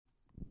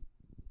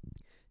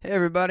Hey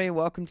everybody,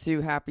 welcome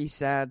to Happy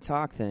Sad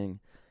Talk Thing.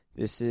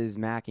 This is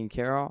Mac and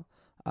Carol.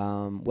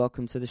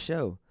 Welcome to the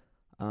show.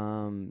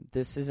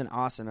 This is an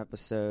awesome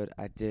episode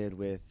I did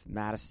with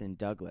Madison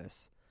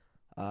Douglas,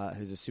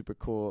 who's a super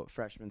cool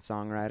freshman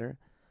songwriter.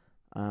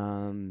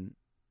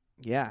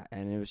 Yeah,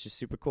 and it was just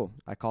super cool.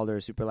 I called her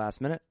super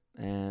last minute,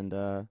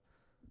 and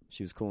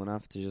she was cool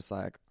enough to just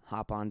like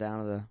hop on down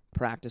to the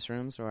practice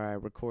rooms where I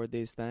record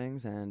these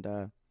things,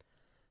 and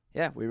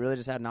yeah, we really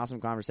just had an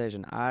awesome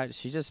conversation.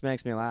 She just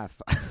makes me laugh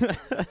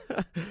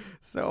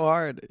so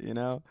hard, you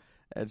know?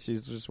 And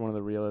she's just one of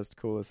the realest,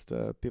 coolest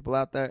people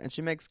out there. And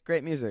she makes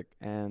great music.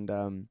 And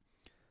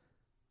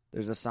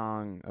there's a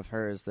song of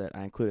hers that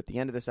I include at the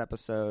end of this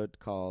episode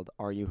called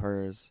Are You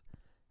Hers?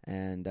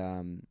 And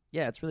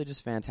yeah, it's really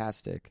just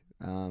fantastic.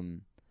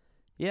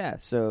 Yeah,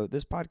 so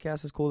this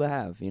podcast is cool to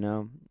have, you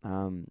know?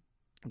 I'm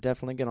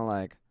definitely going to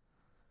like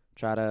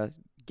try to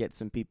get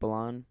some people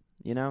on,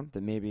 you know,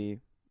 that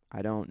maybe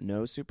I don't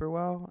know super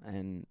well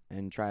and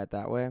try it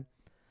that way.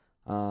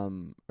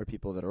 Or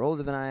people that are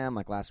older than I am.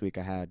 Like last week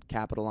I had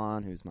Capital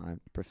on, who's my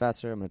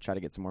professor. I'm going to try to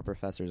get some more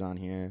professors on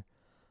here.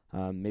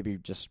 Maybe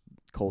just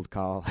cold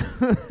call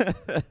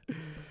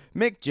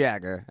Mick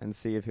Jagger and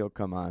see if he'll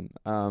come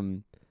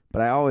on.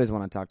 But I always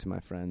want to talk to my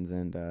friends,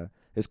 and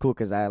it's cool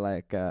because I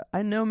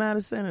know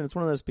Madison, and it's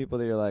one of those people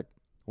that you're like,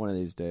 one of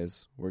these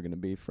days we're going to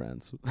be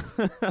friends.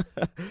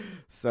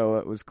 So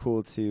it was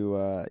cool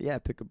to,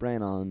 pick a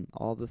brain on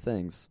all the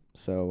things.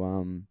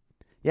 So,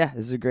 yeah,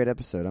 this is a great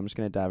episode. I'm just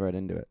going to dive right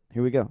into it.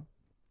 Here we go.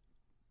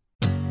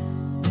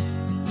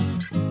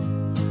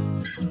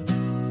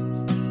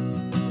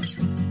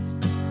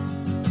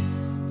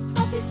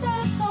 Happy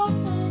sad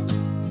talking.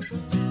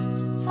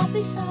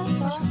 Happy sad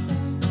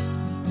talking.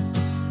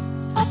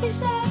 Happy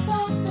sad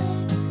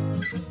talking.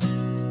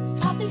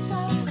 Happy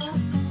sad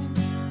talking.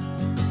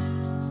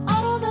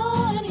 I don't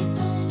know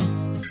anything.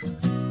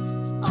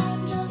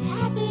 I'm just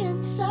happy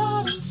and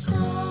sad and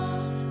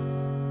stuff.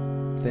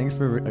 Thanks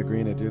for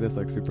agreeing to do this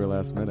like super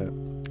last minute.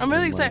 I'm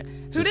really excited.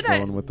 Who did I?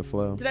 Going with the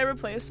flow. Did I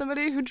replace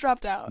somebody? Who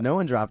dropped out? No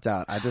one dropped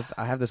out. I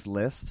have this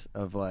list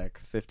of like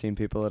 15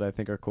 people that I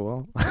think are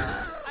cool.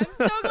 I'm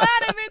so glad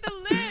I made the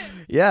list.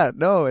 Yeah,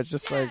 no, it's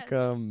just Yes.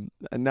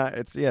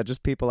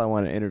 just people I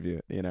want to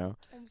interview, you know.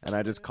 And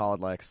I just called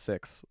like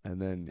 6,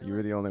 and then you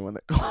were the only one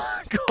that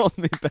called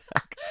me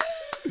back.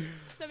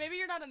 So maybe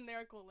you're not on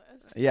their cool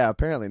list. Yeah,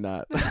 apparently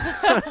not.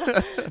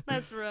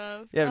 That's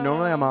rough. Yeah,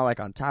 normally I'm all like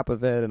on top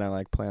of it and I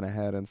like plan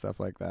ahead and stuff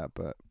like that,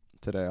 but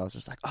today I was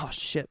just like, oh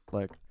shit,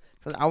 like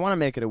I want to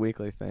make it a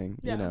weekly thing,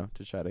 Yeah. you know,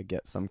 to try to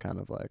get some kind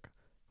of like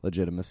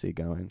legitimacy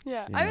going.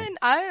 Yeah, you I know? mean,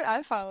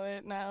 I follow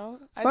it now.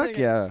 Fuck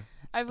yeah.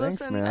 I've Thanks,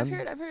 listened.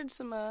 man. I've heard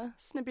some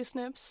snippy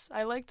snips.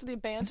 I liked the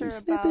banter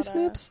Some about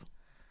snips.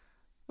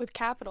 with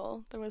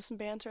Capital. There was some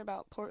banter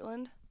about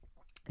Portland.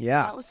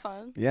 Yeah. That was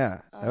fun. Yeah,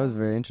 that was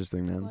very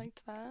interesting, I man.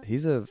 liked that.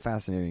 He's a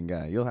fascinating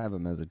guy. You'll have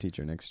him as a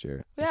teacher next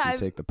year Yeah, if you I've-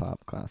 take the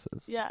pop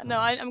classes. Yeah, no,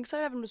 I'm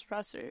excited to have him as a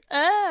professor.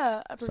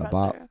 A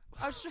Sabah.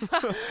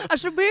 professor. I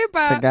should be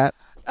back. Sagat.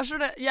 I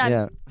should.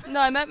 Yeah.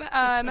 No, I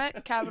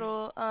met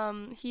Capital.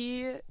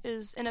 He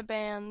is in a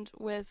band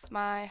with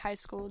my high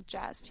school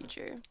jazz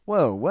teacher.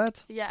 Whoa,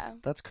 what? Yeah.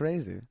 That's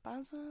crazy.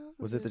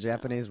 Was it the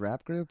Japanese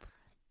rap group?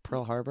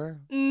 Pearl Harbor?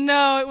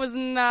 No, it was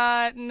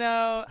not.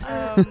 No.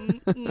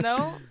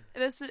 No.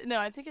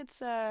 I think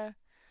it's I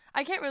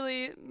can't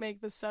really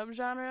make the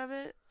subgenre of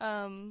it.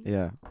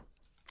 Yeah.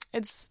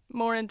 It's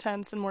more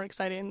intense and more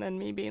exciting than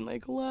me being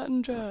like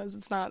Latin jazz.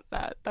 It's not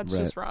that. That's Right.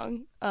 just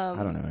wrong. I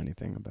don't know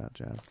anything about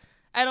jazz.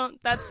 I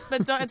don't. That's.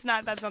 But don't, it's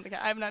not. That's not the case.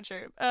 I'm not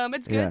sure.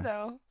 It's good Yeah.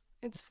 though.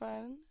 It's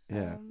fun.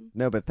 Yeah.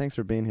 No, but thanks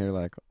for being here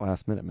like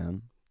last minute,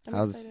 man. I'm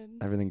How's excited.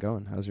 everything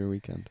going? How's your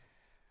weekend?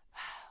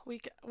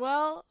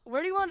 Well,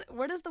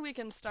 where does the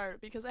weekend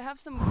start? Because I have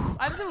some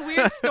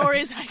weird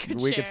stories I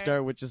could We share. could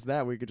start with just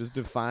that. We could just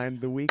define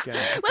the weekend.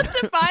 Let's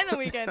define the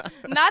weekend.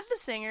 Not the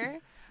singer.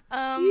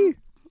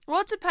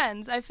 Well, it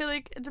depends. I feel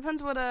like it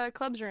depends what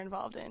clubs you're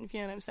involved in, if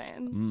you know what I'm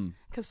saying.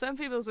 Because some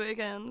people's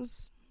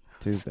weekends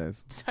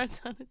Tuesdays.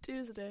 starts on a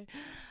Tuesday.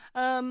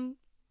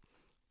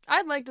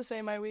 I'd like to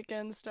say my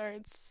weekend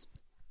starts.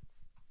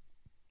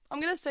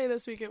 I'm gonna say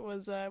this week it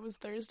was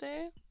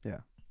Thursday. Yeah.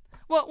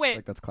 Well, wait.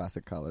 Like that's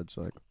classic college.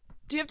 Like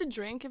Do you have to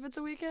drink if it's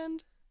a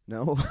weekend?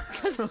 no.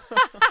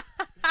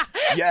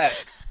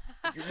 Yes.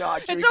 If you're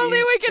not drinking, It's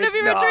only a weekend if it's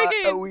you're not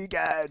drinking. a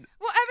weekend.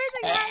 Well,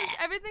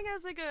 everything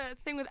has like a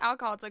thing with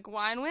alcohol. It's like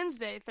wine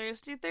Wednesday,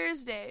 thirsty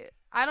Thursday.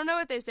 I don't know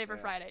what they say for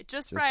Friday.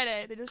 Just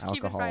Friday. They just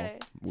keep it alcohol Friday.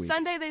 week.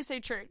 Sunday they say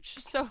church.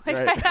 So like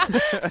Right.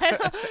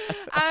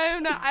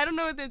 I don't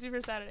know what they do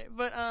for Saturday.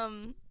 But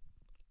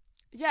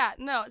yeah,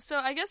 no. So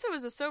I guess it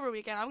was a sober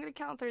weekend. I'm gonna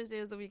count Thursday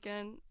as the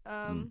weekend.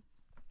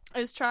 I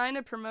was trying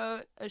to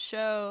promote a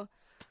show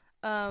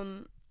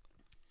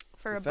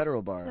for The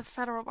Federal Bar. the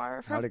Federal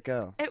Bar. How'd it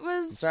go? It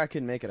was. I'm sorry I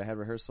couldn't make it. I had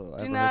rehearsal. I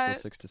Do have rehearsal not-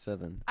 6 to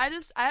 7. I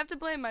have to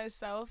blame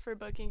myself for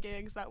booking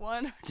gigs that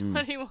one are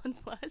 21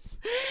 plus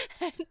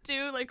and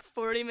do like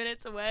 40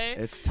 minutes away.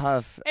 It's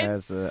tough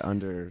It's- as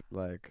under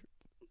like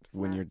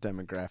when your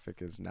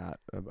demographic is not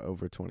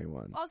over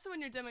 21. Also, when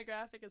your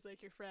demographic is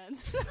like your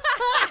friends.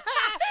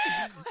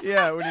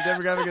 Yeah, when your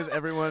demographic is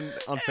everyone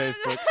on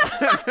Facebook.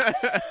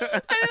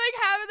 And like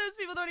half of those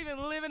people don't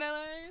even live in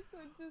LA, so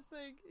it's just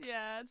like,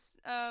 yeah, it's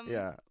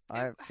Yeah,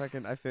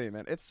 I feel you,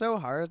 man. It's so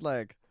hard,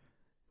 like,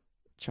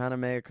 trying to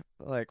make,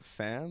 like,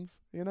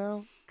 fans, you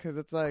know? Because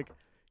it's like,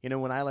 you know,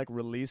 when I, like,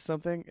 release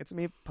something, it's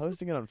me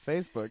posting it on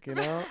Facebook, you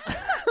know?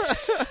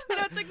 You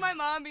know, it's like my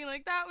mom being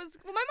like, my mom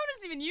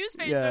doesn't even use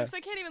Facebook, Yeah. so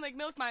I can't even, like,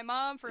 milk my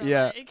mom for a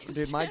Yeah, like.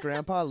 dude, my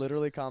grandpa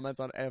literally comments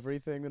on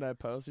everything that I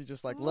post. He's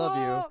just like, "Love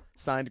you," Whoa.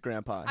 signed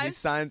grandpa. He I've s-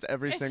 signs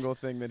every it's- single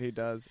thing that he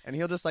does, and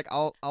he'll just like,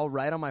 I'll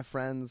write on my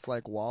friend's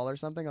like wall or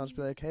something. I'll just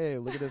be like, "Hey,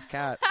 look at this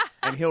cat,"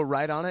 and he'll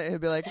write on it. He'll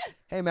be like,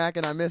 "Hey, Mac,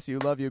 and I miss you.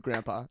 Love you,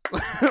 grandpa,"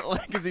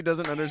 like because he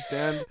doesn't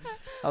understand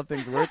how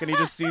things work, and he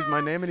just sees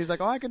my name and he's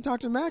like, "Oh, I can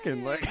talk to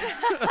Mackin," like.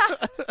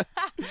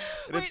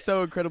 And Wait. it's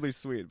so incredibly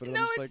sweet, but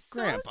No, I'm just like, it's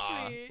so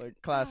grandpa, sweet.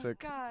 like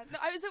classic. Oh, God. No,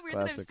 is it weird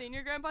that I've Classic. seen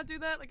your grandpa do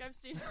that? Like, I've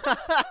seen... Yeah.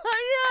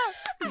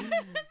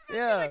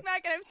 Yeah. Like,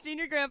 Mac, and I've seen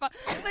your grandpa.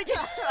 Like,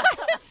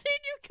 I've seen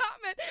you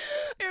comment.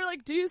 You're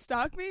like, do you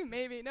stalk me?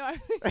 Maybe. No,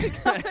 I've seen you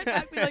comment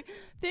back. Be like,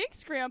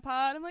 thanks,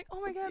 grandpa. And I'm like,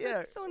 oh my God,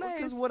 that's so nice.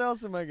 Because what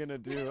else am I gonna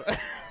do?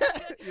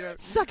 You know,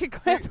 Suck it,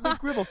 Hey, grandpa.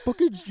 grandpa,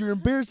 fuckage, you're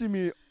embarrassing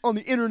me on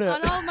the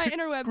internet. On all my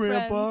interweb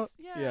grandpa. friends.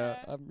 Yeah,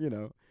 you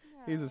know,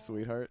 he's Yeah. a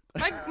sweetheart.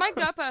 My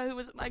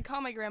Guppa, I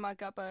call my grandma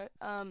Guppa.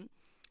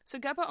 So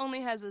Guppa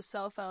only has a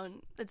cell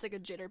phone that's like a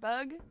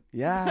jitterbug.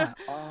 Yeah.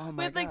 Oh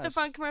my With like the gosh.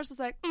 fun commercials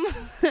like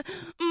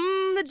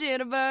the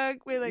jitterbug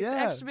with like the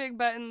Yeah. extra big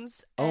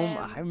buttons. Oh and-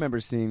 my! I remember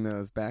seeing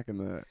those back in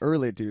the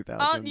early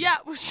 2000s. yeah,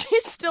 well,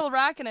 she's still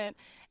rocking it.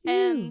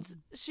 And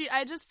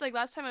I just like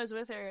last time I was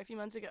with her a few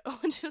months ago,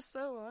 just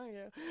so long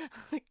ago.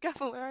 Like,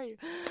 Guppa, where are you?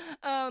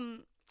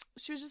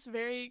 She was just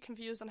very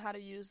confused on how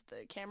to use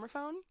the camera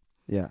phone.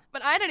 Yeah.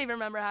 But I don't even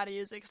remember how to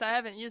use it because I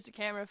haven't used a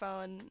camera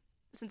phone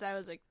since I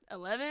was like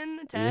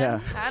 11, 10. Yeah.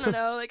 I don't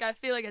know. Like, I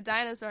feel like a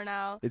dinosaur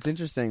now. It's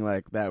interesting,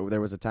 like that. There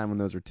was a time when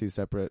those were two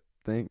separate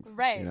things.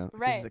 Right, You know?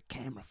 right. This is a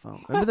camera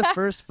phone. Remember the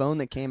first phone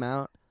that came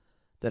out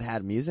that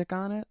had music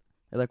on it?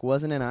 It like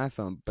wasn't an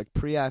iPhone. Like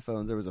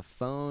pre-iPhones, there was a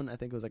phone. I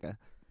think it was like a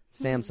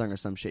Samsung or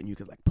some shit, and you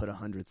could like put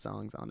 100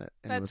 songs on it,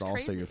 and it That's was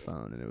also your crazy.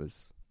 phone, and it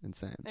was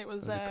insane. It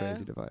was, a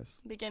crazy device.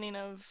 beginning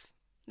of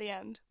the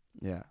end.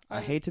 Yeah, I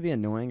Right. hate to be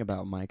annoying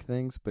about mic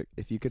things, but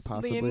if you could Just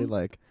possibly lean.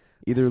 like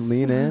either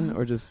lean in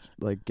or just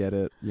like get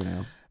it, you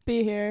know,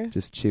 Be here.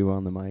 just chew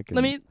on the mic. And,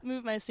 Let me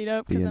move my seat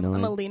up be because I'm a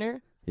annoying.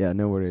 leaner. Yeah,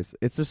 no worries.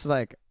 It's just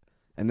like,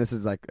 and this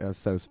is like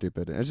so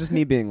stupid. It's just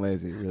me being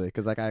lazy, really,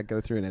 because like I go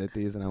through and edit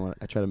these, and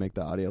I try to make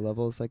the audio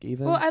levels like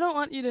even. Well, I don't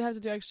want you to have to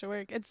do extra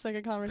work. It's like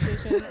a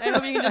conversation. I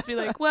hope you can just be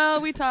like, well,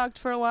 we talked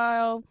for a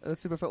while. That's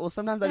super fun. Well,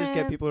 sometimes I just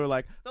get Eh. people who are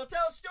like, they'll tell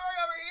a story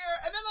over here,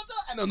 and then they'll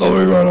tell, and then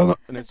they'll be right on the,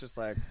 and it's just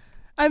like,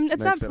 It's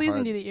Makes not it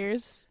pleasing hard. to the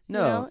ears. no,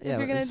 you know? yeah, If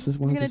you're gonna, it's just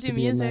you're want gonna this do to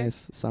be music a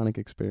nice sonic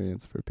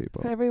experience for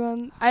people. for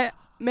everyone,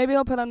 maybe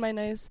I'll put on my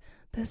nice.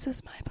 This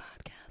is my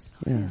podcast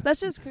voice. Yeah, That's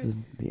just this great. is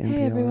the NPR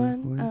Hey,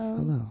 everyone. voice.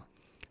 Hello.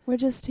 We're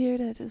just here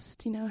to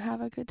just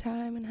have a good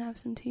time and have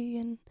some tea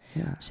and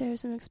Yeah. share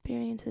some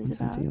experiences And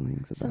some about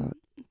feelings some about,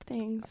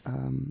 things.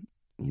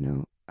 you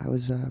know, I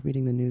was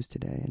reading the news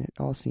today, and it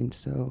all seemed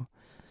so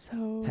So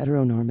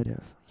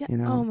heteronormative. yeah. You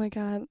know? Oh my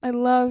God, I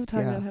love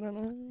talking Yeah. about. I don't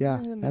know. Yeah,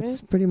 that's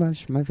pretty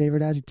much my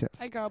favorite adjective.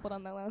 I garbled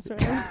on that last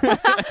word.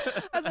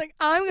 I was like,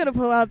 I'm gonna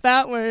pull out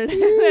that word,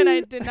 and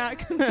I did not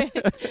commit.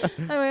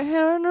 I went,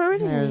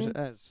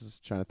 I was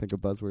just trying to think of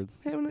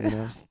buzzwords. You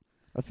know?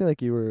 I feel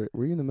like you were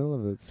you in the middle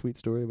of a sweet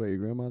story about your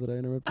grandma that I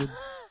interrupted?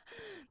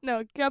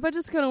 No, Guppa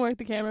just couldn't work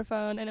the camera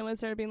phone, and it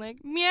was her being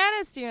like,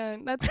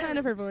 Miadison. That's kind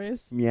of her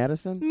voice.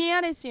 Miadison? Is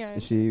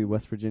Miadison. she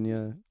West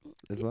Virginia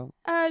as well?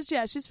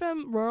 Yeah, she's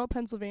from rural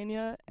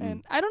Pennsylvania,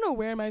 and I don't know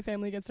where my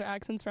family gets their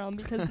accents from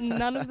because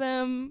none of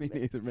them Me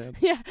neither, man.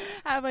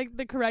 have like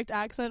the correct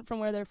accent from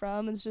where they're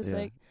from. It's just Yeah.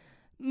 like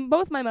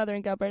both my mother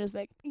and Guppa are just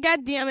like,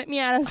 God damn it,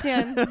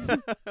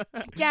 Miadison.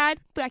 Can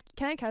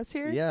I cuss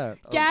here? Yeah.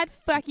 God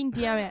fucking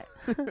damn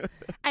it.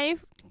 I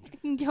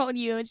fucking told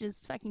you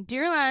just fucking do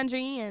your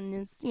laundry and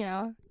just,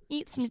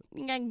 eat some,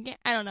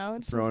 I don't know.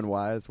 It's Throwing just,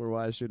 Y's where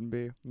Y's shouldn't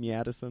be.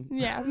 Miadison.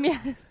 yeah.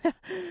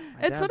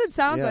 It's what it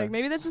sounds like.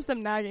 Maybe that's just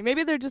them nagging.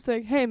 Maybe they're just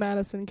like, hey,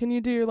 Madison, can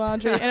you do your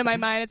laundry? And in my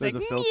mind, it's There's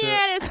like, a filter.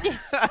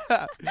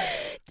 Madison,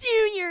 do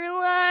your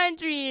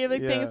laundry.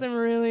 Like Yeah. things I'm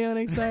really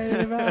unexcited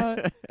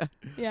about.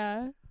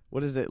 Yeah.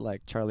 What is it,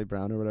 like Charlie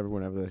Brown or whatever,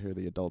 whenever they hear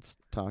the adults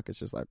talk, it's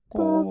just like...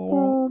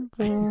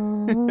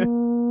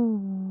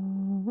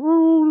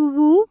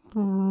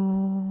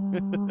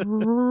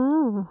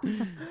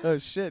 Oh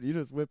shit, you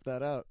just whipped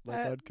that out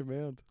like on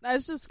command. I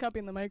was just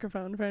copying the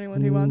microphone for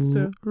anyone who wants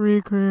to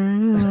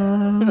recreate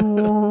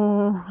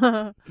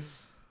that.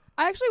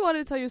 I actually wanted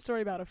to tell you a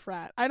story about a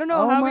frat. I don't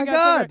know Oh how my we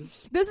got God.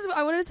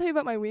 I wanted to tell you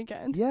about my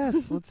weekend.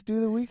 Yes, let's do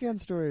the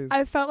weekend stories.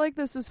 I felt like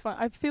this is fun.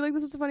 I feel like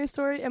this is a funny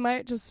story. It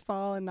might just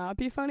fall and not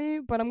be funny,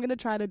 but I'm going to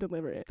try to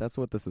deliver it. That's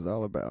what this is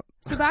all about.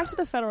 So back to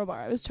the Federal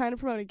Bar. I was trying to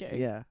promote a gig.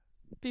 Yeah.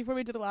 Before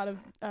we did a lot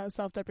of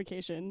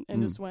self-deprecation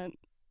and just went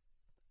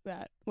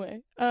that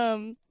way.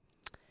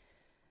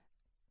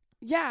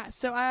 Yeah,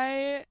 so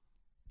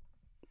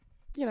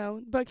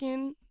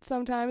booking,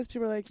 sometimes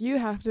people are like, you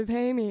have to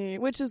pay me,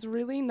 which is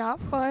really not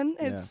fun.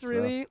 Yeah, It's it's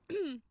really...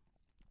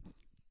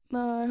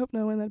 I hope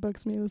no one that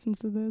books me listens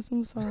to this.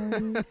 I'm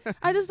sorry.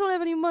 I just don't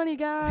have any money,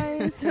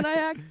 guys.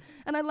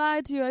 And I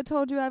lied to you. I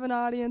told you I have an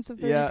audience of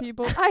 30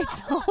 people. I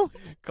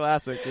don't.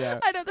 Classic, yeah.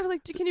 I know. They're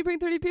like, can you bring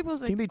 30 people? I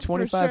was like, Can you be for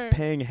 25 sure.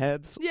 paying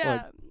heads?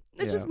 Yeah.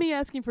 Like, It's just me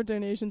asking for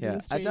donations in yeah.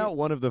 the I street. doubt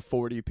one of the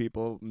 40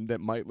 people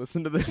that might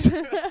listen to this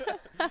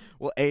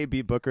will A,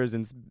 be bookers,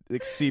 and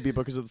like, C, be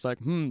bookers. It's like,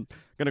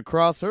 gonna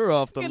cross her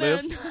off the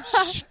list.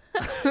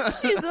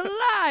 She's a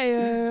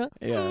liar.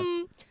 Yeah.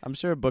 I'm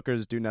sure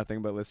bookers do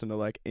nothing but listen to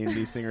like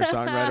indie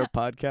singer-songwriter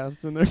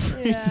podcasts in their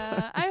free time.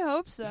 Yeah, I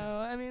hope so.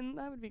 I mean,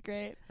 that would be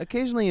great.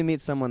 Occasionally you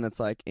meet someone that's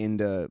like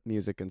into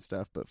music and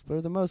stuff, but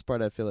for the most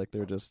part I feel like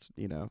they're just,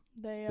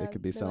 They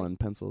could be they're selling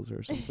pencils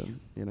or something,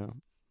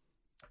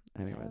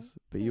 Anyways,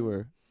 but you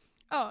were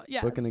oh,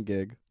 yeah. booking a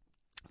gig.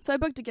 So I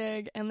booked a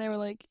gig, and they were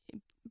like,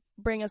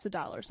 bring us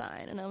 $,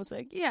 and I was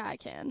like, yeah, I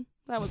can.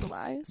 That was a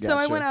lie. So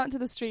I Gotcha. went out into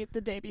the street the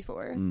day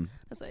before. Mm. I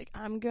was like,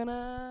 I'm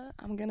gonna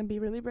be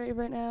really brave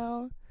right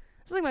now.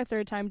 This is like my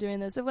third time doing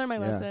this. I've learned my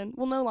lesson.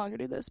 We'll no longer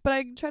do this. But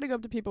I try to go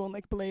up to people and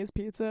like Blaze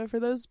Pizza. For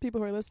those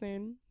people who are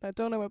listening that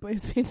don't know what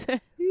Blaze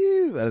Pizza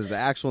is. That is the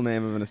actual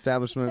name of an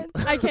establishment.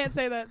 I can't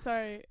say that,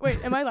 sorry.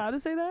 Wait, am I allowed to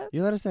say that?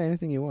 You're allowed to say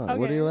anything you want. What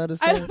are Okay. you allowed to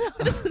say? I don't know.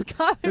 This is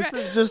copyright.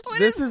 This is just What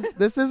this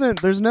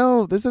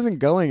isn't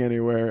going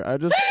anywhere.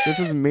 this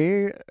is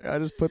me. I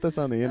just put this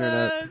on the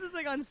internet. This is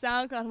like on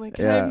SoundCloud. I'm like,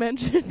 can Yeah. I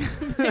mention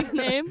big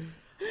names?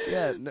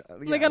 Yeah,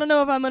 Like, I don't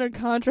know if I'm under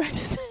contract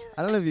to say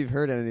I don't know if you've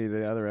heard any of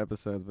the other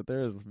episodes, but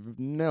there is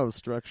no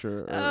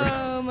structure.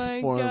 Oh my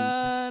form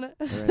god.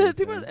 anything.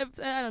 People,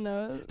 I don't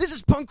know. This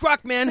is punk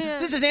rock, man. Yeah.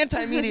 This is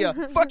anti-media.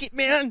 Fuck it,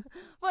 man.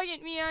 Fuck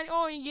it, man.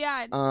 Oh my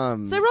god.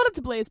 So I rolled up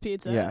to Blaze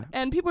Pizza, Yeah.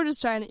 and people were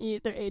just trying to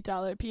eat their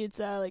 $8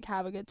 pizza, like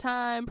have a good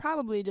time,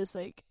 probably just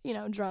like,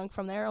 drunk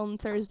from their own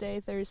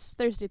Thursday. And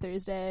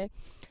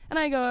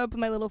I go up with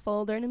my little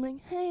folder, and I'm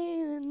like,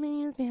 hey, let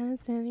me use I'm a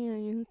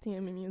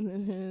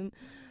musician.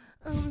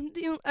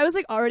 I was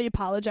like already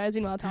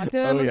apologizing while talking to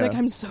them. I was like,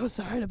 I'm so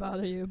sorry to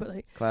bother you, but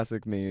like,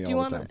 Classic me. do you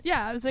want to?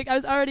 Yeah, I was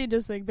already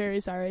just like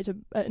very sorry to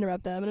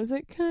interrupt them, and I was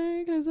like,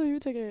 can I sell you a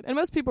ticket? And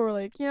most people were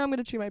like, I'm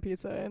gonna chew my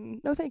pizza, and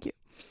no, thank you.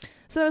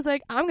 So I was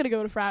like, I'm gonna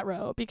go to Frat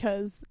Row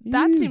because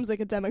that seems like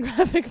a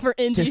demographic for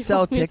indie. To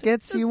sell music.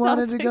 tickets? To You sell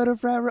wanted to go to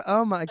Frat Row?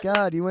 Oh my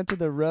god, you went to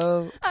the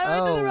Row.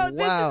 I went to the Row. Wow.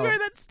 This is where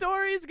that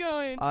story's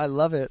going. I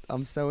love it.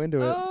 I'm so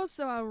into it. Oh,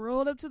 so I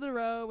rolled up to the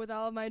Row with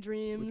all of my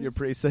dreams. With your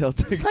pre-sale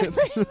tickets. With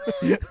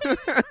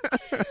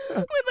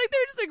like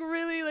they're just like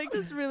really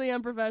really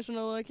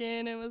unprofessional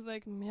looking. It was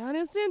like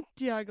Madison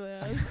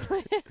Douglas.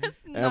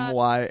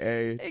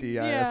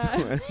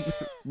 MYADIS.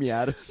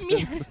 Miatis.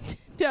 Madison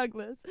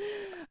Douglas.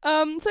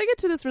 So I get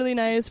to this really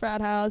nice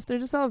frat house. They're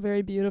just all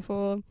very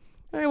beautiful.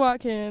 I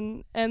walk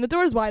in, and the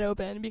door's wide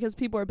open because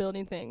people are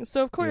building things.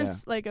 So, of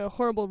course, like a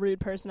horrible, rude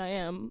person I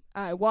am,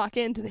 I walk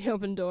into the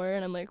open door,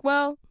 and I'm like,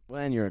 well...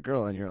 Well, and you're a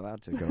girl, and you're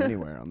allowed to go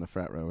anywhere on the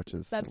frat row, which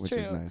is That's which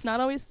true. is nice. It's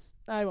not always...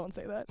 I won't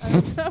say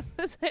that.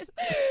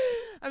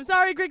 I'm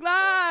sorry, Greek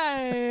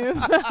Life!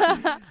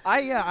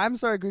 I'm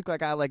sorry, Greek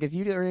Life. If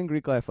you are in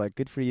Greek Life, like,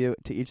 good for you.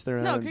 To each their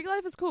own. No, Greek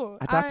Life is cool.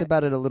 I talked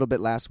about it a little bit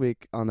last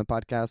week on the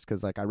podcast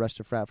because, like, I rushed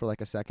a frat for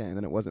like a second, and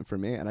then it wasn't for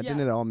me. And I didn't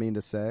at all mean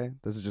to say.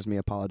 This is just me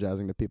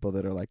apologizing to people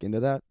that are like into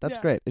that. That's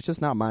great. It's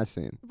just not my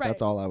scene. Right.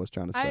 That's all I was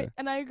trying to say.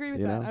 I agree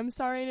with You that. know? I'm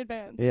sorry in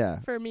advance. Yeah.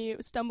 For me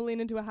stumbling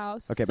into a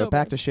house. Okay, sober. but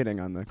back to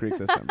shitting on the Greek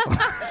system.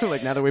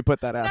 Like, now that we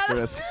put that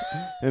asterisk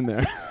in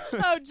there.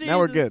 Oh, Jesus. Now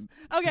we're good.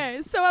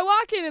 Okay, so I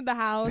walk into the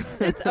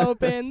house. It's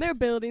open. They're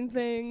building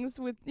things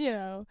with,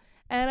 and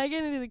I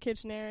get into the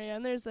kitchen area,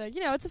 and there's like,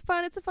 it's a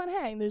fun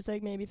hang. There's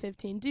like maybe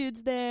 15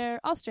 dudes there,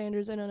 all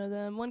strangers, I don't know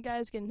them. One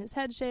guy's getting his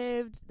head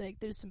shaved. Like,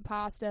 there's some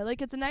pasta.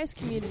 Like, it's a nice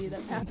community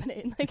that's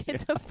happening. Like,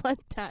 it's a fun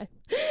time.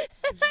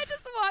 And I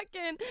just walk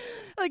in,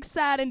 like,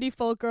 sad indie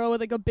folk girl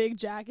with like a big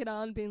jacket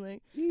on, being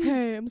like,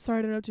 hey, I'm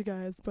sorry to interrupt you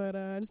guys, but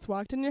I just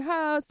walked in your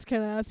house.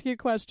 Can I ask you a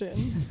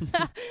question?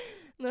 And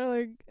they're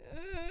like,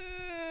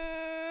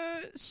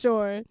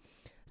 sure.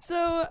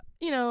 So,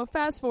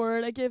 fast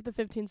forward, I give the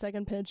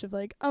 15-second pitch of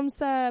like, I'm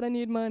sad, I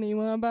need money,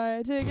 want to buy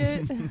a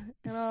ticket?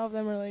 And all of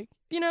them are like,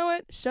 you know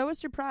what? Show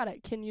us your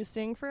product. Can you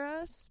sing for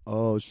us?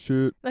 Oh,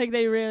 shoot. Like,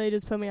 they really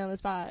just put me on the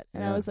spot.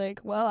 And I Yeah. was like,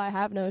 well, I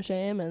have no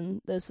shame,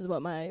 and this is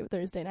what my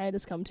Thursday night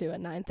has come to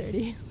at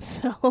 9:30.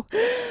 So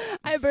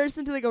I burst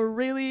into like a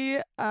really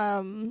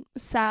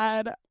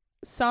sad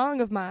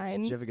song of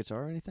mine. Did you have a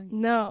guitar or anything?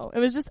 No, it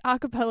was just a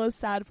cappella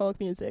sad folk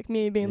music.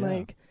 Me being Yeah.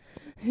 like,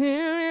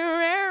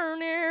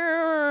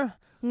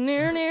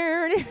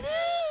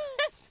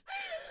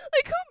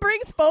 like, who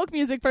brings folk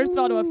music first of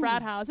all to a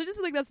frat house? I just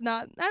feel like that's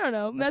not. I don't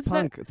know. That's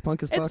punk. It's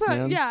punk as fuck, it's punk.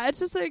 man. Yeah, it's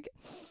just like.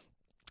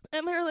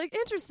 And they were like,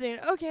 interesting.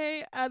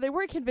 Okay, they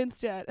weren't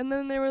convinced yet. And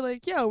then they were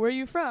like, yo, where are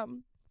you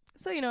from?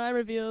 So, I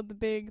revealed the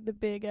big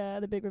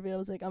reveal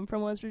was like, I'm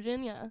from West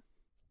Virginia.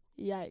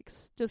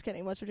 Yikes. Just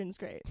kidding. West Virginia's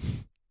great.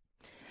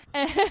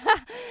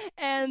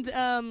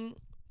 And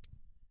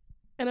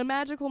in a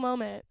magical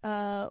moment,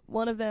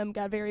 one of them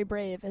got very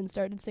brave and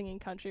started singing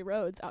Country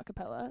Roads a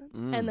cappella.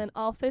 And then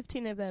all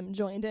 15 of them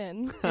joined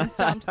in and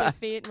stomped their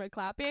feet and were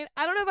clapping.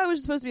 I don't know if I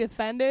was supposed to be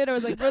offended or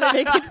was like, were they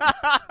making fun?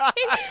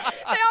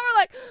 They all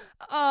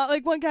were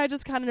like one guy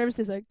just kind of nervous.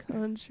 He's like,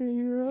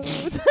 Country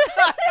Roads.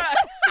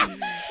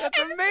 That's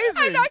amazing.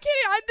 I'm not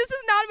kidding. This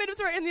is not a made-up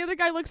story. And the other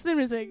guy looks at him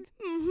and is like,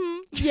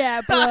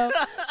 yeah, bro.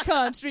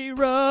 Country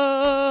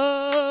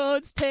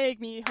roads,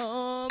 take me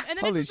home. And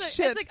then Holy it's just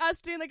shit. it's like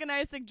us doing like a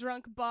nice like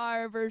drunk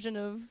bar version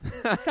of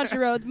Country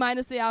Roads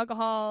minus the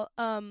alcohol.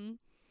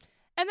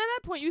 And then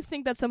at that point, you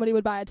think that somebody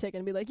would buy a ticket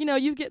and be like,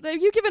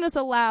 you've given us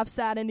a laugh,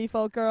 sad indie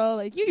folk girl.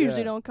 Like, you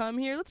usually don't come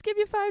here. Let's give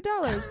you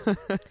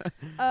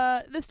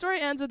 $5. The story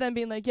ends with them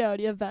being like, yo,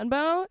 do you have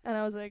Venmo? And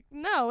I was like,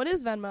 no, what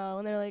is Venmo?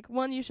 And they're like,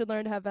 1, you should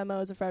learn to have Venmo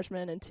as a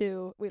freshman, and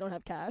 2, we don't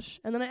have cash.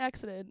 And then I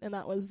exited, and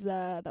that was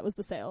the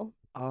sale.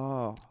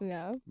 Oh,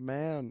 Yeah.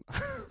 man.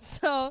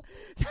 So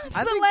that's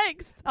I the think-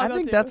 lengths. I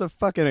think that's a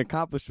fucking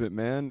accomplishment,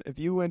 man. If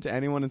you went to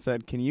anyone and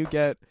said, can you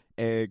get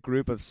a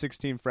group of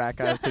 16 frat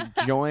guys to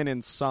join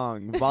in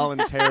song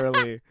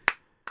voluntarily,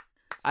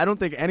 I don't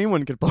think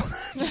anyone could pull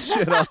that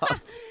shit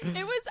off.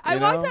 It was. I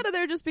walked out of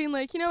there just being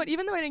like, you know what?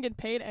 Even though I didn't get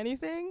paid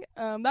anything,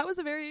 that was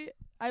a very.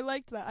 I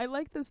liked that. I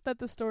like this. That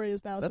the story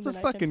is now. That's a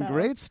something I can fucking tell.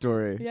 great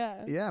story.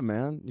 Yeah. Yeah,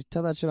 man. You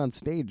tell that shit on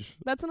stage.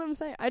 That's what I'm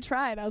saying. I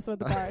tried also at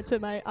the bar to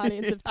my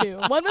audience of 2.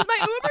 One was my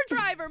Uber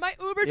driver. My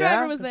Uber Yeah?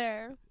 driver was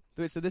there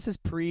Wait, so this is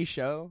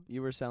pre-show?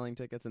 You were selling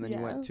tickets and then you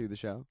Yeah. went to the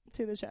show?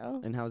 to the show.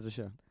 And how was the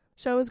show?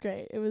 Show was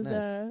great. It was.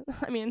 Nice.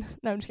 I mean,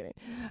 no, I'm just kidding.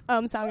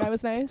 Sound guy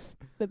was nice.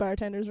 The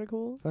bartenders were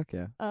cool. Fuck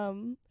yeah.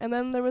 And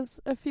then there was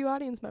a few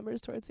audience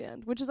members towards the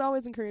end, which is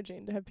always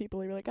encouraging to have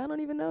people you're like, I don't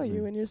even know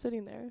you, Mhm. and you're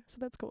sitting there. So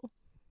that's cool.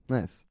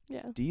 Nice.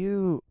 Yeah. Do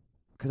you,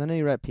 because I know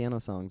you write piano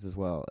songs as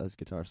well as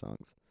guitar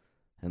songs,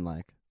 and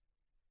like,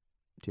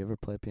 do you ever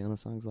play piano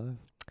songs live?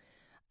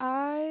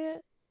 I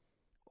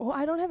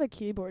don't have a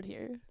keyboard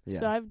here, Yeah.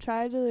 so I've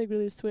tried to like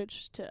really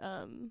switch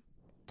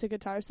to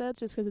guitar sets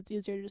just because it's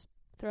easier to just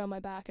throw on my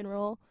back and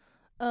roll.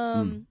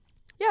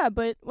 Yeah,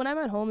 but when I'm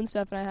at home and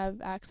stuff and I have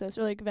access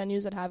or like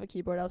venues that have a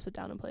keyboard, I'll sit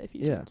down and play a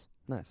few Yeah. tunes.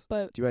 Nice.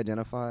 But Do you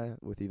identify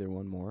with either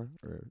one more,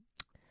 or?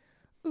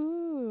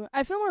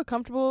 I feel more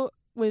comfortable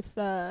with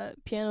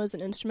piano as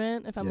an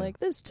instrument if I'm Yeah. like,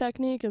 this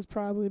technique is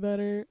probably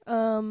better.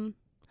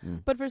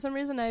 But for some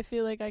reason, I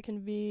feel like I can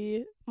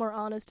be more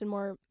honest and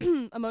more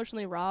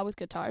emotionally raw with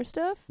guitar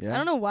stuff. Yeah? I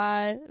don't know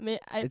why.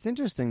 It's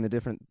interesting the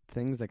different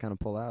things that kind of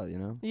pull out, you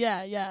know?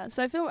 Yeah.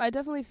 So I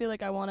definitely feel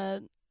like I want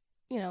to,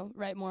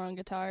 write more on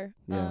guitar.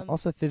 Yeah.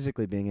 Also,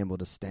 physically being able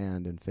to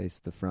stand and face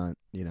the front,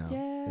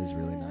 is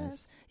really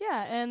nice.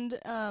 Yeah, and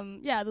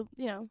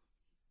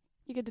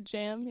you get to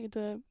jam, you get to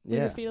move Yeah.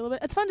 your feet a little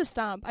bit. It's fun to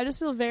stomp. I just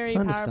feel very It's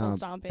fun to powerful stomp.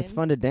 stomping. It's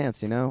fun to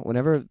dance,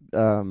 Whenever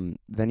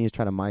venues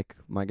try to mic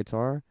my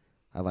guitar,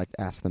 I like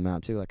to ask them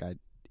out too. Like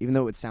even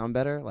though it would sound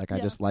better, like I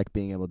Yeah. just like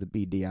being able to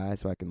be DI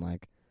so I can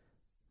like,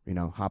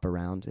 hop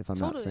around if I'm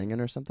not Totally. singing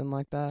or something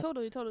like that.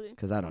 Totally.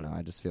 Because I don't know,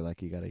 I just feel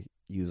like you gotta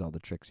use all the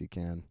tricks you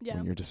can Yeah.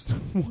 when you're just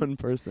one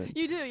person.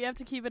 You do. You have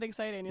to keep it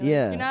exciting. You're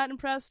Yeah. Like, you're not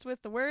impressed with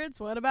the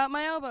words. What about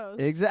my elbows?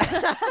 Exactly.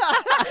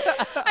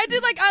 I do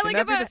like. I Can like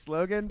that be about. the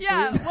slogan?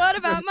 Yeah. please? What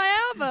about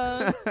my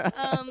elbows?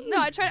 No,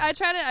 I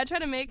try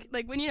to make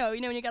like when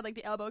when you got like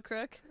the elbow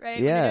crook, right?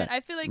 When you're Yeah. doing- I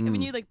feel like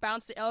when you like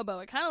bounce the elbow,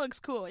 it kind of looks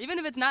cool, even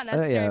if it's not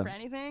necessary yeah. for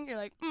anything. You're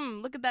like,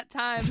 look at that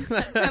time,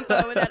 that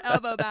tempo with that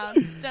elbow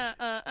bounce.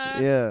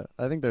 Yeah,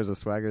 I think there's a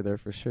swagger there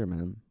for sure,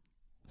 man.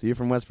 So you're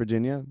from West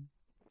Virginia?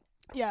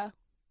 Yeah.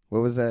 What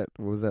was that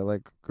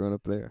like growing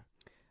up there?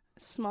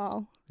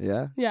 Small.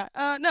 Yeah? Yeah.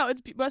 No,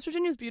 West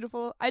Virginia's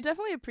beautiful. I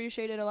definitely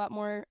appreciate it a lot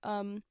more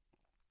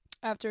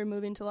after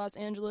moving to Los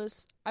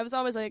Angeles. I was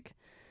always like,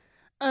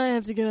 I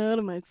have to get out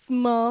of my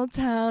small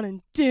town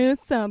and do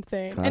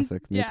something.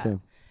 Classic. Me yeah. too.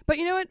 But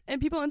you know what?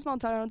 And people in small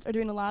towns are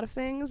doing a lot of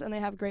things, and they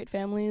have great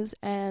families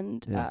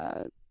and,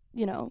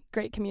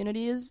 great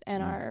communities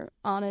and are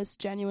honest,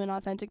 genuine,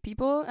 authentic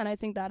people. And I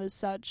think that is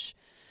such,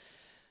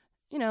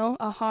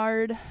 a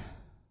hard...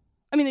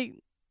 I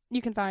mean,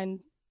 you can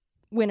find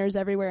winners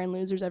everywhere and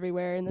losers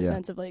everywhere in the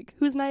sense of, like,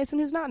 who's nice and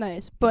who's not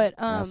nice. But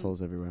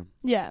assholes everywhere.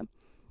 yeah,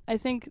 I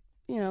think,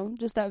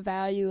 just that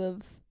value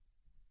of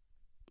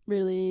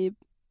really,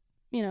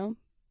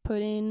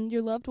 putting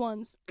your loved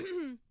ones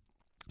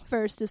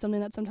first is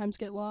something that sometimes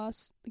gets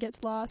lost.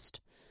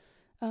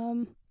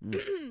 So,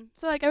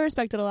 like, I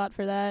respect it a lot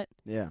for that.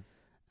 Yeah.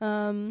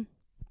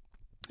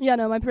 Yeah,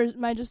 no, I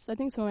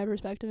think some of my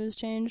perspective has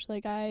changed.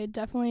 Like, I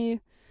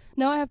definitely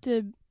know I have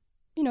to,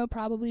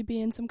 probably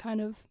be in some kind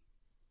of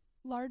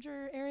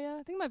larger area.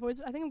 I think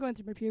I'm going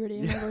through puberty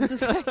and my voice is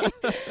cracking.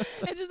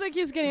 It just, like,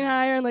 keeps getting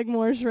higher and, like,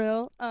 more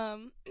shrill.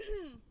 No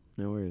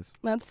worries.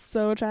 That's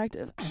so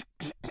attractive.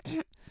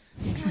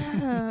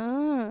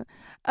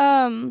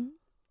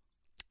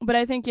 But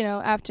I think,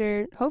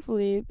 after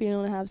hopefully being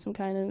able to have some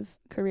kind of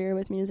career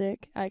with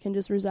music, I can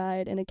just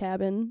reside in a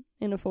cabin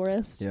in a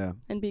forest Yeah,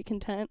 and be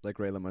content. like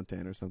Ray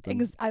LaMontagne or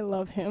something. I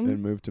love him.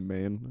 And move to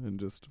Maine and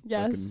just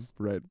Yes.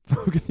 fucking write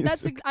folk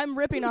music. I'm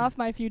ripping off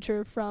my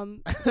future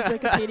from his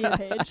Wikipedia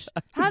page.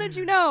 How did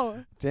you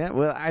know? Damn,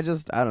 well, I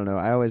don't know.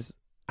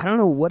 I don't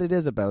know what it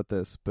is about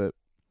this, but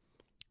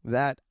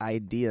that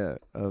idea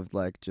of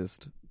like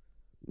just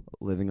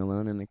living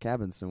alone in a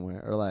cabin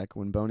somewhere, or like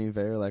when Bon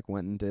Iver like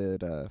went and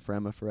did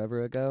Frema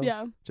forever ago,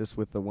 Yeah. just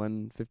with the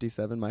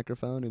 157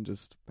 microphone and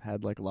just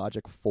had like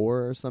Logic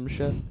 4 or some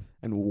shit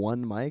and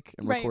one mic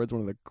and Right. records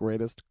one of the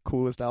greatest,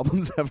 coolest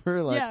albums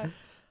ever. Like, Yeah.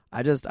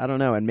 I don't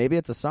know. And maybe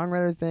it's a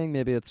songwriter thing.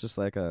 Maybe it's just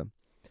like a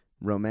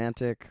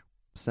romantic,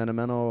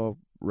 sentimental,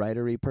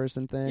 writery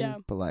person thing. Yeah.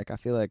 But like, I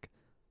feel like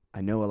I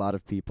know a lot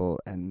of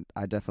people, and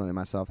I definitely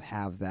myself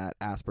have that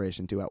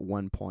aspiration to at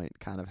one point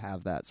kind of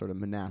have that sort of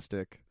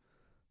monastic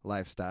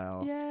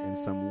lifestyle in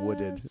some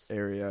wooded Yes.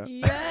 area.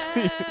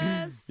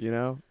 Yes. You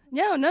know?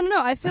 Yeah, no.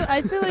 I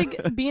feel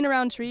like being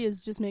around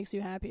trees just makes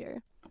you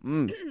happier.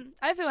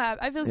 I feel happy.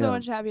 I feel so Yeah.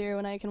 much happier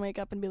when I can wake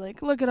up and be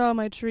like, look at all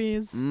my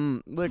trees.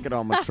 Look at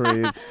all my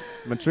trees.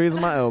 My trees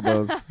and my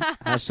elbows.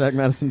 Hashtag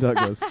Madison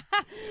Douglas.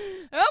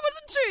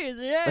 Elbows and trees,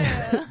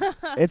 yeah.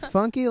 It's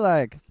funky,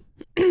 like,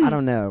 I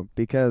don't know,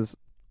 because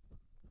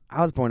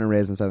I was born and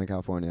raised in Southern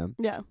California.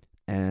 Yeah.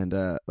 And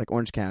like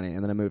Orange County,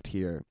 and then I moved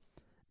here.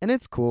 And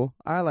it's cool.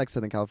 I like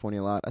Southern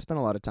California a lot. I spent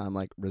a lot of time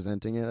like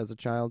resenting it as a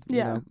child. Yeah.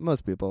 You know?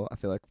 Most people, I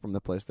feel like, from the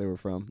place they were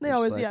from. They they're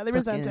always, just like, they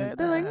resent "Fucking, it.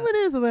 They're like, what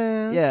is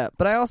that? Yeah,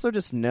 but I also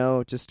just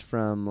know, just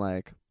from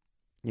like,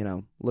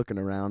 looking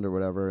around or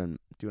whatever and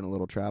doing a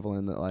little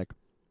traveling, that like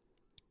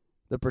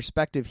the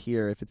perspective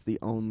here, if it's the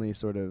only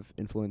sort of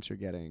influence you're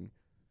getting,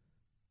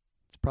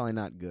 it's probably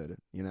not good,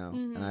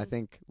 And I Mhm.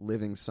 think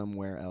living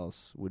somewhere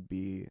else would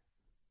be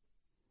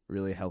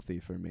really healthy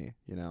for me,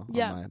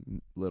 Yeah. on my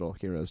little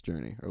hero's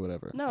journey or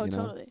whatever. No, you know?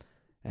 totally.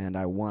 And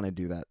I want to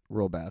do that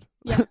real bad.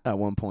 Yeah. At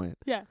one point.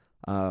 Yeah.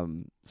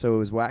 So it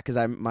was whack because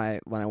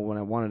when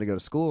I wanted to go to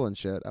school and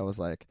shit, I was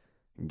like,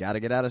 got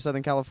to get out of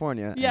Southern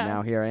California. Yeah. And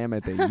now here I am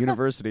at the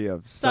University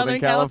of Southern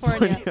Southern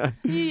California. Well,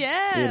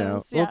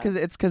 Yes. Yeah. because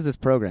it's because this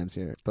program's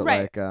here, but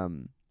Right. like,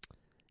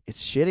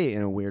 it's shitty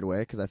in a weird way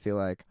because I feel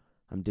like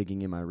I'm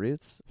digging in my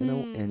roots, and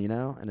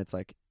and it's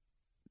like,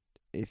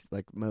 if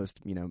like most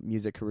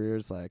music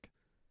careers, like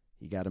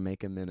you got to make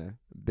them in a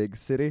big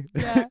city.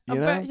 Yeah. you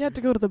know, You have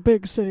to go to the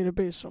big city to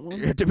be someone.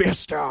 you have to be a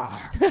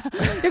star.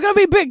 You're gonna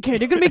be big,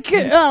 kid. You're gonna be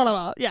kid.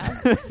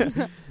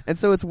 Yeah. And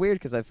so it's weird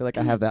because I feel like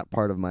I have that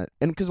part of my,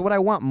 and because what I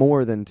want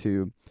more than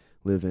to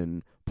live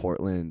in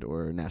Portland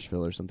or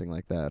Nashville or something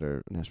like that,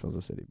 or Nashville's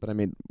a city, but I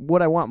mean,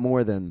 what I want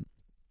more than,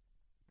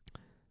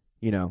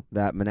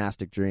 that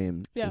monastic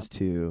dream Yeah. is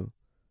to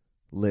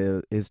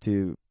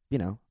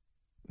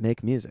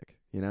make music,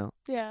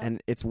 Yeah.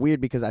 and it's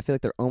weird because I feel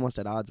like they're almost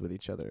at odds with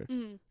each other.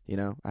 Mhm.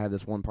 I have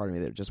this one part of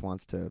me that just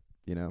wants to,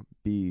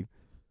 be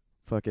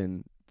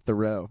fucking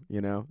Thoreau,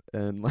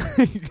 and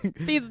like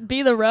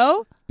Be the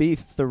row. be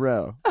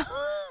Thoreau.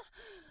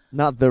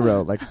 Not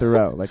Thoreau, like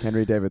Thoreau, like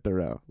Henry David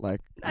Thoreau,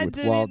 like with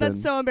Walden.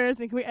 That's so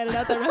embarrassing. Can we edit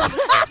out that?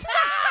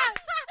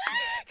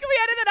 Can we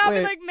edit that out? Wait,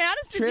 And be like,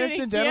 Madison didn't get it.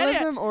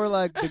 Transcendentalism or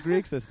like the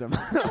Greek system?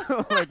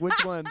 Like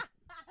which one?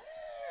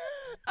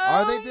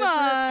 Are they different?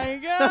 Oh my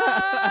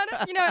god!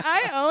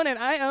 I own it.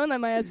 I own that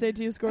my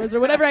SAT scores or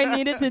whatever I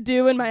needed to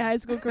do in my high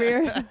school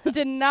career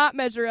did not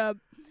measure up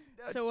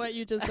to what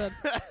you just said.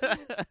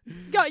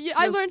 Go.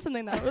 I learned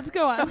something though. Let's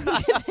go on.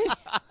 Let's continue.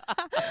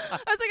 I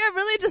was like, I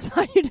really just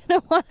thought you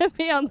didn't want to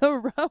be on the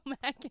row,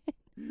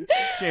 Megan.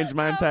 Changed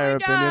my entire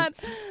opinion. God.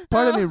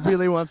 Part of me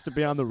really wants to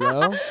be on the row.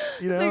 like,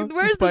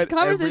 where's this despite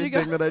conversation everything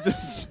going? that I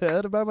just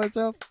said about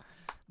myself.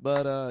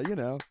 But I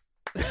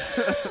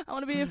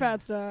want to be a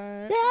fat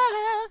star.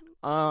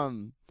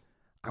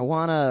 I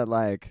wanna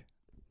like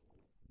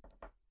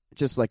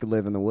just like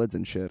live in the woods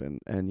and shit, and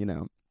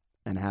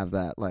and have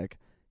that like.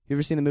 You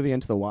ever seen the movie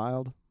Into the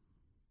Wild?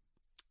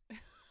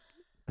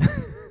 I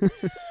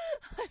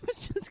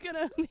was just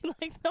gonna be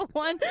like the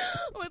one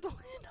with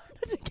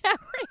Leonardo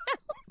DiCaprio.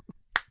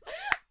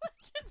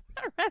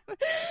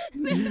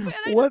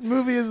 What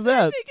movie is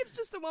that? I think it's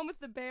just the one with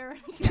the bear.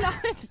 It's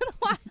not Into the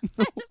Wild.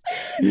 I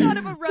just thought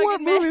of a rugged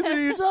What man. movies are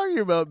you talking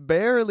about?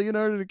 Bear,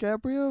 Leonardo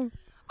DiCaprio?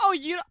 Oh,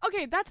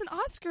 okay, that's an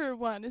Oscar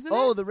one, isn't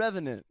Oh, it? The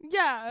Revenant.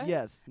 Yeah.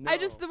 Yes. No. I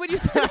just when you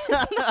said Into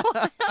the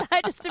Wild,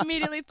 I just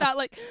immediately thought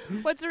like,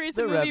 what's a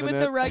recent The movie with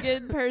Revenant. the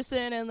rugged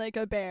person and like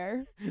a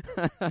bear?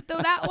 Though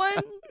that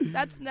one,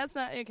 that's not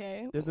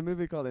okay. There's a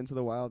movie called Into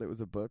the Wild. It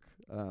was a book.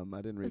 I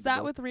didn't read. Is the that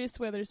book. with Reese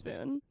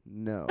Witherspoon?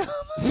 No.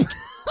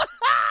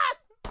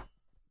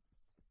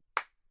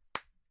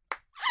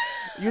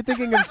 You're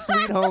thinking of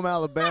Sweet Home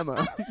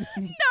Alabama.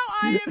 No,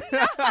 I am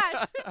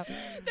not.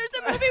 There's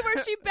a movie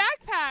where she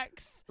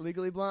backpacks.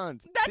 Legally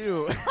Blonde. That's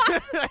too.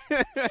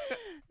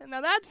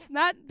 Now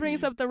that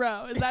brings up the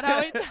row. Is that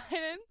how we tied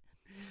in?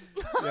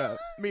 Yeah,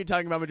 me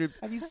talking about my dreams.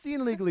 Have you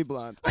seen Legally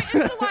Blonde? Wait,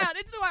 Into the Wild.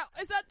 Into the Wild.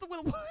 Is that the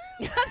wolves?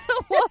 Is that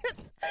the wolves?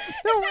 Is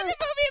that the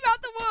movie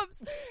about the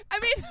wolves? I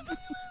mean,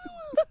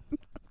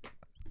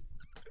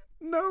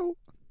 No.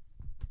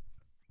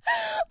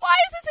 why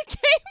is this a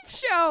game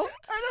show?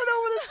 I don't know,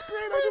 but it's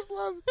great. I just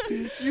love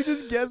you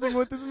just guessing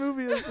what this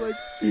movie is. Like,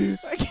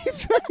 I keep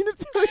trying to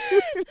tell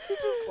you. And you're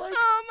just like,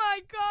 Oh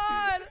my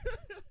god.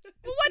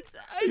 What's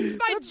it's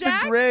by that's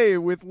Jack? The Gray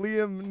with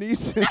Liam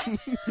Neeson.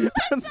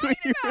 That's what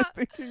you were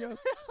thinking of.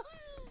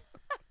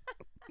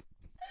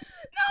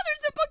 No,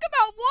 there's a book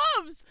about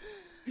wolves.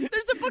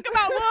 There's a book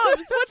about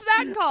wolves. What's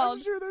that called?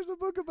 I'm sure there's a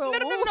book about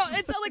No. wolves.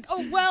 It's like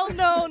a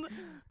well-known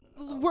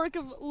work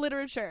of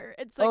literature.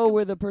 It's like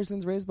where the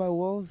person's raised by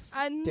wolves?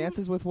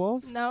 Dances with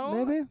wolves? No.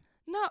 Maybe?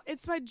 No,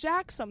 it's by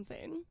Jack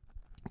something.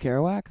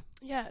 Kerouac?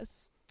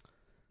 Yes.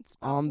 It's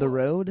about On the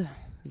wolves. Road?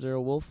 Is there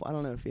a wolf? I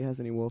don't know if he has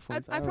any wolf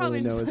ones. I don't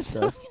probably really know just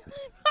his stuff.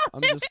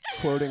 I'm just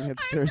quoting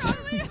hipsters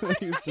that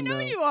I used to I know know.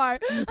 you are.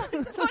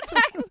 That's what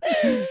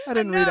I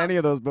didn't read any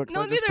of those books.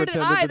 No, I just neither did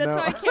pretended I. to That's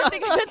know. why I can't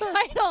think of the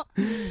title.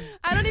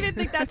 I don't even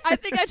think that's. I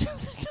think I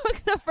just took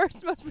the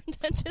first most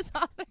pretentious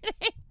author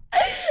name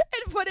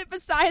and put it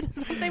beside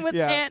something with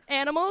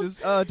animals.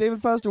 Just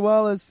David Foster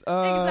Wallace.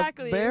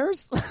 Exactly.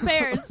 Bears.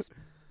 Bears.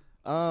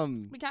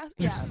 Um,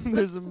 Yeah.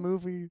 there's a that's-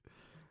 movie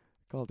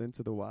called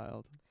Into the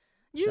Wild.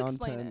 You Sean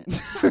explain Penn.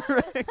 it.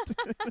 Correct.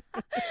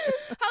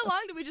 How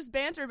long did we just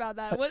banter about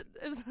that? What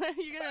is that?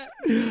 You're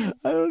gonna?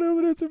 I don't know,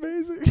 but it's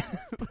amazing.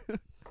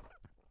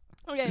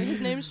 Okay,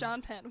 his name's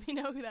Sean Penn. We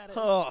know who that is.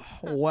 Oh,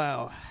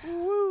 wow.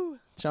 Woo.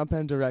 Sean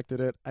Penn directed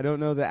it. I don't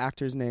know the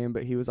actor's name,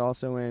 but he was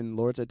also in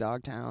Lords of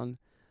Dogtown,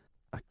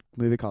 a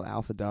movie called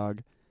Alpha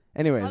Dog.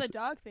 Anyways, A lot of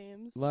dog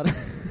themes. a lot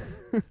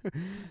of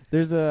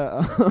there's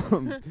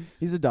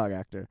he's a dog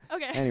actor.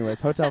 Okay. Anyways,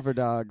 Hotel for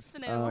Dogs. It's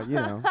an animal. You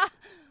know,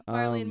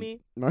 Marley and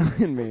Me.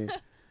 Marley and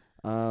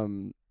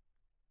Me.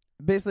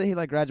 Basically, he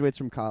like graduates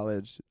from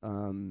college,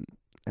 and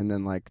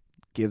then like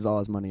gives all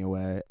his money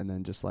away, and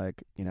then just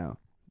like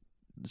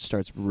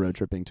starts road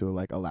tripping to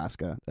like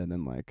Alaska, and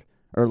then like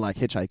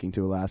hitchhiking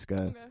to Alaska,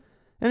 Okay.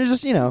 and it's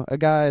just a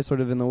guy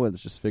sort of in the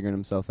woods, just figuring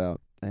himself out.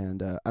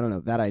 And I don't know,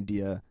 that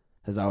idea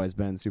has always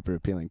been super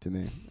appealing to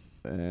me,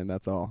 and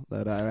that's all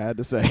that I had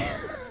to say.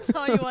 That's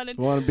all you wanted.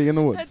 I want to be in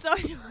the woods. That's all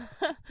you.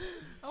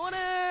 I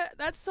wanna.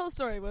 That's the whole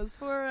story was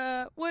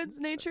for woods,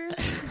 nature.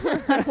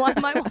 I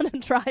might want to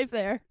drive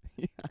there.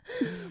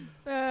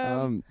 But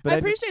I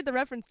appreciate the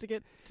reference to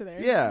get to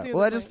there. Yeah, To the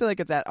well, I just point. feel like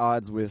it's at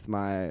odds with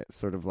my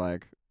sort of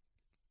like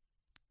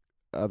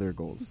other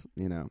goals,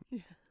 Yeah.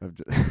 of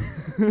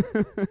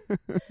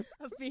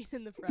Of being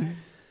in the front.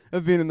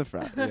 of being in the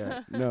front.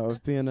 Yeah, no,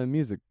 of being a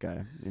music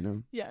guy.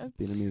 Yeah.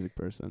 Being a music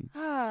person.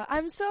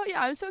 I'm so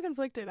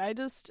conflicted.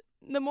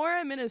 The more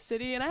I'm in a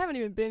city, and I haven't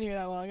even been here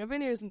that long. I've been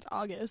here since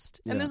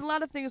August, Yeah. and there's a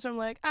lot of things where I'm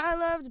like, I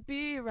love to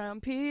be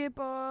around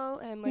people,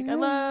 and like I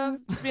love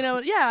just being able,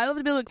 I love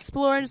to be able to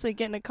explore and just like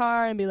get in a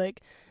car and be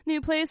like,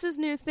 new places,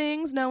 new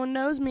things. No one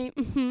knows me.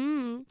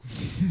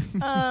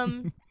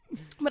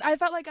 But I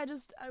felt like I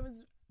was.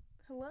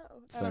 Hello.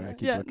 Sorry, I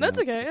keep yeah, looking that's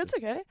up. okay. That's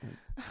okay.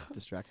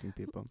 Distracting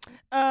people.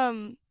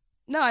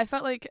 No, I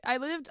felt like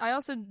I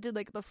also did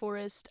like the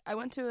forest. I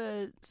went to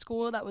a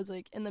school that was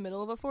like in the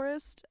middle of a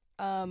forest.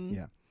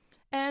 Yeah.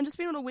 And just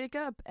being able to wake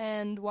up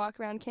and walk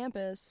around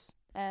campus,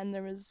 and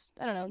there was,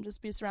 I don't know,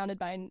 just be surrounded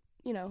by,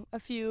 a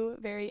few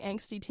very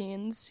angsty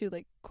teens who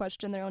like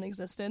question their own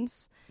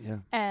existence, Yeah.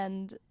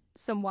 and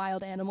some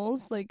wild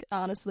animals, like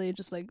honestly,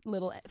 just like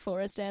little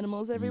forest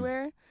animals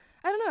everywhere.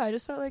 I don't know. I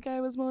just felt like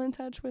I was more in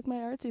touch with my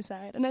artsy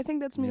side, and I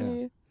think that's me.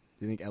 Yeah.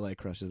 Do you think LA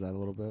crushes that a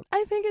little bit?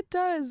 I think it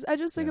does. I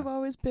just like Yeah. have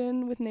always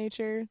been with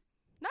nature.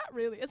 Not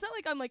really. It's not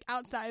like I'm like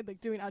outside like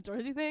doing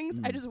outdoorsy things.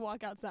 I just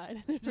walk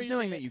outside. And Just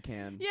knowing that you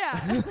can. Yeah.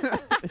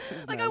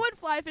 It's Like I nice. went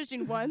fly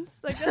fishing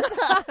once. Like that's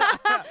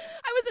I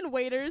was in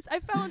waders.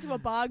 I fell into a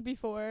bog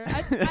before.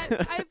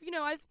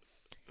 I've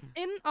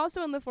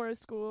also in the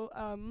forest school.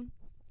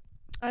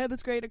 I had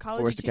this great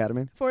ecology Forest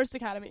Academy? Forest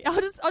Academy.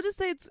 I'll just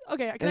say it's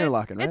okay.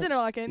 Interlochen, right? It's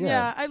Interlochen. Yeah.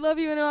 Yeah. I love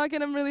you,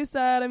 Interlochen. I'm really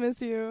sad. I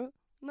miss you.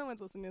 No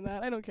one's listening to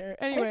that. I don't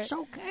care. Anyway, It's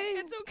okay.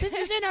 It's okay.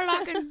 This is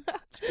Interlochen.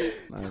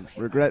 I'm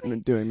regretting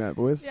doing that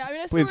voice. Yeah, I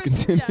mean, Please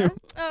continue.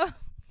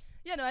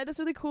 Yeah, no, I had this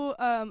really cool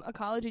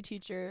ecology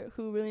teacher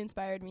who really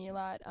inspired me a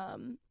lot.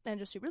 And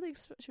just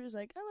she was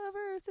like, I love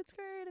Earth, it's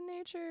great, and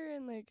nature,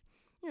 and like,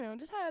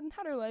 just had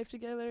her life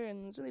together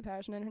and was really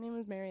passionate. Her name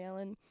was Mary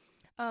Ellen.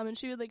 And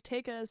she would like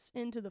take us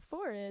into the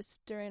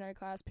forest during our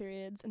class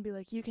periods and be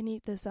like, you can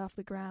eat this off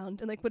the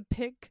ground, and like would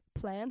pick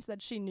plants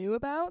that she knew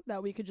about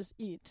that we could just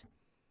eat.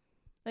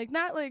 Like,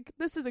 not like,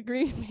 this is a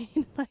green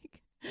bean,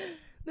 like,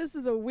 this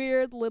is a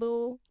weird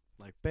little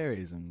Like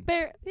berries and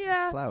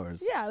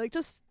flowers. yeah, like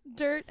just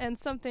dirt and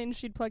something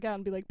she'd pluck out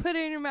and be like, put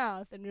it in your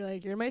mouth. And you're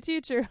like, you're my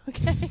teacher,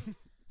 okay?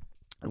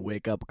 And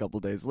wake up a couple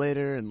days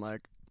later and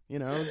like, it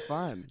was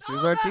fine. She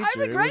was All our that- teacher. I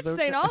regret It was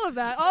saying okay. all of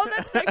that. All of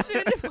that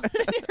section, you put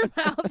it in your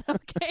mouth,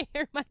 okay?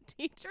 You're my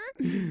teacher.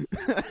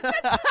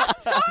 That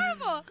sounds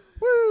horrible.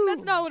 Woo!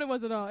 That's not what it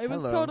was at all. It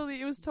was Hello.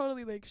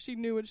 totally like she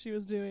knew what she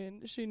was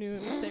doing. She knew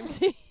it was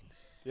safety.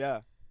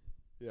 Yeah.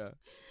 Yeah.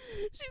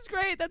 She's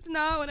great. That's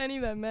not what any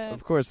of them meant.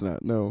 Of course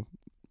not. No.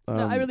 No,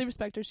 I really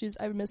respect her.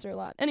 I miss her a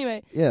lot.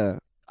 Anyway, Yeah.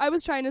 I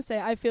was trying to say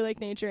I feel like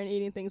nature and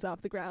eating things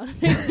off the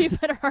ground makes me a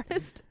better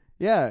artist.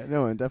 Yeah.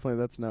 No, and definitely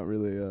that's not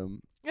really.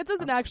 It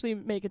doesn't actually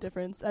make a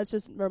difference. That's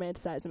just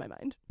romanticized in my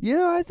mind.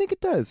 Yeah, I think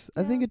it does.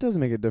 I think Yeah. it does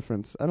make a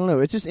difference. I don't know.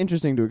 It's just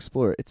interesting to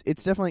explore.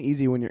 It's definitely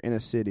easy when you're in a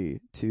city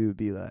to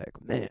be like,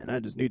 man, I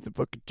just need some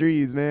fucking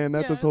trees, man.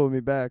 That's what's Yeah. holding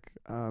me back.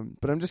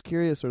 But I'm just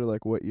curious, sort of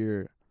like what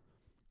your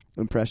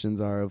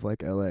impressions are of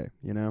like LA,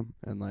 you know,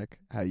 and like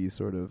how you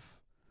sort of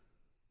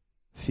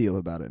feel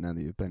about it now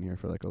that you've been here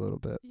for like a little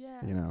bit.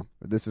 Yeah. You know,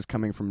 this is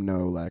coming from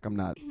like I'm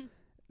not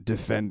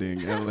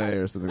defending LA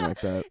or something like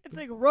that. It's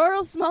like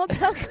rural small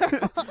town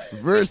girl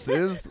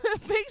Versus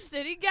big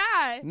city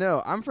guy.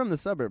 no, I'm from the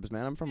suburbs,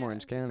 man. I'm from Yeah,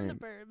 Orange you're County. From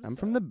the burbs. I'm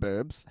from the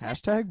burbs.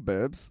 Hashtag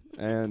burbs.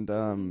 And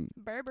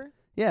Berber.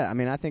 yeah, I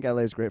mean, I think LA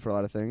is great for a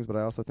lot of things, but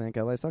I also think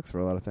LA sucks for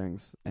a lot of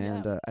things.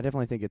 And Yeah. I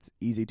definitely think it's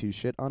easy to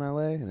shit on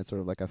LA, and it's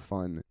sort of like a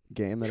fun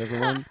game that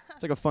everyone.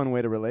 It's like a fun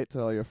way to relate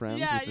to all your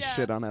friends, Yeah, is to yeah.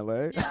 shit on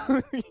LA.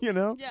 Yeah. You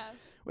know, Yeah.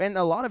 and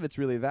a lot of it's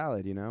really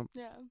valid, you know.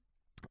 Yeah.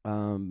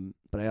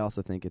 But I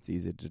also think it's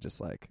easy to just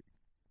like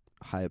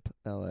hype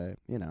LA,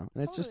 you know.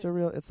 And it's just a Totally.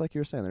 real. It's like you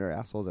were saying, there are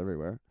assholes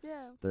everywhere.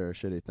 Yeah. There are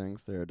shitty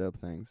things. There are dope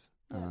things.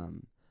 Yeah.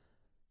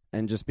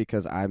 And just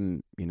because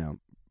I'm, you know,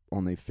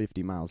 only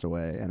 50 miles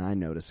away and I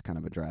noticed kind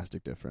of a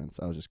drastic difference,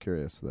 I was just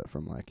curious that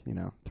from like, you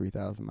know,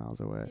 3,000 miles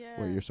away, what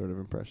Yeah. your sort of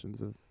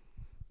impressions of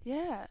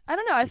Yeah. I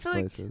don't know. I these feel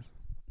like places.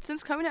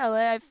 since coming to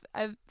LA,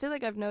 I feel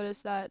like I've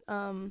noticed that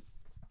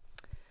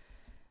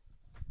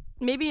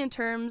maybe in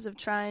terms of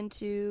trying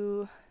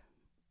to,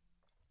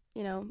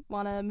 you know,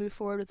 want to move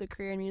forward with a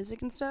career in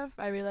music and stuff,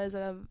 I realize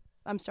that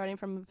I'm starting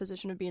from a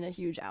position of being a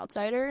huge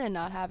outsider and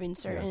not having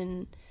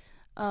certain,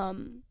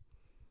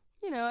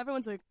 you know,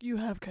 everyone's like, you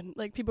have,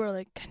 like, people are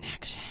like,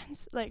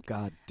 connections. Like,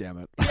 God damn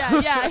it.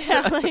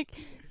 yeah. Like,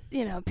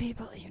 you know,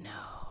 people, you know.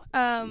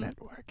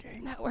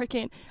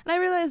 Networking. And I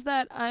realized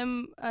that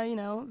I'm, you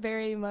know,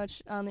 very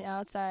much on the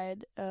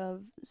outside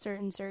of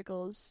certain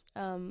circles.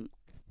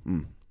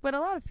 But a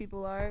lot of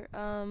people are.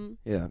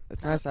 Yeah,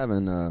 it's nice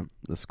having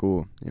the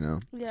school, you know,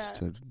 Yeah.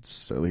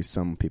 just at least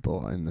some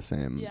people in the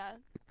same, Yeah.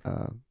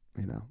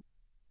 you know,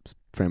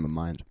 frame of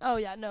mind. Oh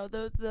yeah. No.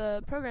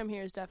 The program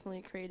here has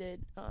definitely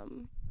created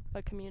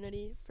a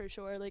community for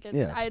sure. Like,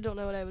 Yeah. I don't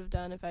know what I would have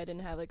done if I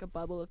didn't have like a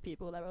bubble of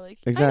people that were like,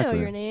 Exactly. I know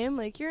your name.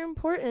 Like, you're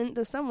important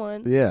to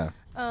someone. Yeah,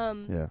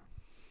 Um. yeah.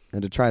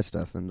 And to try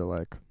stuff and to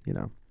like, you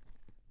know,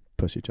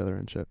 push each other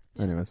and shit.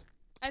 Yeah. Anyways.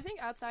 I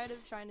think outside of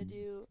trying to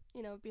do,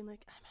 you know, being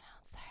like, I'm an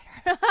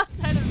outsider.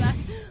 Outside of that,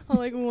 I'm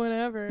like,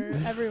 whatever.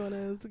 Everyone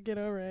is. Get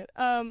over it.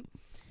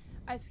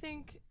 I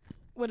think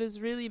what has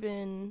really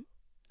been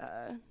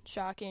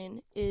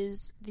shocking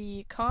is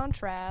the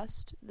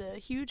contrast, the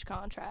huge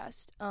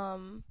contrast,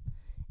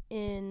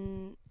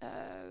 in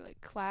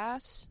like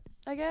class,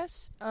 I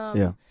guess.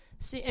 Yeah.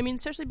 See, I mean,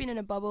 especially being in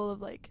a bubble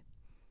of like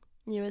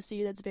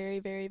USC, that's very,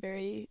 very,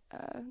 very,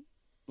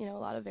 you know, a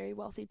lot of very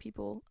wealthy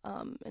people,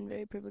 and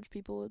very privileged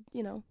people,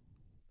 you know,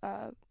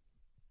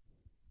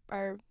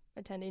 are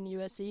attending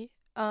USC.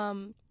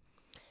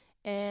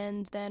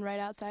 And then right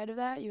outside of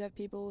that, you have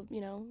people,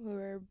 you know, who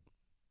are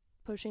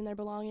pushing their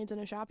belongings in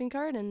a shopping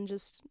cart and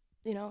just,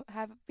 you know,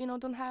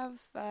 don't have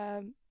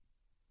a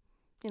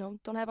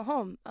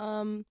home.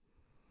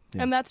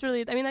 Yeah. And that's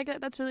really, I mean,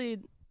 that's really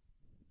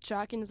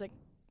shocking, is like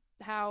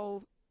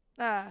how,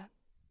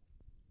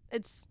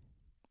 it's,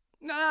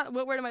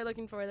 what word am I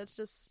looking for? That's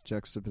just,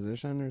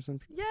 Juxtaposition or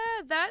something?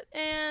 yeah, that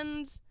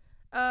and,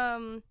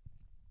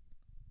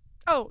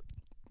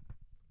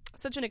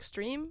 such an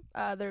extreme.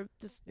 They're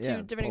just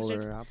two different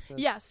extremes. polar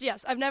opposites.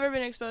 Yes, I've never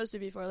been exposed to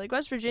before. Like,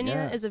 West Virginia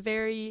Yeah. is a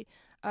very,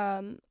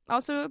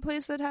 also a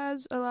place that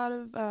has a lot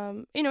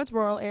of, you know, it's a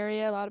rural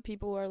area. A lot of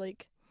people are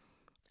like,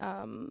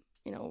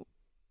 you know,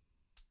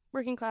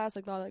 working class,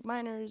 like a lot of like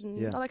miners and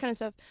Yeah. all that kind of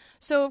stuff.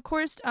 So of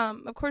course,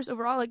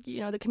 overall, like,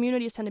 you know, the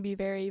communities tend to be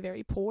very,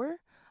 very poor.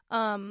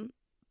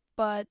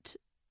 But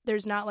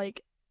there's not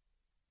like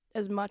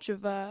as much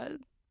of a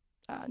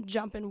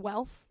jump in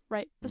wealth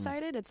right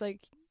beside it. It's like,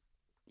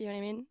 you know what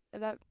I mean? If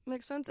that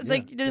makes sense. It's Yeah,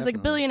 like there's definitely.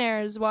 like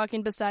billionaires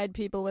walking beside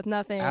people with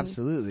nothing.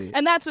 Absolutely.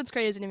 And that's what's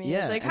crazy to me.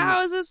 Yeah, It's like, and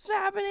how is this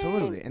happening?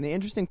 Totally. And the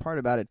interesting part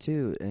about it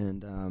too,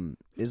 and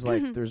is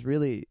like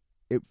Mm-hmm.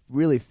 it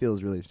really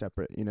feels really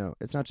separate, you know.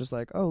 It's not just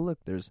like, oh look,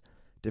 there's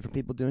different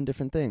people doing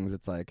different things.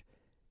 It's like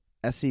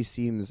SC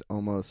seems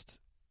almost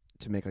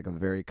to make like a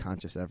very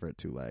conscious effort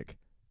to like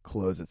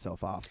close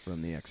itself off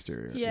from the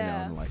exterior. You know,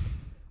 Yeah. and like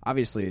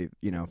obviously,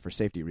 you know, for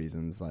safety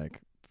reasons,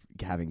 like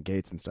having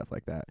gates and stuff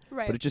like that.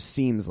 Right. But it just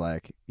seems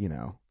like, you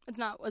know, It's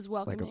not as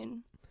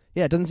welcoming.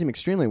 yeah, it doesn't seem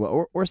extremely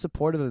well or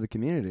supportive of the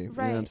community. You know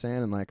what I'm Right. saying?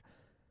 And like,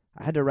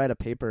 I had to write a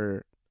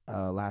paper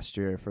last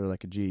year for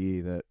like a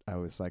GE that I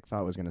was like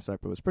thought was going to suck,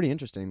 but it was pretty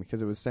interesting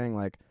because it was saying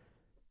like,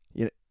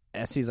 you know,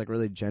 SC's like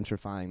really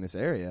gentrifying this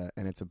area,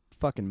 and it's a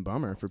fucking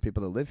bummer for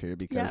people that live here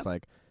because Yeah.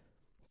 like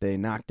they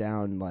knock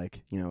down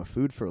like, you know,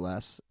 Food for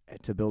Less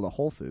to build a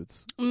Whole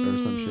Foods or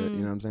some shit. You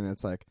know what I'm saying?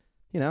 It's like,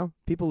 you know,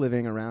 people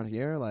living around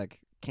here like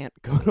can't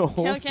go to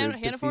Whole Foods can't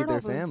to feed afford their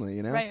Whole Foods. family,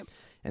 you know? Right.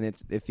 And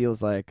it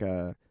feels like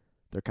they're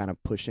kind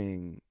of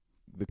pushing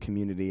the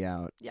community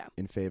out Yeah.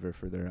 in favor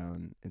for their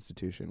own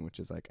institution, which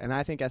is like, and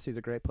I think SU's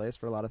a great place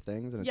for a lot of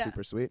things, and it's Yeah.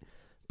 super sweet.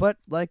 But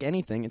like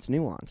anything, it's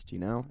nuanced, you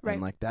know? Right.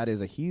 And like that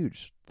is a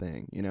huge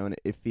thing, you know, and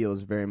it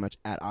feels very much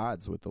at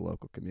odds with the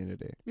local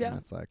community. Yeah. And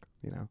that's like,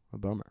 you know, a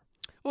bummer.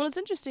 Well, it's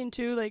interesting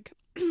too, like,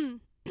 I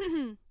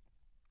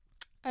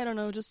don't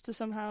know, just to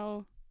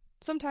somehow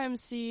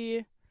sometimes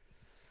see,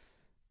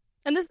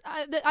 and this,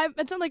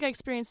 it's not like I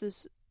experience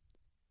this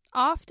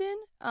often,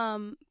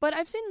 but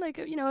I've seen like,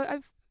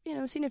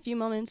 I've seen a few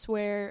moments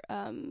where,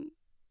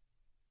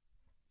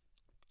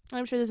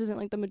 I'm sure this isn't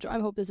like I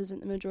hope this isn't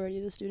the majority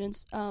of the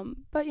students,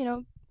 but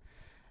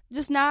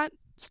just not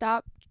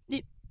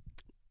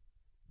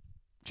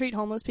treat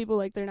homeless people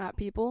like they're not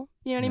people.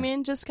 You know what I Yeah.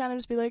 mean? Just kind of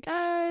just be like,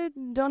 I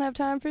don't have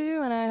time for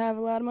you, and I have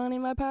a lot of money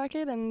in my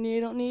pocket, and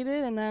you don't need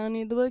it, and I don't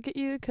need to look at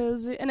you,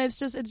 and it's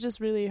just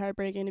really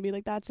heartbreaking to be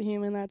like, that's a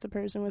human, that's a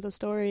person with a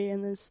story,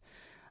 and this,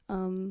 I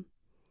don't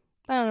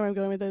know where I'm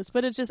going with this,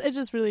 but it's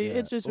just really, Yeah.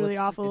 it's just Well, really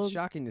awful. It's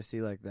shocking to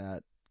see like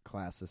that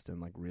class system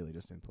like really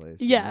just in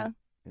place. Yeah.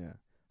 You know? Yeah.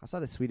 I saw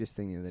the sweetest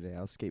thing the other day.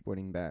 I was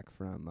skateboarding back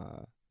from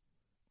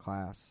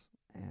class,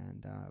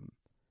 and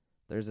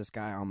there's this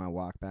guy on my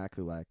walk back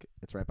who like,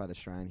 it's right by the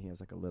shrine. He has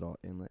like a little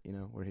inlet, you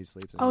know, where he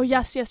sleeps. Oh,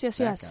 yes, yes,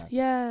 that guy.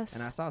 yes.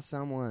 And I saw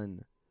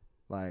someone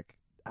like,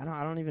 I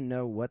don't even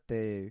know what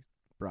they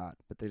brought,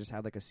 but they just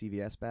had like a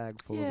CVS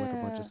bag full of like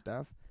a bunch Yeah. of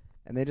stuff,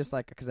 and they just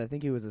like, because I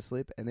think he was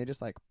asleep, and they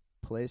just like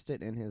placed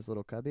it in his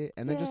little cubby,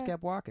 and then just Yeah.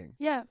 kept walking.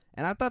 Yeah.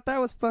 And I thought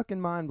that was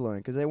fucking mind blowing,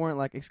 because they weren't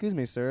like, "Excuse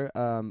me, sir,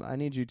 I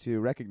need you to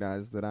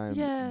recognize that I'm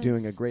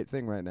doing a Yes. great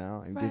thing right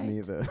now, and give me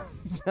Right. the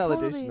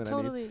validation that I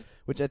need." Totally.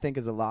 Which I think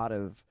is a lot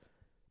of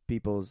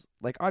people's,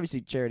 like,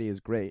 obviously charity is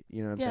great,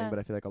 you know what I'm saying? Yeah. But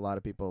I feel like a lot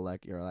of people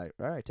like, you're like,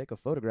 all right, take a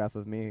photograph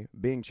of me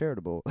being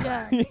charitable.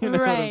 Yeah. You know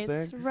what I'm right.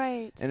 saying?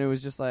 Right. And it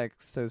was just like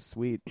so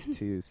sweet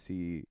to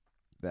see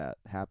that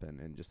happen,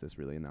 and just this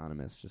really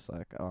anonymous, just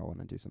like, oh, I want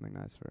to do something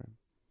nice for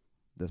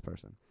this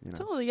person, you know?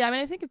 Totally. Yeah. I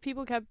mean, I think if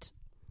people kept,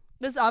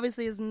 this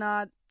obviously is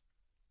not,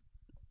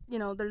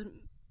 there's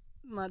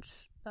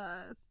much,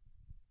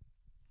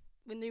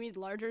 when they need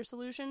larger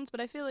solutions, but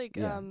I feel like,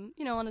 Yeah. on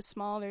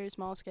a very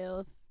small scale,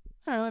 if,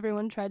 I don't know,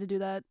 everyone tried to do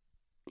that,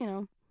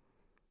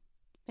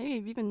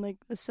 maybe even like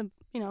just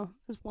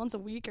once a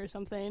week or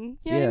something.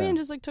 You know what I Yeah. mean?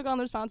 Just like took on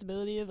the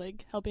responsibility of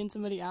like helping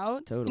somebody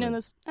out. Totally.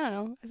 This, I don't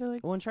know. I feel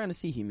like, Well, and trying to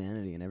see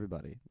humanity in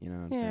everybody, you know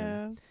what I'm saying?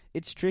 yeah.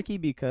 It's tricky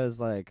because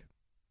like,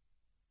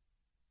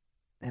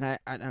 and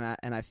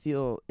I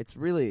feel it's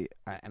really,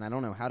 and I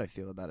don't know how to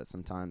feel about it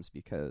sometimes,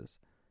 because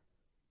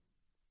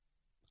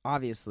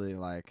obviously,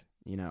 like,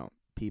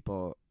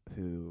 people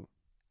who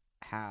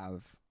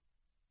have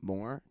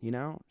more,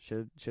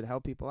 should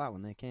help people out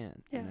when they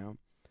can, Yeah.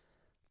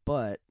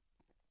 But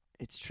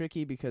it's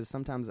tricky because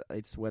sometimes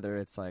it's whether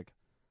it's like,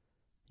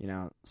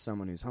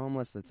 someone who's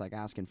homeless that's like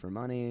asking for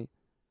money,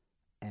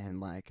 and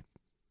like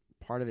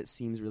part of it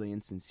seems really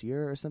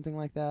insincere or something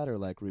like that, or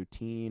like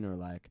routine, or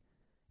like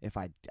if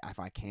I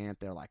can't,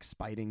 they're like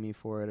spiting me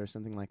for it or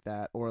something like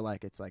that, or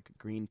like it's like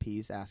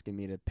Greenpeace asking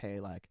me to pay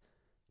like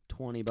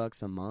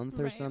 $20 a month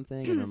or Right.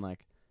 something, and then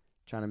like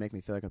trying to make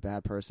me feel like a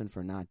bad person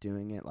for not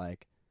doing it.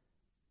 Like,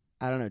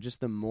 I don't know,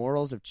 just the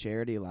morals of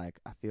charity, like,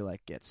 I feel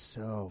like get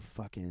so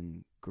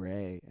fucking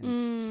gray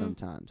and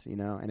sometimes,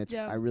 and it's,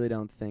 Yeah. I really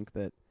don't think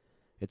that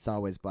it's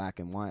always black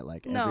and white.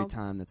 Like, No. every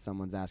time that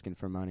someone's asking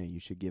for money, you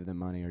should give them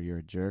money or you're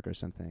a jerk or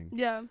something.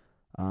 Yeah.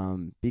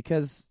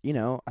 Because,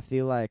 I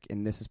feel like,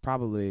 and this is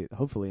probably,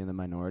 hopefully in the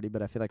minority,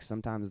 but I feel like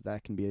sometimes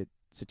that can be a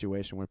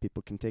situation where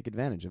people can take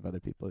advantage of other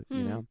people,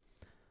 you know?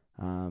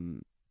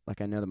 Like,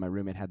 I know that my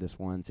roommate had this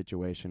one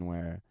situation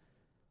where,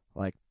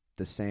 like,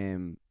 the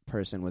same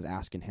person was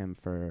asking him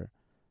for,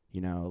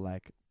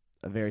 like,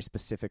 a very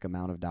specific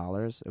amount of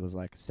dollars. It was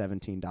like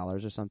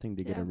 $17 or something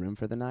to get Yeah. a room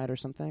for the night or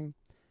something.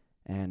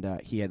 And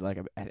he had, like,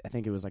 I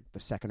think it was, like, the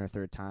second or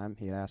third time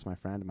he had asked my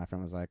friend, and my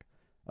friend was like,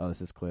 oh,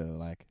 this is clearly,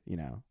 like,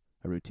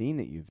 a routine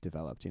that you've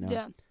developed,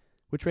 Yeah.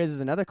 Which raises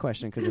another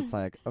question, because it's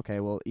like, okay,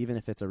 well, even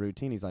if it's a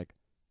routine, he's like,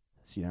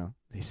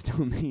 he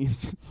still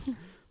needs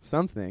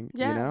something,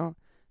 Yeah.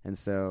 And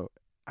so,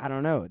 I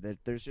don't know,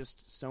 there's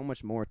just so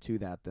much more to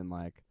that than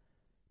like,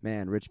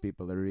 man, rich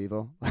people are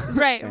evil.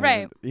 Right. And,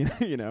 Right.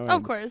 Of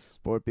Of course.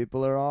 poor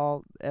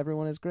people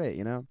everyone is great,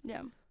 Yeah.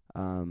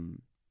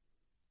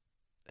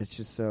 It's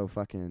just so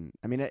fucking,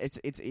 I mean,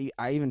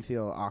 I even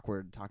feel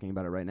awkward talking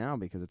about it right now,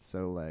 because it's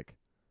so like,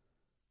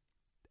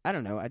 I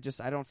don't know, I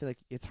don't feel like,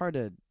 it's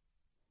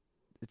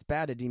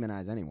bad to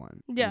demonize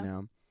anyone,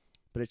 Yeah.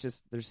 But it's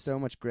just, there's so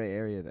much gray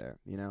area there,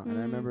 And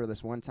I remember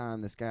this one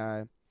time, this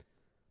guy,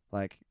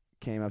 like,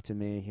 came up to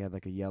me, he had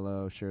like a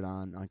yellow shirt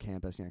on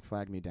campus, and he like,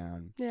 flagged me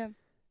down. Yeah.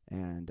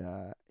 And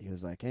he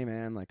was like, hey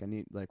man, like,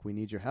 we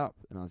need your help.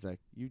 And I was like,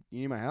 you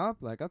need my help?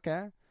 Like,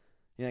 okay.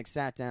 He like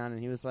sat down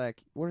and he was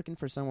like working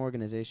for some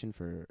organization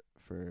for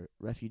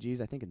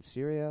refugees, I think in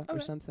Syria or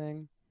Okay.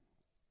 something.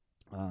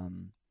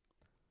 And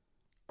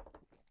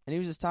he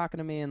was just talking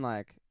to me, and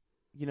like,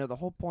 you know, the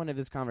whole point of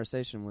his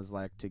conversation was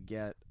like to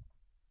get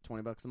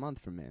 $20 a month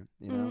from me,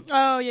 you know?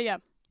 Oh yeah.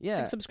 Yeah. It's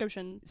like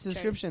subscription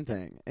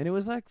Thing. And it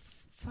was like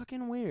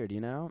fucking weird,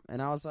 you know?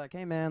 And I was like,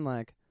 hey man,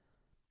 like,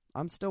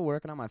 I'm still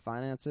working on my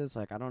finances.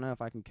 Like, I don't know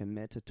if I can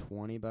commit to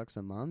 $20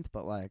 a month,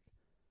 but like,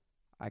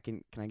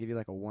 can I give you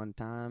like a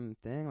one-time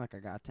thing? Like, I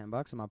got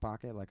 $10 in my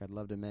pocket. Like, I'd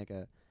love to make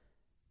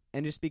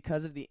and just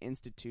because of the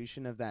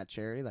institution of that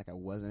charity, like, I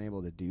wasn't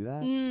able to do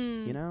that,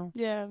 you know?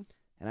 Yeah.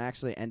 And I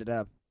actually ended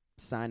up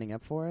signing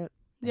up for it.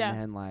 Yeah. And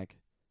then, like,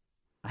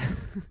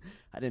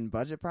 I didn't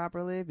budget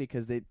properly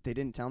because they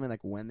didn't tell me,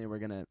 like, when they were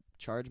going to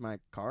charge my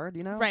card,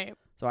 you know? Right.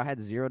 So I had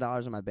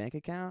 $0 in my bank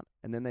account,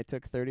 and then they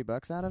took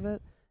 $30 out of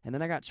it, and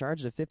then I got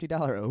charged a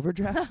 $50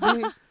 overdraft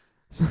fee.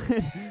 So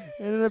I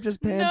ended up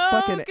just paying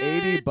fucking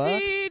 $80. No good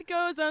deed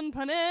goes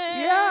unpunished.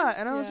 Yeah,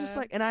 and I was just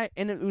like,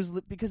 and it was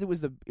because it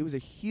was a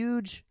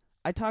huge.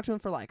 I talked to him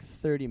for like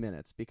 30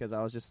 minutes because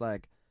I was just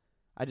like,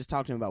 I just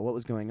talked to him about what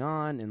was going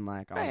on, and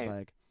like I was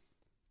like,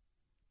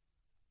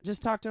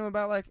 just talk to him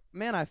about like,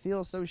 man, I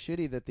feel so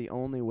shitty that the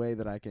only way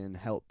that I can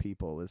help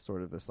people is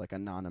sort of this like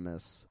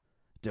anonymous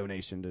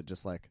donation to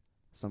just like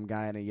some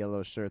guy in a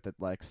yellow shirt that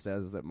like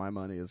says that my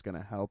money is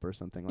gonna help or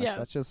something. Like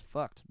that's just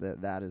fucked.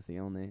 That is the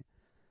only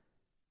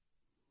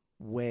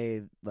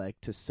way like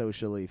to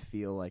socially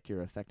feel like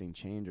you're affecting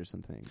change or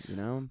something, you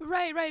know?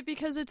 Right,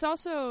 because it's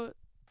also,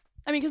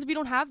 I mean, because if you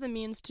don't have the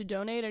means to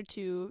donate or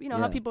to, you know,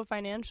 help people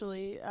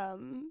financially,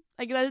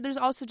 like there's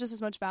also just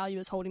as much value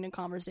as holding a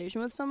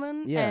conversation with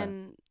someone. Yeah.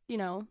 And, you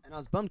know. And I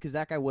was bummed because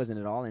that guy wasn't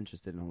at all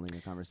interested in holding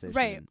a conversation.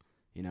 Right. And,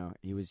 you know,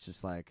 he was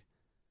just like,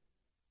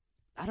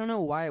 I don't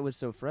know why it was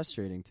so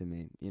frustrating to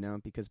me, you know,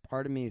 because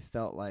part of me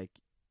felt like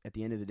at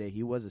the end of the day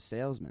he was a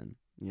salesman,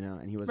 you know,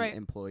 and he was an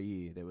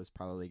employee that was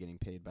probably getting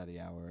paid by the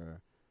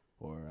hour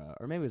or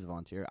maybe he was a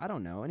volunteer. I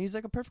don't know. And he's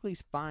like a perfectly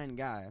fine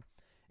guy.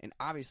 And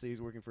obviously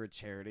he's working for a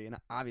charity, and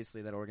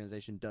obviously that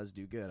organization does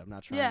do good. I'm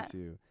not trying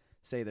to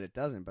say that it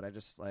doesn't, but I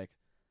just like,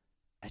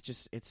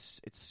 it's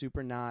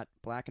super not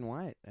black and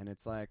white. And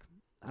it's like,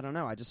 I don't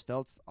know. I just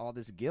felt all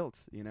this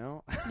guilt, you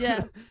know?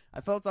 Yeah. I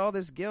felt all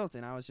this guilt,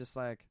 and I was just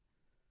like,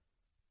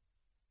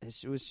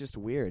 it was just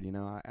weird, you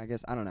know? I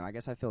guess, I don't know. I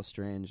guess I feel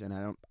strange, and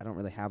I don't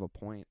really have a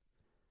point.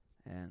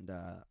 And,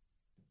 well,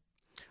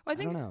 I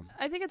don't know.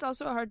 I think it's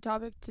also a hard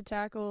topic to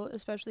tackle,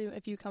 especially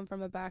if you come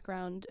from a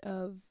background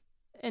of,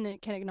 and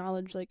it can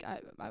acknowledge, like, I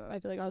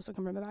feel like I also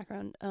come from a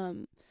background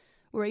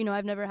where, you know,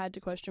 I've never had to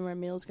question where a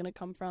meal's going to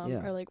come from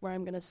or, like, where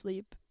I'm going to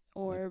sleep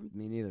or... Like,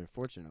 me neither,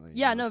 fortunately.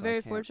 Yeah, you know, no, so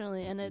very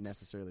fortunately. And it's...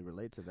 necessarily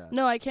relate to that.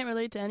 No, I can't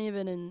relate to any of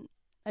it, and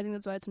I think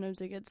that's why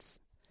sometimes it gets...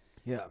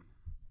 Yeah.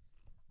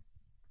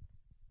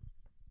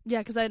 Yeah,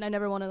 because I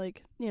never want to,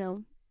 like, you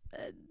know,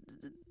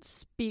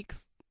 speak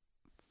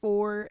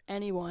for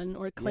anyone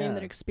or claim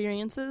their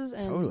experiences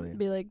and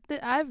be like,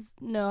 I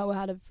know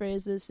how to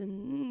phrase this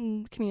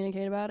and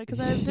communicate about it because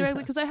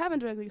I haven't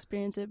directly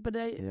experienced it, but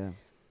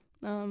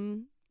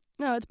no,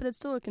 it's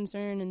still a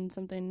concern and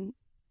something.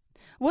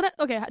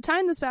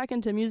 Tying this back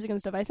into music and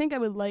stuff, I think I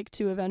would like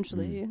to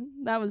eventually.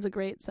 That was a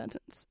great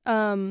sentence.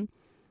 I don't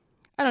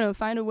know,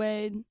 find a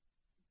way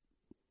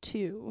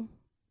to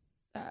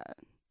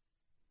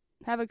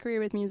have a career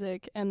with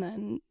music and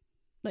then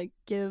like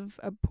give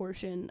a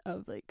portion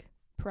of like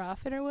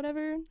profit or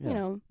whatever, you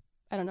know,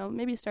 I don't know,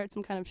 maybe start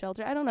some kind of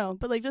shelter, I don't know,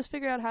 but like just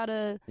figure out how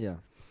to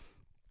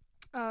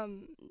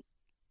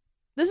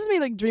this is me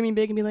like dreaming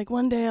big and be like,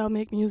 one day I'll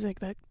make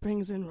music that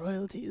brings in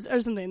royalties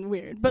or something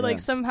weird, but like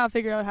somehow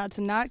figure out how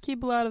to not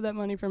keep a lot of that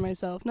money for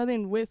myself.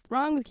 Nothing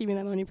wrong with keeping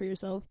that money for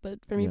yourself,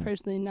 but for me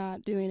personally,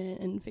 not doing it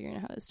and figuring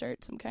out how to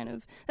start some kind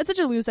of, that's such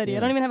a loose idea. I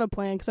don't even have a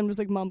plan because I'm just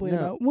like mumbling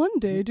about one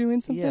day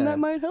doing something that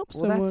might help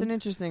someone. Well, that's an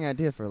interesting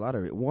idea for a lot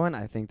of it. One,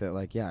 I think that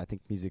like, I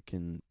think music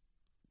can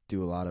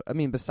do a lot of, I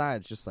mean,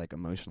 besides just like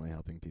emotionally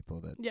helping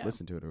people that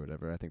listen to it or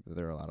whatever, I think that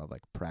there are a lot of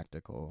like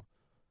practical,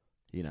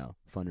 you know,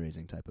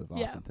 fundraising type of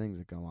awesome things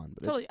that go on.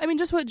 But totally. I mean,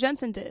 just what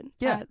Jensen did.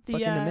 Yeah, at the,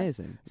 fucking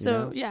amazing.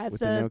 So, with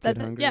the No Kid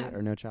Hungry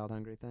or No Child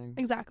Hungry thing.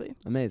 Exactly.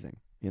 Amazing,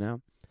 you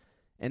know?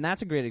 And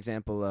that's a great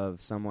example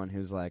of someone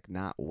who's like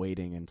not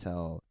waiting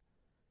until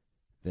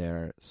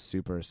they're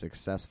super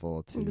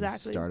successful to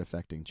start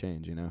affecting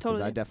change, you know?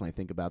 Because I definitely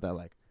think about that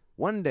like,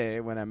 one day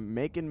when I'm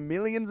making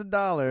millions of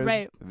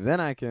dollars,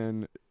 then I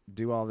can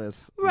do all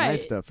this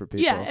nice stuff for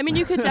people. Yeah, I mean,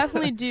 you could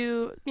definitely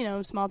do, you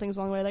know, small things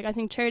along the way. Like, I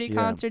think charity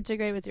concerts are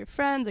great with your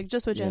friends. Like,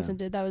 just what Jensen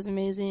did, that was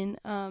amazing.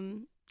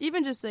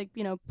 Even just, like,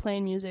 you know,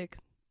 playing music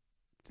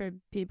for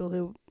people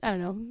who, I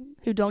don't know,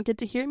 who don't get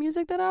to hear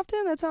music that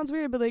often. That sounds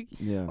weird, but, like,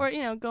 or,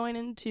 you know, going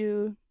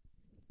into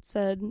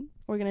said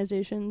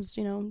organizations,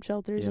 you know,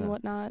 shelters and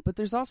whatnot. But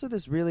there's also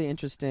this really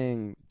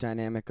interesting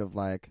dynamic of,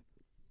 like,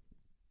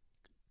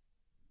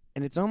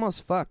 and it's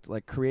almost fucked,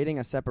 like, creating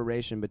a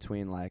separation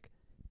between, like,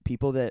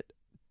 people that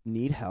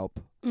need help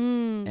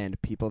Mm.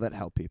 and people that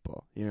help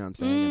people. You know what I'm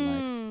saying?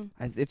 And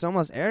like, it's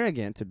almost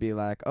arrogant to be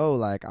like, oh,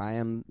 like I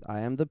am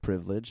the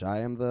privilege, I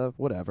am the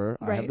whatever,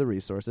 I Right. have the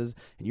resources,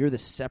 and you're the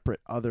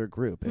separate other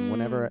group. And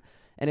whenever,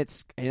 and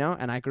it's, you know,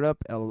 and I grew up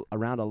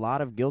around a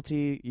lot of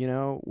guilty, you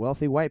know,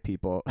 wealthy white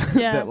people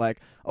Yeah. that like,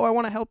 oh, I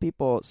want to help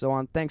people, so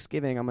on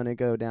Thanksgiving I'm going to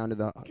go down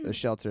to the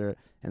shelter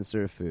and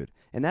serve food,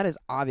 and that is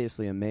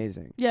obviously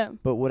amazing. Yeah.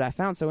 But what I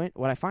find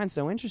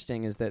so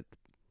interesting is that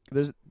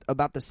there's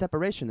about the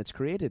separation that's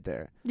created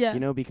there. Yeah. You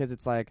know, because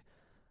it's like,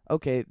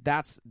 okay,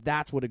 that's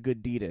what a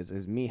good deed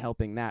is me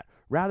helping that,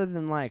 rather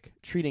than like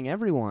treating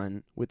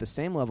everyone with the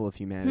same level of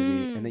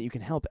humanity and that you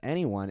can help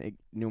anyone,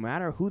 no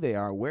matter who they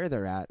are, where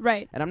they're at.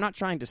 Right. And I'm not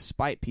trying to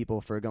spite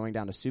people for going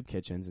down to soup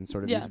kitchens and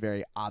sort of Yeah. these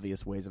very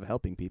obvious ways of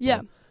helping people.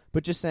 Yeah.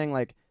 But just saying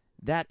like,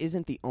 that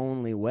isn't the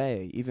only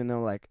way, even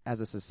though like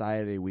as a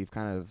society we've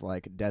kind of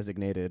like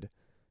designated,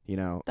 you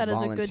know, That is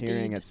a good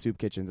volunteering deed. at soup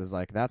kitchens is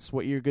like, that's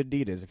what your good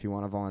deed is if you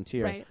want to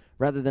volunteer. Right.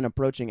 Rather than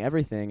approaching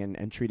everything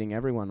and treating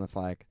everyone with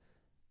like,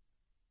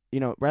 you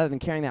know, rather than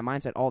carrying that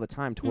mindset all the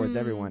time towards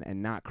everyone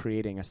and not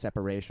creating a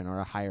separation or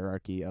a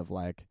hierarchy of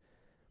like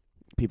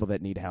people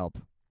that need help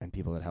and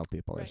people that help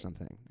people or Right.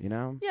 something, you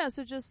know? Yeah,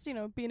 so just, you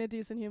know, being a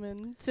decent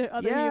human to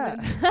other Yeah.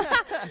 humans.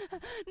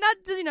 Not,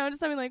 you know,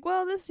 just having like,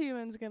 well, this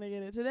human's going to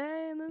get it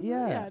today. And this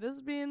Yeah.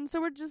 just being, so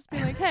we're just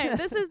being like, hey,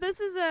 this is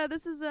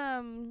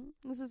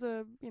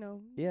a, you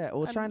know, Yeah,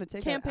 well, trying to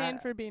take campaign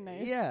for being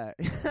nice. Yeah.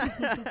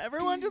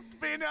 Everyone just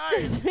be nice.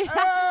 Just be,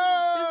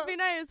 Ah! just be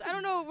nice. I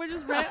don't know. We're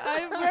just, where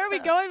are we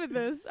going with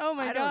this? Oh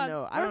my I don't God.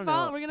 know. I We're don't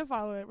know. We're going to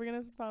follow it. We're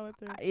going to follow it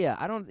through. Yeah,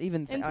 I don't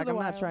even Into like the I'm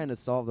not wild. trying to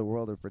solve the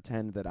world or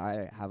pretend that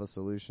I have a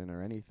solution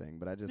or anything,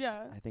 but I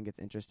Yeah. think it's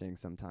interesting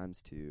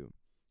sometimes to,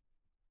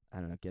 I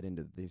don't know, get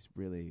into these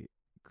really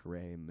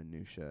gray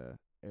minutia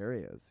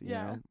areas, you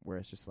Yeah. know, where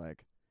it's just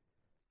like,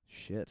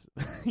 shit,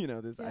 you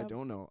know, I Yeah.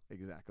 don't know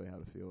exactly how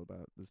to feel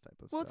about this type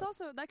of Well, it's stuff.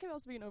 also, that can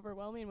also be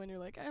overwhelming when you're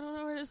like, I don't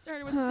know where to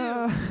start or what to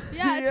do.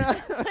 Yeah,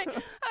 it's like, how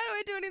do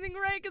I do anything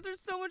right? Because there's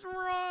so much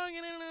wrong.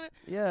 And I don't know.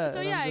 Yeah. So,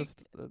 and yeah, I'm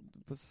just,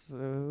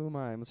 who am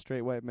I? I'm a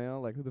straight white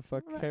male. Like, who the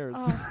fuck Right. cares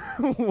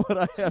Oh. what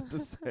I have to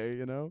say?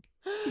 You know.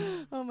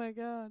 Oh my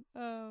God.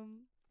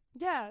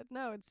 Yeah,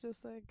 no, it's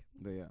just like,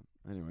 But yeah.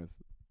 Anyways,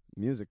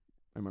 music.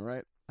 Am I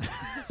right?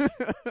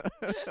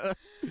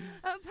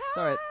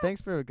 Sorry.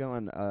 Thanks for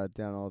going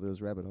down all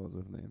those rabbit holes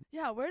with me.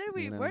 Yeah, where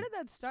did You know? where did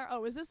that start?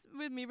 Oh, was this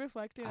with me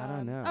reflecting I on?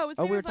 don't know. Oh, it was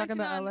Oh, me we were talking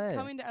reflecting about on LA.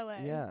 coming to LA.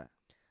 Yeah.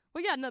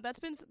 Well, yeah, no, that's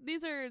been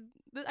these are.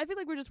 I feel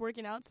like we're just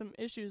working out some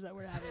issues that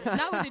we're having,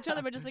 not with each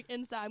other, but just like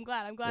inside. I'm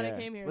glad Yeah. I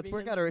came here. Let's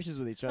work because out our issues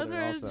with each Let's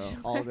other. work Also, each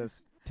all other.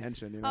 this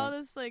tension, you know, all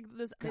this like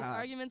these God.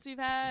 arguments we've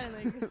had,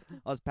 and like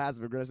all this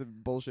passive aggressive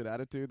bullshit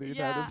attitude that you've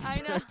Yeah, had this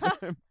I know. entire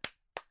time.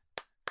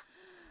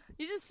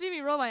 you just see me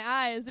roll my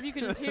eyes. If you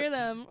could just hear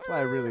them. That's why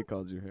I really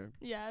called you here.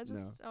 Yeah,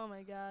 just oh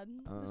my God,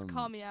 just Um,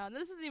 call me out.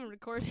 This isn't even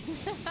recording.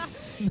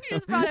 You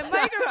just brought in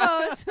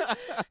microphones.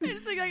 You're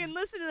just like I can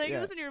listen to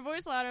Yeah. listen to your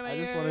voice louder in my I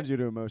just ear. wanted you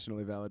to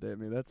emotionally validate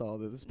me. That's all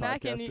that this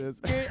Mackin, podcast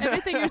is.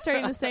 everything you're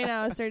starting to say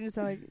now is starting to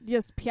sound like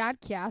yes,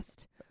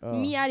 podcast. Oh.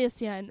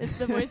 It's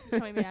the voice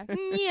coming back.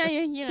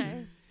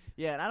 Yeah.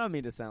 Yeah, and I don't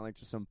mean to sound like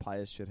just some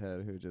pious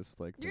shithead who just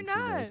like You're thinks he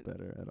knows not.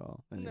 better at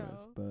all. Anyways,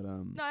 No. but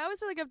No, I always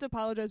feel like I have to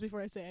apologize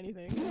before I say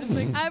anything. I'm just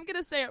like I'm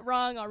gonna say it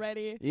wrong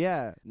already.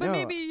 yeah, But no.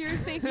 maybe you're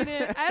thinking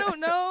it. I don't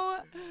know.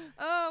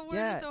 Oh, words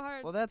Yeah, are so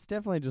hard. Well, that's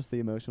definitely just the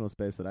emotional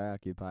space that I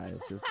occupy.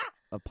 It's just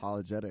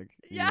apologetic.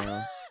 You Yeah.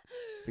 know?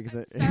 Because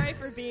I'm sorry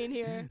for being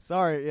here.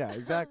 Sorry, yeah,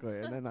 exactly.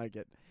 And then I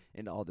get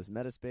into all this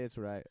meta space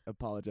where I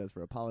apologize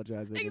for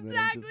apologizing. And then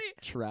I'm Exactly.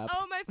 just trapped.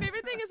 Oh, my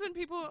favorite thing is when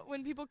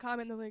people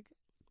comment, they're like,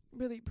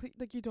 "Really, please,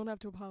 like you don't have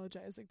to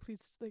apologize. Like,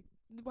 please, like,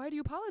 why do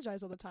you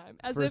apologize all the time?"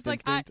 As First if like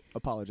instinct,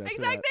 apologize. for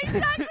exactly, that.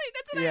 exactly.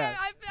 That's what Yeah.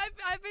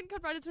 I've been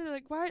confronted with. They're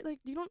like, "Why, like,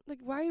 you don't like,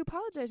 why are you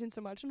apologizing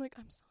so much?" I'm like,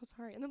 "I'm so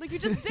sorry," and they're like, "You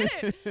just did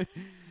it." And,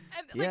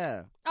 like,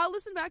 Yeah. I'll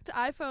listen back to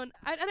iPhone.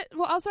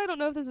 Well, also I don't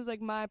know if this is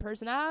like my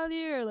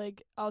personality or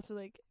like also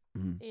like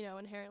Mhm. you know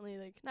inherently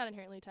like not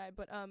inherently tied,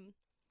 but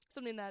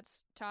something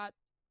that's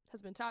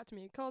has been taught to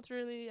me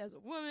culturally as a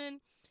woman.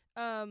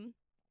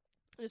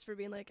 Just for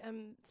being like,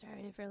 I'm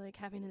sorry for like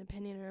having an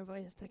opinion or a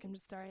voice. Like I'm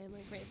just sorry. I'm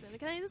like racist. Like,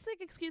 can I just like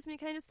excuse me?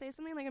 Can I just say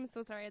something? Like I'm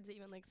so sorry I had to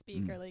even like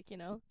speak or like you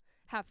know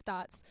have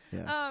thoughts.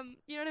 Yeah.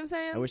 You know what I'm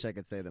saying? I wish I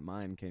could say that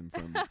mine came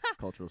from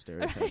cultural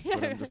stereotypes,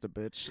 but I'm just a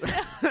bitch.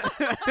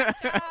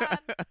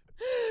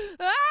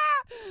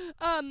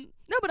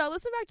 No, but I'll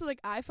listen back to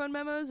like iPhone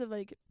memos of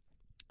like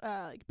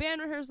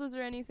band rehearsals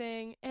or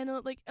anything, and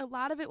like a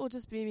lot of it will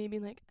just be me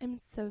being like, "I'm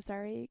so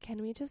sorry.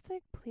 Can we just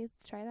like please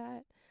try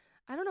that?"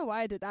 I don't know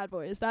why I did that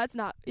voice. That's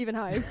not even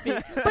how I speak,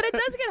 but it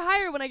does get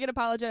higher when I get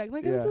apologetic. I'm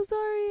like, "I'm Yeah. so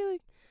sorry.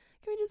 Like,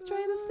 can we just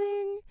try this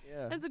thing?"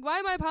 Yeah. And it's like, why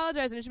am I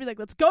apologizing? It should be like,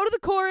 "Let's go to the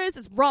chorus.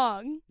 It's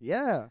wrong."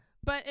 Yeah.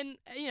 But and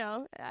you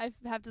know, I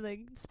have to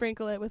like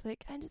sprinkle it with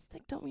like, I just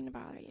like don't mean to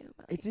bother you.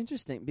 But, like, It's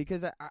interesting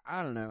because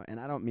I don't know, and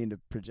I don't mean to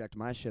project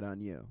my shit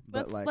on you,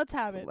 but let's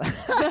have it.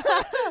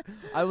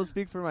 I will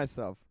speak for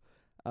myself.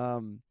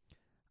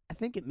 I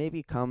think it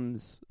maybe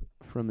comes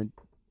from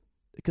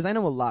because I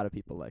know a lot of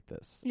people like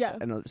this. Yeah.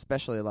 And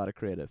especially a lot of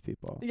creative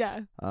people.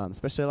 Yeah.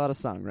 Especially a lot of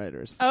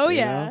songwriters. Oh, you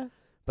yeah. know?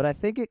 But I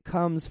think it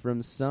comes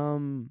from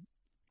some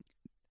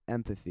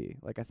empathy.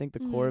 Like, I think the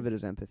core of it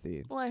is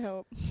empathy. Well, I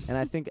hope. And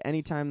I think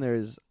anytime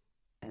there's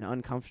an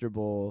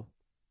uncomfortable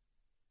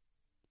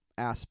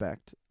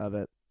aspect of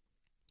it,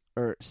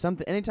 or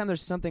something, anytime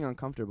there's something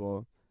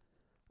uncomfortable,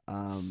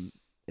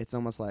 it's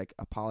almost like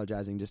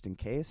apologizing just in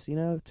case, you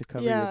know, to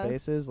cover your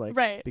bases, like,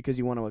 right. because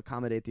you want to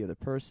accommodate the other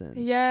person.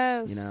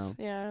 Yes. You know?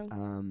 Yeah.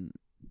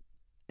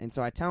 And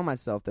so I tell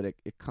myself that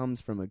it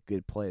comes from a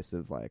good place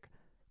of, like,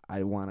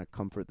 I want to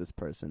comfort this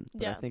person.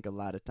 But I think a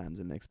lot of times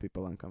it makes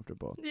people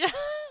uncomfortable. Yeah.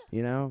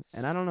 You know?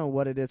 And I don't know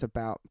what it is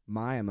about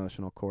my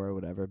emotional core or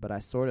whatever, but I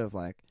sort of,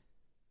 like,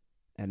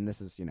 and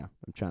this is, you know,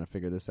 I'm trying to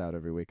figure this out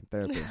every week in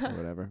therapy or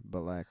whatever,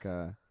 but, like,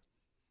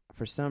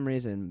 for some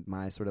reason,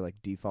 my sort of, like,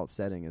 default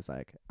setting is,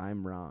 like,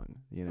 I'm wrong,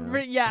 you know?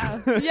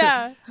 Yeah.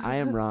 Yeah. I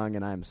am wrong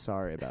and I'm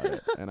sorry about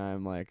it. And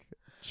I'm, like,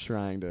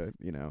 trying to,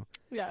 you know,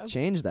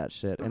 change that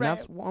shit. And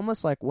that's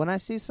almost like when I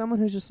see someone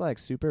who's just, like,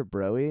 super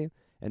bro-y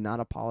and not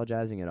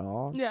apologizing at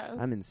all,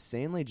 I'm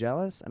insanely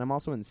jealous, and I'm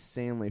also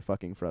insanely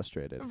fucking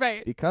frustrated.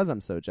 Right. Because I'm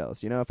so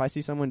jealous. You know, if I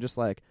see someone just,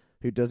 like,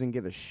 who doesn't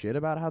give a shit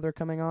about how they're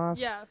coming off,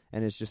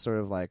 and is just sort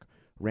of, like,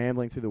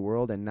 rambling through the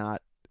world and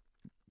not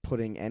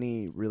putting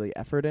any really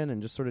effort in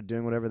and just sort of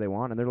doing whatever they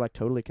want, and they're, like,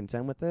 totally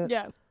content with it.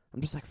 Yeah. I'm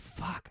just like,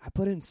 fuck, I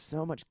put in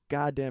so much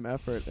goddamn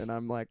effort, and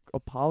I'm, like,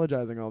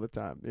 apologizing all the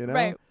time, you know?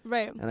 Right,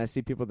 right. And I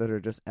see people that are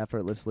just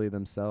effortlessly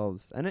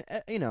themselves. And,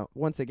 you know,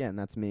 once again,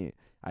 that's me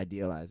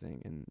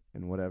idealizing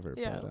and whatever.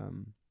 Yeah. But,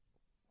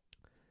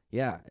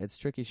 yeah, it's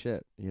tricky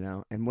shit, you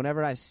know? And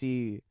whenever I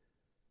see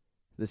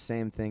the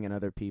same thing in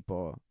other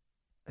people,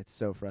 it's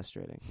so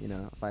frustrating, you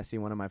know? If I see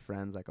one of my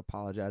friends, like,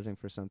 apologizing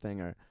for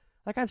something, or,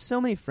 like, I have so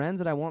many friends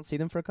that I won't see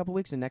them for a couple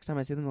weeks, and next time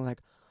I see them, they're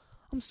like,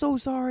 I'm so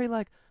sorry,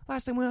 like,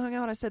 last time we hung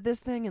out, I said this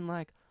thing, and,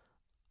 like,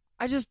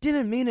 I just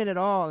didn't mean it at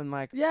all, and,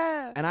 like,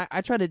 and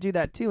I try to do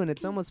that, too, and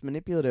it's almost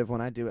manipulative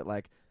when I do it,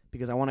 like,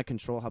 because I want to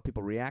control how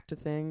people react to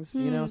things,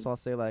 you know? So I'll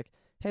say, like,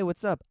 hey,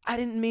 what's up? I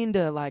didn't mean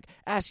to, like,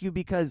 ask you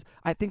because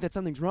I think that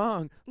something's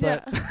wrong,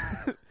 but,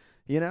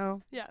 you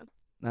know? Yeah.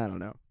 I don't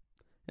know.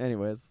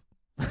 Anyways.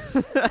 I'm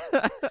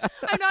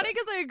nodding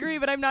because I agree,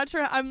 but I'm not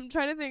sure. I'm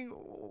trying to think.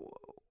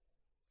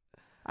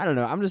 I don't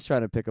know. I'm just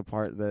trying to pick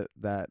apart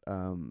that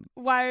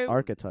why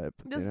archetype,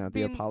 you know,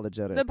 the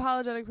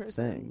apologetic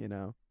person thing, you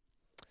know.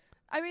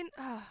 I mean,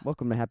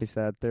 welcome to Happy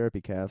Sad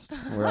Therapy Cast,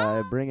 where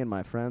I bring in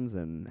my friends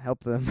and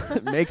help them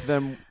make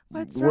them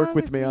work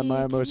with me on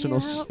my emotional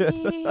shit.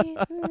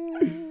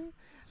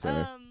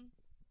 Sorry.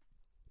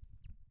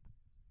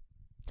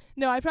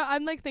 No,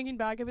 I'm like thinking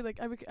back. I'd be like,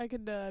 I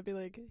could be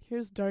like,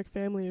 here's dark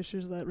family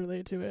issues that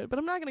relate to it, but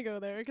I'm not gonna go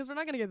there because we're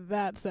not gonna get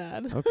that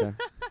sad. Okay.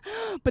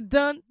 But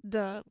dun.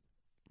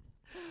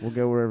 We'll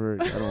go wherever.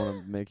 I don't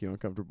want to make you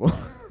uncomfortable.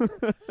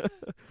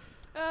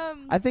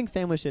 I think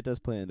family shit does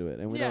play into it,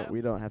 and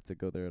we don't have to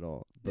go there at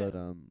all. But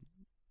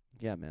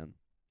yeah, man.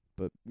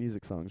 But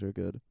music songs are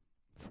good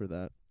for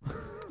that.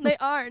 They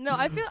are. No,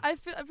 I feel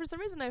for some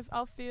reason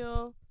I'll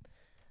feel.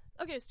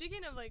 Okay,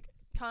 speaking of like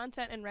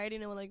content and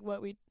writing and like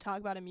what we talk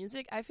about in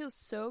music, I feel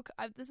so.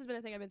 This has been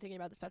a thing I've been thinking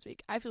about this past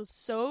week. I feel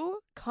so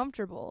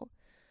comfortable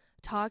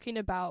talking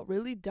about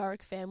really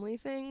dark family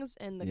things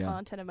and the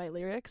content of my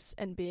lyrics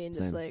and being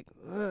just like,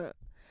 ugh.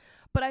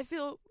 But I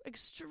feel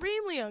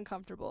extremely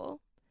uncomfortable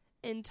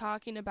in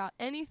talking about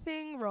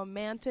anything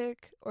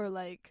romantic or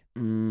like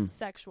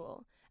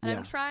sexual. And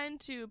I'm trying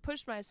to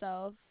push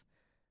myself.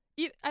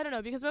 I don't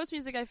know, because most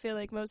music, I feel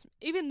like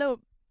even though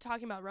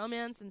talking about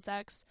romance and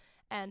sex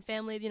and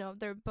family, you know,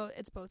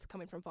 it's both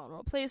coming from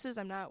vulnerable places.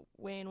 I'm not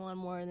weighing one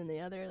more than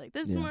the other. Like,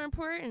 this is more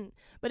important.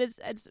 But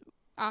it's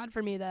odd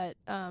for me that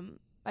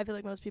I feel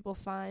like most people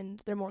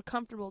find they're more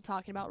comfortable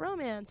talking about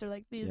romance or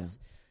like these,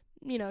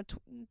 you know,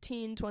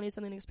 teen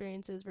 20-something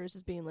experiences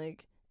versus being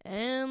like,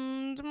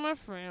 and my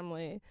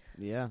family.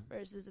 Yeah.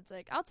 Versus it's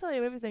like, I'll tell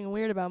you everything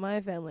weird about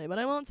my family, but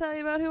I won't tell you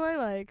about who I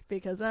like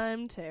because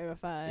I'm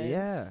terrified.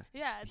 Yeah.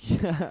 Yeah.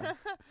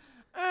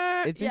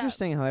 It's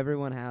interesting how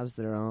everyone has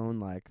their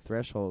own like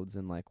thresholds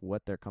and like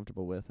what they're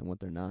comfortable with and what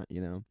they're not, you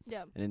know?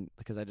 Yeah. And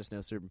because I just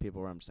know certain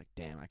people where I'm just like,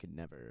 damn, I could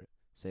never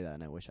say that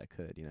and I wish I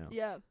could, you know?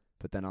 Yeah.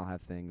 But then I'll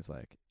have things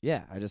like,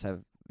 I just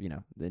have, you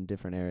know, in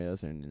different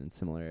areas and in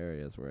similar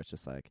areas where it's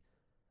just like,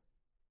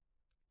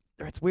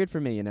 it's weird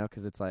for me, you know,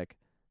 because it's like,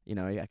 you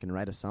know, I can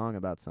write a song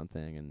about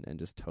something and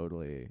just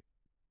totally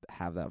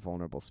have that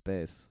vulnerable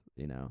space,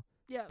 you know?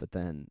 Yeah. But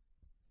then,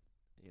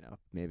 you know,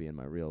 maybe in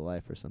my real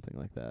life or something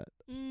like that,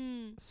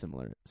 a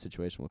similar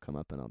situation will come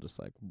up and I'll just,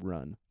 like,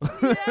 run.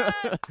 Yes!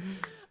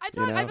 I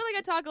feel like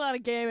I talk a lot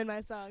of game in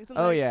my songs. I'm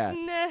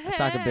I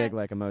talk a big,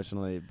 like,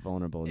 emotionally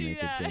vulnerable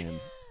naked game.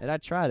 And I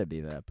try to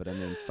be that, but I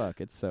mean, fuck,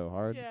 it's so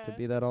hard to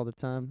be that all the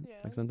time. Yeah.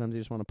 Like, sometimes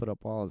you just want to put up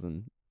walls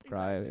and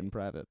cry in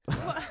private.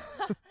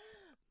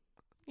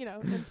 You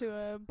know, into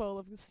a bowl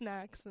of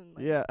snacks and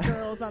like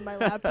girls on my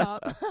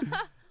laptop.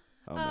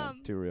 Oh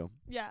man, too real.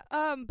 Yeah.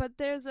 But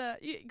there's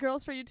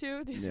Girls for You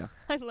Too. Yeah.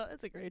 I love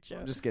it's a great show.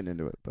 I'm just getting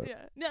into it, but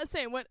yeah. Yeah.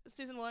 Same. What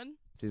season 1?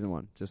 season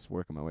 1, just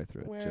working my way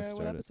through it. Where? Just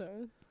What started.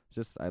 episode?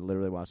 I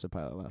literally watched the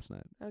pilot last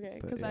night. Okay,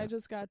 But, because yeah. I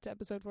just got to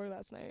episode 4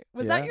 last night.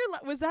 Was Yeah?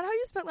 that was that how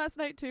you spent last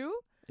night too?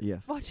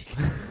 Yes. Watching.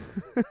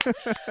 Megan,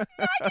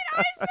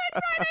 I spent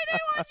Friday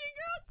night watching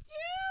Girls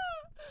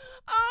too.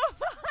 Oh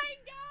my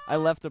god. I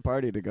left a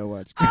party to go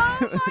watch. Oh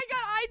my god,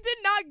 I did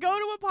not go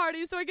to a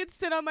party so I could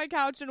sit on my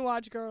couch and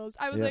watch Girls.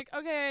 I was Yep. like,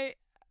 okay,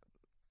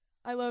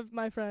 I love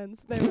my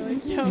friends. They were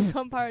like, yo,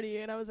 come party.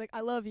 And I was like,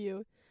 I love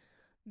you,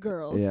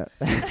 Girls. Yeah.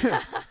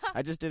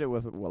 I just did it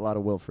with a lot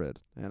of Wilfred,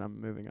 and I'm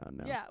moving on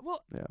now. Yeah,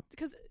 well, Yeah.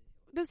 because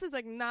this is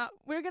like not,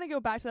 we're going to go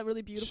back to that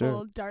really beautiful,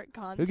 Sure. dark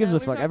content. Who gives a We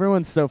fuck? were talking-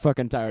 Everyone's so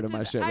fucking tired of my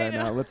Dude, shit I right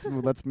know. now.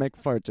 Let's make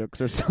fart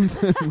jokes or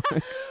something.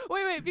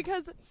 Wait,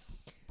 because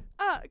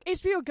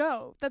HBO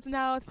Go, that's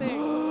now a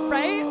thing,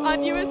 right? On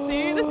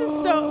USC. This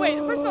is so, wait,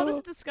 first of all, this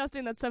is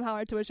disgusting that somehow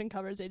our tuition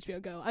covers HBO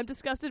Go. I'm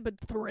disgusted but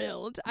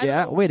thrilled. I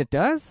Yeah. don't know. Wait, it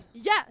does?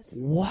 Yes.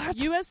 What?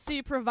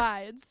 USC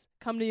provides,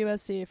 come to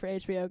USC for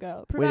HBO Go.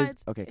 Wait,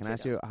 Provides. okay, can I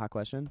ask HBO you a hot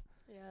question?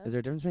 Yeah. Is there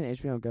a difference between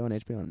HBO Go and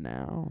HBO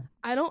Now?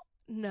 I don't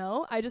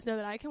know. I just know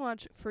that I can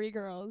watch Free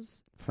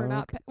Girls for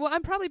not, Fuck. well,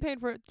 I'm probably paid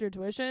for it through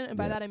tuition, and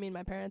by Yeah. that I mean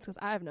my parents, because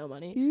I have no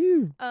money.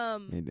 Me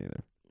Me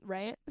neither.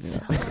 Right? Yeah.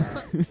 So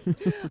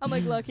I'm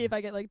like lucky if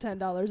I get like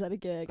 $10 at a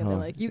gig, and Oh, they're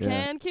like, you yeah.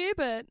 can keep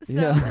it. So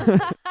Yeah.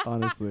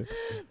 Honestly.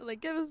 they're like,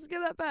 give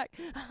that back.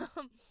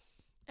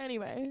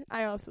 Anyway,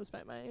 I also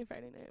spent my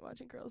Friday night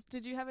watching Girls.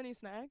 Did you have any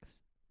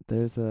snacks?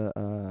 There's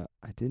I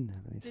didn't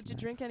have any Did you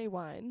snacks. drink any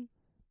wine?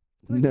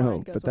 I feel like wine No,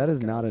 goes but well that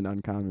with is not Girls. an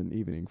uncommon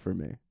evening for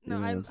me. No,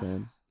 you know I- what I'm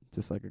saying?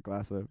 Just like a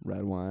glass of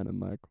red wine and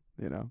like,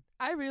 you know.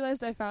 I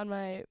realized I found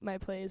my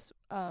place,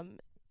 or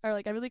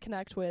like I really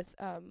connect with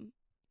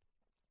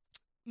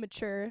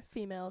mature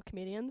female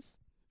comedians.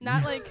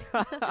 Not like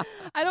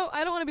I don't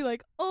want to be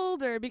like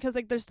older because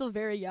like they're still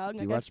very young.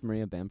 Do you Like, watch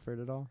Maria Bamford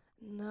at all?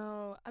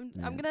 No, I'm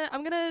Yeah.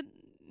 gonna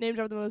name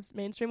drop the most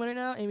mainstream one right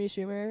now, Amy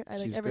Schumer. I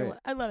like She's everyone.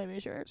 great. I love Amy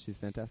Schumer. She's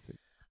fantastic.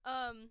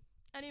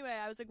 Anyway,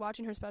 I was like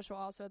watching her special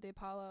also at the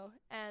Apollo,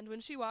 and when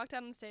she walked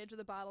out on stage with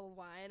a bottle of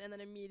wine and then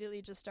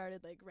immediately just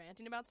started like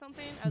ranting about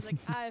something, I was like,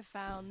 I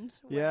found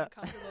where Yeah. I'm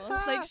comfortable.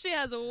 Like she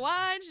has a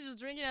wine, she's just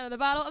drinking out of the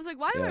bottle. I was like,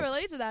 why do I Yeah.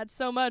 relate to that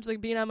so much?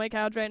 Like being on my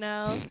couch right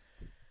now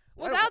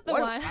without the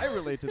why wine. do I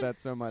relate to that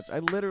so much. I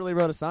literally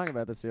wrote a song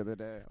about this the other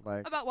day.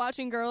 Like About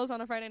watching Girls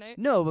on a Friday night.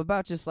 no, but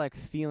about just like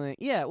feeling,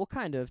 yeah, well,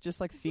 kind of, just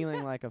like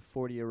feeling like a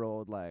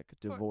 40-year-old like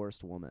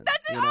divorced woman.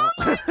 That's it. You know?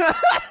 Oh my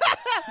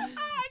God.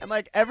 And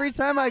like every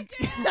time I, You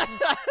don't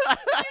know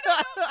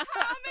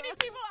how many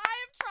people I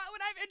have tried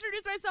when I've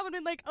introduced myself and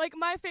been like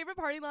my favorite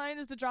party line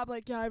is to drop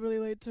like, yeah, I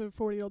relate to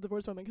 40-year-old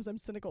divorced women because I'm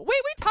cynical. Wait,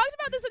 we talked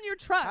about this in your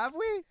truck. have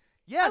we?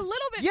 Yes, A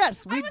little bit.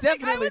 Yes, I we was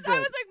definitely like, did. I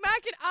was like,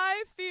 Mac, and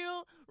I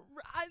feel.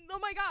 Oh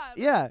my god.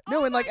 Yeah,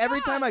 no, Oh and like my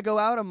every time God. I go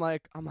out, I'm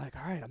like, all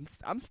right,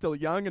 I'm still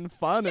young and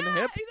fun and Yeah,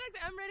 hip.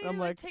 exactly. I'm ready I'm to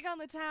like like, take on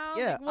the town.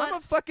 Yeah, like, I'm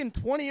a fucking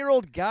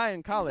 20-year-old guy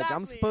in college.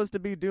 I'm Exactly. supposed to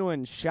be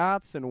doing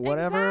shots and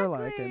whatever,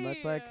 exactly. like, and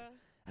that's like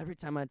every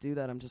time I do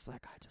that, I'm just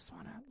like, I just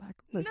want to like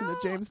listen No. to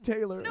James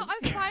Taylor. No, I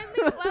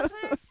finally last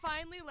night I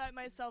finally let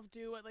myself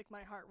do what like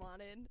my heart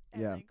wanted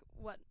and Yeah. like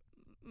what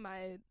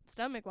my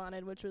stomach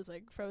wanted, which was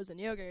like frozen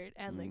yogurt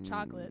and like Mm.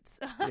 chocolates.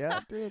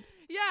 Yeah, dude.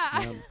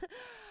 Yeah, Yum.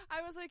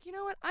 I was like, you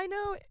know what? I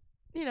know,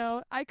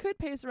 I could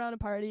pace around a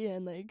party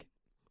and like,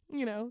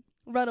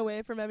 run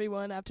away from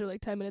everyone after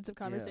like 10 minutes of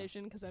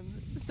conversation because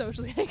I'm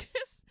socially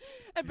anxious.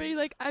 And be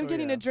like, I'm Oh,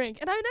 getting yeah. a drink,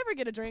 and I never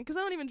get a drink because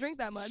I don't even drink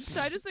that much. So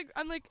I just like,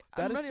 I'm like,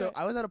 That I'm is running so. away.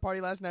 I was at a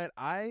party last night.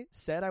 I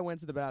said I went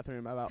to the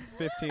bathroom about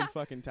 15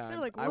 fucking times.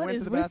 like, I "What went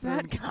is to the with bathroom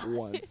that guy?"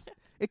 once.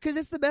 Because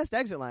it's the best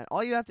exit line.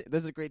 All you have to.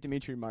 There's a great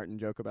Dimitri Martin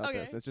joke about Okay.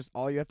 this. It's just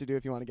all you have to do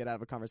if you want to get out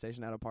of a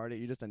conversation at a party.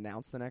 You just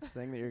announce the next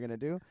thing that you're gonna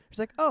do. She's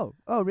like, oh,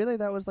 really?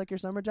 That was like your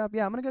summer job?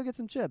 Yeah, I'm gonna go get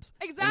some chips.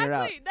 And you're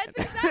out. Exactly. That's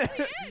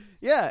exactly it.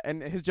 Yeah,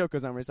 and his joke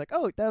goes on where he's like,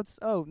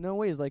 oh, no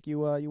ways. Like you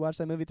watched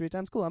that movie 3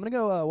 times. Cool. I'm gonna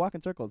go walk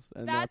in circles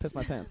and piss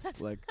my pants.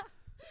 Like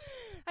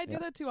I do Yeah.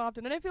 that too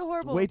often, and I feel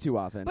horrible. way too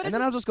often. But And it's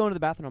then I was just- just going to the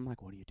bathroom. I'm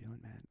like, what are you doing,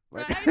 man?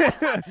 Like, Right. I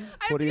have what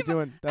to are you give my-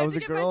 doing? I That have was to a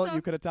give girl. myself-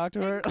 You could have talked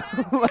to her.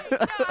 Exactly. No,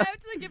 I have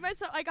to like give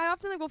myself like I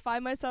often like will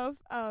find myself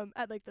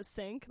at like the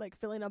sink like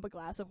filling up a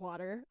glass of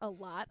water a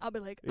lot. I'll be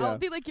like Yeah. I'll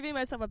be like giving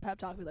myself a pep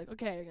talk. Be like,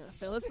 okay, you're gonna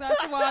fill this glass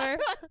of water.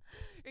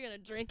 You're gonna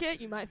drink it.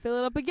 You might fill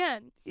it up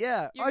again.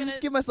 Yeah, You're or just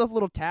gonna- give myself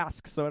little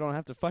tasks so I don't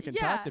have to fucking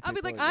yeah, talk to people. I'll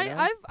be like you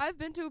know? I've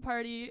been to a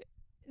party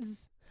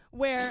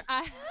where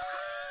I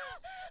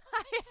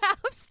have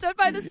stood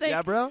by the sink.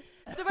 Yeah, bro.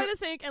 Stood by the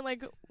sink and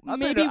like I've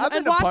maybe been to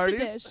and washed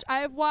parties. a dish. I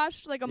have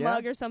washed like a Yeah.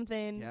 mug or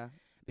something. Yeah.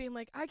 Being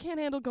like, I can't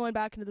handle going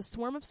back into the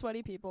swarm of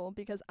sweaty people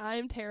because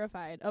I'm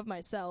terrified of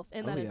myself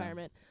in that Oh, yeah.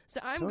 environment. So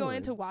I'm Totally.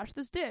 going to wash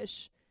this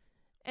dish.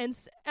 And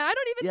I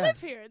don't even Yeah. live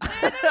here.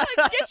 They're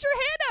like, get your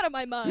hand out of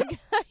my mug.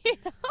 You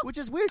know? Which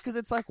is weird because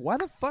it's like, why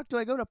the fuck do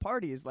I go to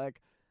parties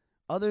like,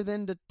 other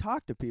than to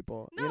talk to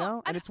people? No, you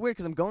know, and it's weird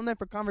because I'm going there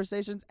for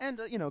conversations and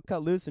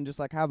cut loose and just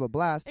like have a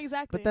blast.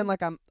 Exactly. But then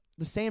like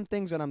the same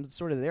things that I'm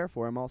sort of there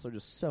for, I'm also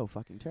just so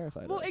fucking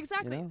terrified Well, of.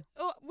 exactly. You know?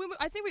 Oh,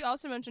 I think we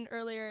also mentioned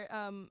earlier.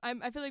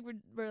 I feel like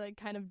we're like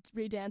kind of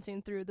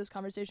re-dancing through this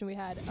conversation we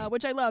had,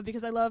 which I love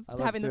because I love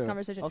having this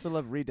conversation. Also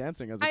love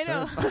re-dancing as a I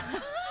term. know.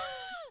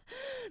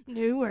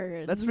 New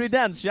words. Let's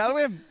re-dance, shall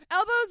we?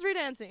 Elbows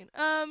re-dancing.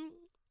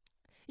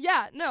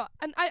 Yeah, no,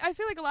 and I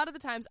feel like a lot of the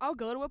times I'll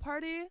go to a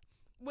party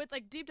with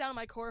like deep down in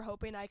my core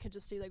hoping I could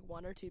just see like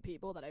one or two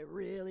people that I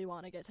really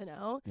want to get to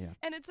know. Yeah.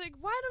 And it's like,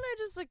 why don't I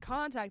just like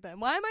contact them?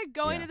 Why am I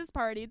going to this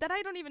party that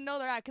I don't even know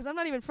they're at? Because I'm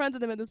not even friends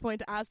with them at this point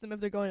to ask them if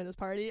they're going to this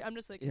party. I'm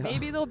just like,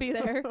 maybe they'll be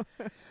there.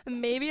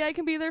 Maybe I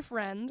can be their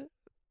friend.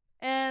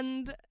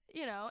 And,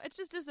 you know, it's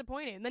just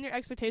disappointing. Then your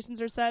expectations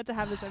are set to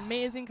have this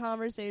amazing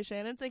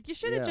conversation. It's like, you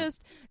should have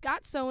just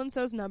got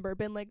so-and-so's number,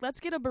 been like, let's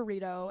get a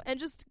burrito, and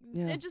just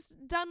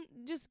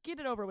get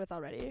it over with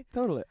already.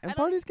 Totally. And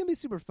parties can be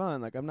super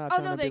fun. Like, I'm not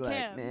trying to be like,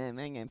 can. man,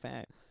 I ain't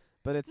fat.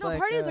 But it's no, like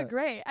parties are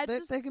great.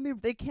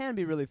 They can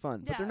be really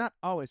fun, but they're Yeah. not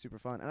always super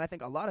fun. And I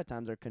think a lot of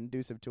times they're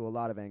conducive to a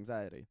lot of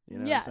anxiety. You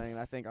know Yes. what I'm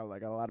saying? I think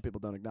like a lot of people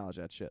don't acknowledge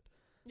that shit.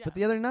 Yeah. But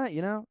the other night,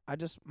 you know,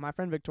 my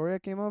friend Victoria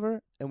came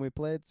over and we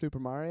played Super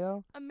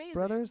Mario Amazing.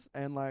 Brothers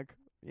and like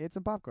ate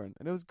some popcorn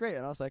and it was great.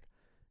 And I was like,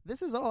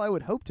 this is all I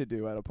would hope to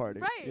do at a party.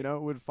 Right. You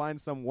know, would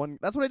find someone.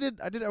 That's what I did.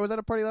 I was at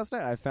a party last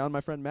night. I found my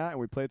friend Matt and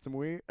we played some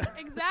Wii.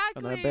 Exactly.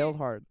 And I bailed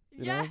hard.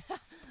 You know?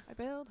 I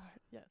bailed hard.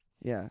 Yes.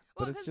 Yeah. But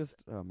Well, it's 'cause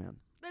just, oh man.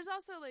 There's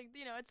also like,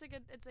 you know, it's like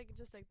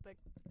just like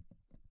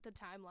the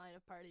timeline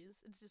of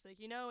parties. It's just like,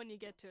 you know, when you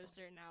get to a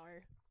certain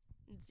hour,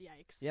 it's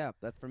yikes. Yeah,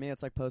 that's for me.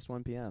 It's like post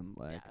 1 p.m.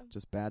 Like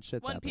just bad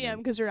shit's 1 happening. p.m.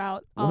 because you're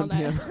out all 1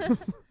 night. p.m.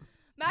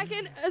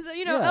 Mackin,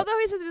 you know, although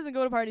he says he doesn't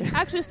go to parties,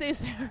 actually stays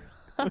there.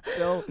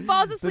 Until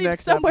Falls the asleep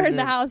next somewhere in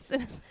the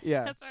afternoon. house.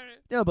 Yeah. That's right.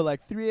 Yeah, but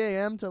like 3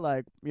 a.m. to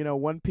like,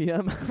 1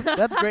 p.m.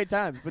 That's great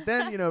times. But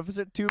then, if it's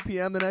at 2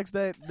 p.m. the next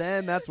day,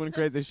 then that's when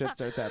crazy shit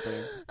starts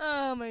happening.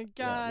 Oh my god.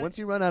 Yeah. Once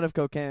you run out of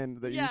cocaine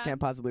that you can't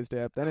possibly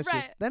stay up, then it's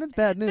Right. then it's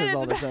bad news Then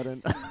all it's of a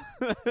sudden.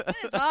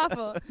 It's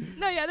awful.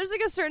 No, yeah, there's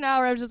like a certain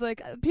hour I was just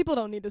like, people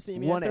don't need to see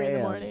me 1 at 3 in the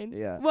a.m., morning.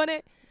 yeah. 1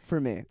 a.m. For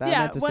me, that Yeah,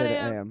 meant to 1 say the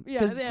a.m. AM. Yeah,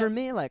 Because the for AM.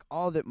 me, like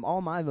all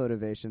my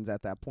motivations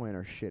at that point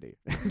are shitty.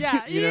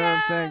 Yeah. You know what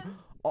I'm saying? yeah.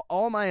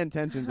 All my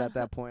intentions at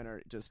that point are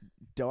just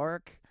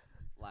dark,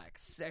 like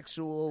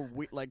sexual.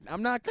 Like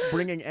I'm not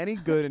bringing any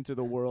good into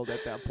the world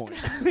at that point.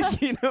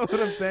 You know what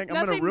I'm saying? I'm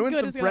gonna Nothing ruin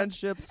good some is gonna-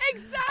 friendships.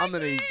 Exactly. I'm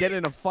gonna get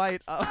in a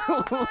fight.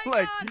 Oh my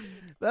like God.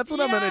 that's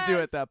what I'm gonna do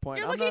Yes. at that point.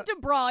 You're I'm looking not- to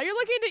brawl. You're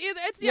looking to either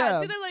it's Yeah.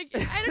 it's either like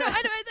I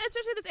don't know,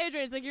 especially this age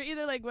range. Like you're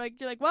either like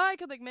you're like, well, I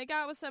could like make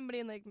out with somebody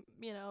and like,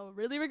 you know,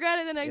 really regret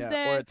it the next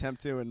day. or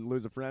attempt to and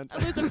lose a friend.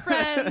 Lose a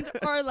friend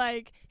or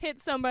like hit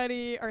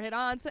somebody or hit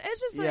on. So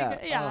it's just like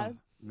Oh,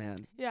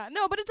 man. Yeah,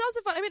 no, but it's also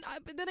fun. I mean,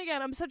 but then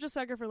again, I'm such a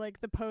sucker for like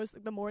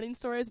the morning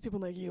stories. People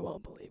are like, you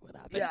won't believe what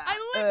happened. Yeah,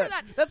 I live for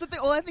that. That's the thing.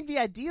 Well, I think the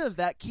idea of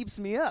that keeps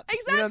me up. You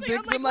know what I'm Exactly. saying?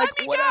 I'm 'Cause I'm like, like,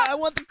 let me go. I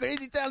want the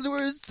crazy times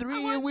where it was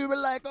 3 and we were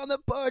like on the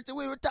porch and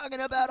we were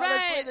talking about all this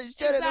Right, crazy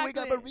shit and then we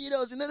got exactly.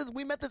 burritos and then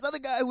we met this other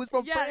guy who was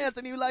from Yes. France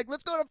and he was like,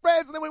 let's go to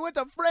France and then we went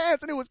to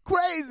France and it was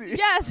crazy.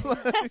 Yes. Like,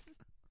 yes.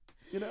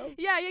 You know?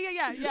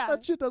 Yeah.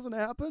 That shit doesn't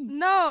happen.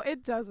 No,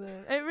 it doesn't.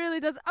 It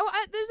really doesn't. Oh,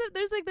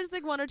 there's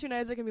like 1 or 2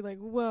 nights that can be like,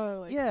 whoa,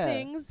 like Yeah.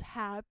 things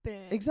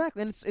happen.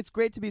 Exactly, and it's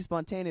great to be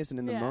spontaneous and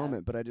in the Yeah.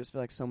 moment, but I just feel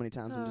like so many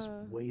times I'm just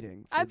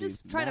waiting. For I'm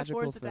just these trying to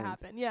magical force it to things.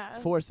 happen. Yeah.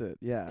 Force it,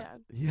 yeah.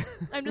 Yeah.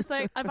 I'm just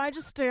like, if I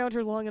just stay out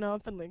here long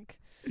enough and like,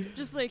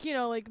 just like, you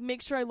know, like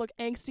make sure I look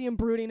angsty and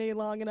brooding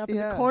long enough in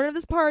Yeah. the corner of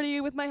this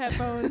party with my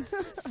headphones,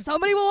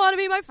 somebody will want to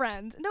be my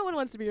friend. No one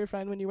wants to be your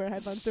friend when you wear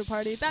headphones to a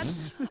party.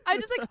 That's,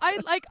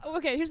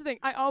 okay, here's the thing.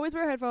 I always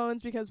wear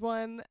headphones because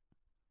one,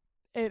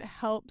 it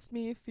helps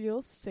me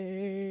feel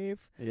safe.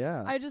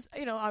 Yeah. I just,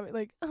 you know, I'm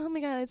like, oh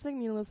my god, it's like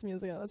needless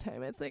music all the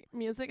time. It's like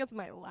music is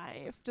my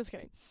life. Just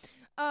kidding.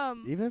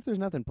 Even if there's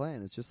nothing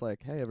playing, it's just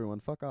like, hey,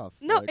 everyone, fuck off.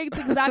 No, Like- it's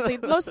exactly.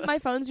 Most of my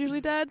phone's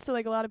usually dead, so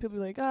like a lot of people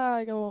be like,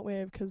 I won't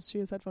wave because she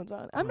has headphones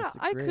on. I'm not.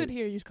 it's I great. could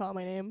hear you call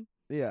my name,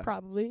 Yeah.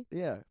 probably.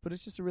 Yeah, but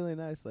it's just a really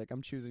nice, like,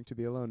 I'm choosing to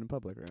be alone in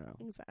public right now.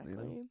 Exactly.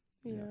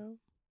 Yeah. You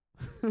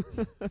know.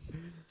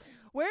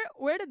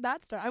 Where did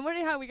that start? I'm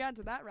wondering how we got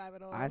to that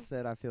rabbit hole. I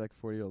said I feel like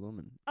a 40-year-old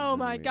woman. Oh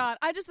And then my we- god!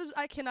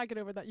 I cannot get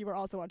over that you were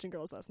also watching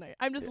Girls last night.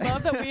 I just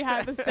love that we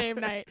had the same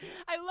night.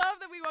 I love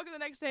that we woke up the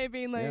next day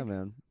being like, yeah,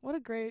 man. what a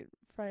great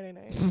Friday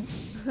night.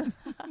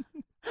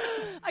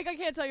 Like I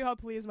can't tell you how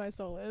pleased my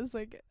soul is.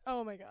 Like,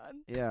 oh my god.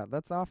 Yeah,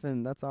 that's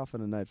often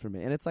a night for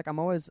me. And it's like I'm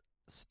always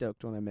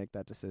stoked when I make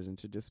that decision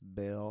to just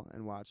bail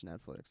and watch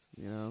Netflix,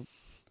 you know?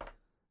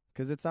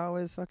 Because it's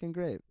always fucking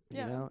great,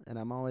 Yeah. you know? And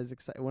I'm always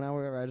excited.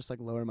 Whenever I just, like,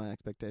 lower my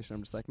expectation,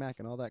 I'm just like, Mac,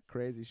 and all that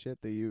crazy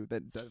shit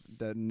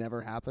that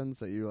never happens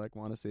that you, like,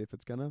 want to see if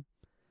it's gonna,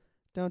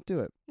 don't do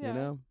it, Yeah. you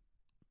know?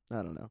 I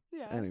don't know.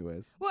 Yeah.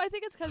 Anyways. Well, I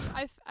think it's because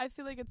I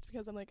feel like it's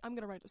because I'm like, I'm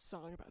going to write a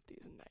song about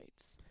these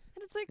nights.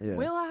 And it's like, Yeah.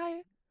 will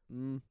I?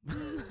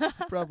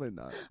 Probably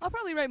not. I'll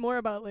probably write more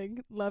about, like,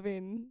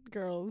 loving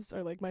girls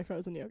or, like, my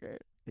frozen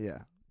yogurt. Yeah.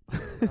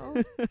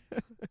 Oh.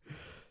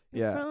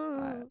 Yeah.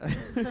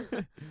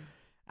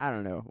 I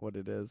don't know what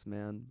it is,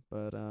 man,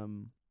 but oh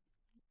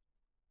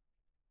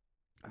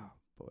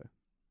boy,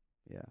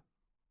 yeah,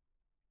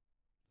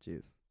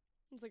 jeez.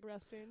 It's like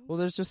resting. Well,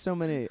 there's just so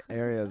many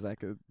areas I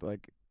could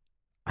like.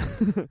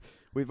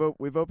 we've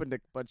opened a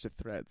bunch of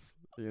threads,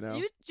 you know.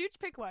 You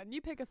pick one.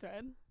 You pick a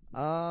thread.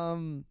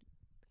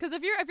 Because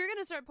if you're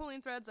gonna start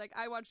pulling threads, like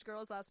I watched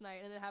Girls last night,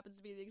 and it happens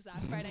to be the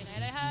exact Friday night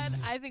I had.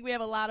 I think we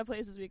have a lot of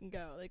places we can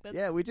go. Like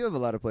that's we do have a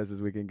lot of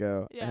places we can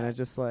go, Yeah. and I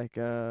just like,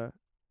 oh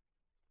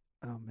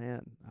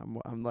man,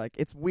 I'm like,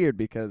 it's weird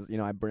because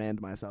I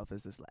brand myself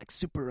as this like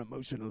super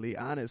emotionally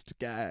honest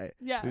guy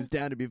Yeah. who's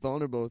down to be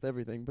vulnerable with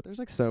everything, but there's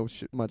like so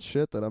much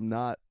shit that I'm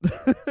not,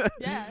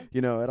 Yeah.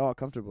 at all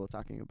comfortable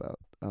talking about.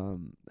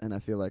 And I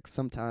feel like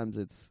sometimes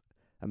it's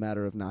a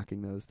matter of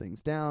knocking those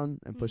things down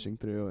and pushing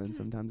through, and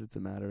sometimes it's a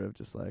matter of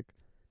just like,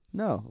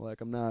 no, like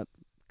I'm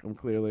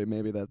clearly,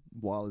 maybe that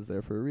wall is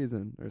there for a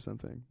reason or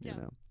something, Yeah.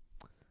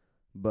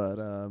 But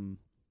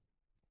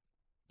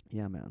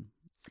yeah, man,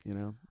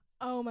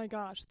 Oh my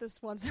gosh, this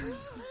one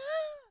sentence.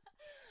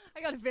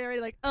 I got very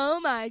like, oh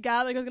my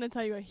god, like I was gonna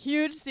tell you a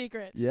huge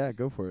secret. Yeah,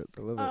 go for it.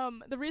 I love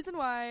it. The reason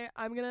why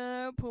I'm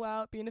gonna pull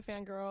out being a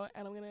fangirl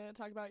and I'm gonna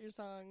talk about your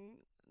song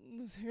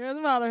Cigarettes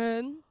and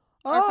Fatherhood.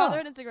 Or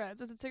Fatherhood and Cigarettes.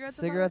 Is it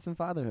Cigarettes and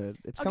Fatherhood?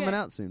 It's coming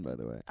out soon, by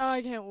the way. Oh,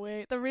 I can't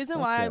wait. The reason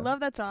Fuck why I yeah.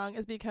 love that song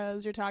is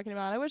because you're talking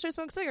about, I wish I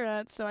smoked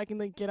cigarettes so I can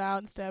like get out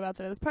and step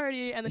outside of this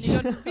party, and then you go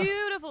to this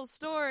beautiful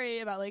story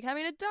about like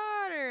having a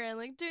daughter and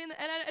like doing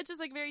it's just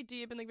like very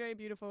deep and like very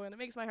beautiful, and it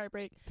makes my heart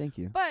break. Thank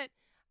you. But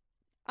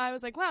I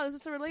was like, wow, this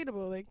is so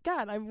relatable. Like,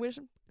 God, I wish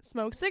I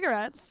smoked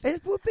cigarettes.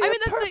 It would be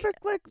that's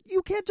perfect. Like,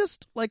 you can't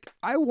just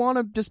I want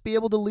to just be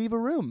able to leave a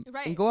room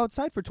Right. and go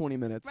outside for 20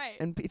 minutes. Right.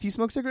 And if you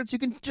smoke cigarettes, you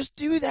can just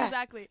do that.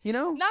 Exactly.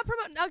 Not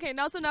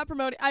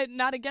promoting. I'm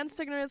not against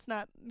cigarettes,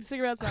 not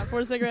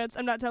for cigarettes.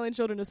 I'm not telling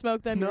children to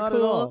smoke them. Not You're at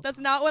cool. all. That's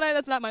not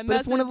my But message.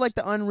 it's one of like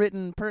the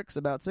unwritten perks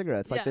about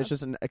cigarettes. Like, Yeah. there's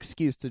just an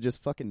excuse to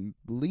just fucking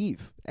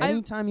leave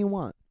anytime you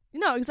want.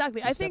 No,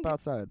 exactly. I Step think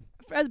outside.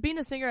 as being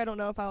a singer, I don't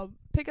know if I'll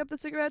pick up the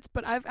cigarettes,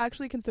 but I've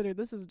actually considered,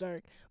 this is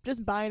dark,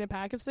 just buying a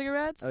pack of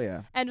cigarettes. Oh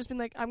yeah. And just being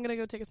like, I'm gonna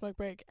go take a smoke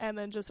break, and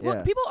then just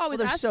Yeah. people always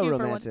They're ask so you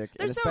romantic, for one.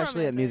 and They're so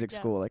especially at romantic, music yeah.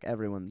 school, like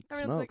everyone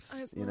Everyone's smokes.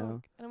 like, I smoke. You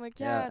know. And I'm like,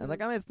 Yeah, yeah. and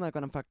like I only smoke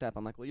when I'm fucked up.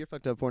 I'm like, well, you're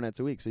fucked up 4 nights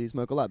a week, so you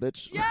smoke a lot,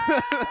 bitch.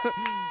 Yes!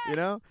 You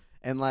know,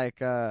 and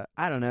like I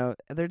don't know,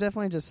 they're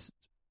definitely just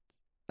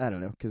I don't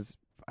know, because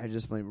I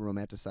just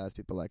romanticize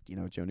people like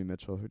Joni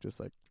Mitchell, who just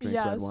like drink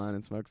red Yes. wine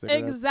and smoke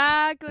cigarettes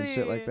Exactly. and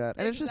shit like that,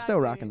 and it's just so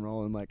rock and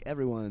roll, and like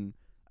everyone,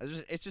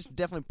 it's just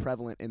definitely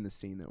prevalent in the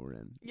scene that we're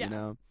in, Yeah. you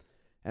know.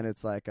 And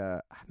it's like,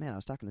 man, I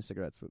was talking about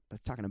cigarettes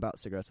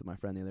with my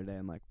friend the other day,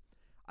 and like,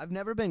 I've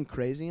never been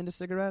crazy into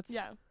cigarettes.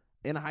 Yeah.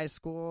 In high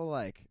school,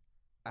 like,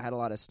 I had a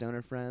lot of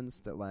stoner friends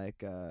that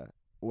like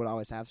would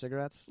always have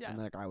cigarettes, Yeah. and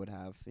like I would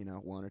have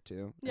one or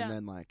two, Yeah. and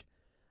then like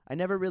I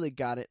never really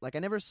got it. Like I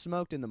never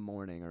smoked in the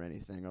morning or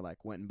anything, or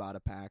like went and bought a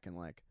pack and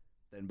like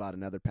then bought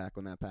another pack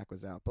when that pack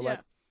was out. But Yeah. like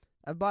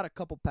I've bought a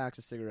couple packs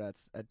of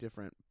cigarettes at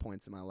different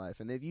points in my life,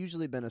 and they've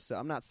usually been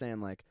I'm not saying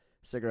like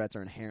cigarettes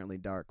are inherently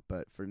dark,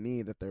 but for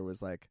me that there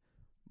was like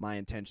my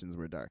intentions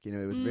were dark.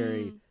 It was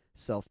very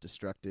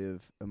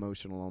self-destructive,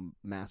 emotional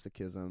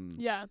masochism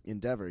Yeah.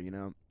 endeavor,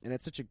 and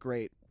it's such a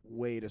great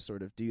way to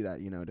sort of do that,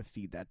 to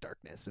feed that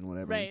darkness and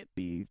whatever. Right.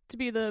 Be To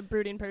be the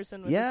brooding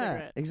person with a yeah,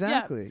 cigarette.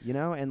 exactly.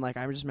 And like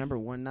I just remember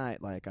one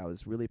night, like I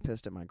was really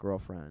pissed at my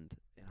girlfriend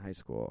in high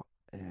school,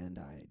 and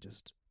I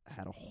just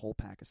had a whole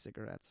pack of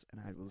cigarettes,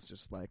 and I was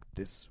just like,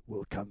 "This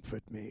will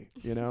comfort me,"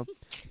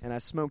 and I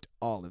smoked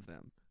all of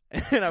them,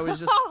 and I was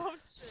just Oh, shit.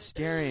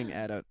 staring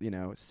at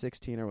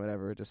 16 or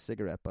whatever, just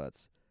cigarette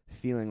butts,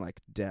 feeling like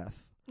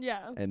death.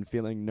 Yeah. And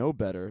feeling no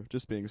better,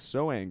 just being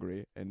so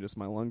angry, and just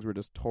my lungs were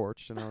just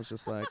torched, and I was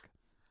just like,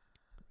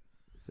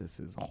 this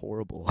is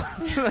horrible.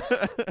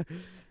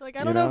 Like,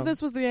 I don't know if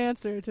this was the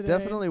answer today.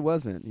 Definitely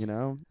wasn't,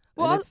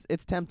 Well, and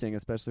it's tempting,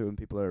 especially when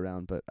people are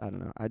around, but I don't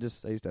know. I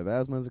used to have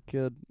asthma as a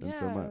kid, and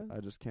so Yeah. I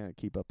just can't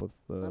keep up with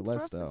the That's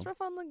lifestyle. It's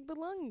rough on the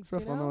lungs. It's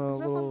rough you on know? the It's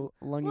rough on little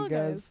lungy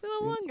guys. The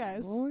little lung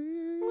guys. Well,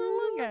 Little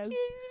lung guys.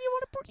 You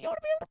want to be able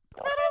to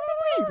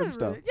breathe and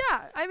stuff.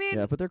 Yeah, I mean,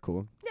 Yeah, but they're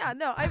cool. yeah,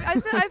 no, I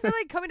feel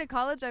like coming to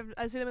college,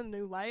 I see them in a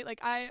new light.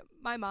 Like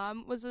my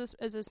mom is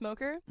a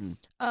smoker,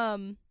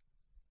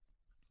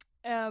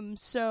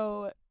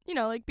 so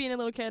like being a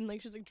little kid and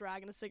like she's like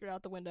dragging a cigarette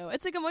out the window.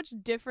 It's like a much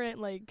different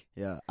like.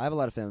 Yeah, I have a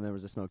lot of family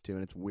members that smoke too,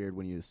 and it's weird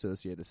when you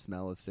associate the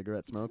smell of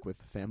cigarette smoke with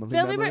family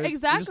Family members. You're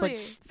just exactly.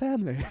 like,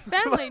 family.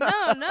 Family,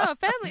 no,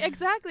 family,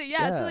 exactly,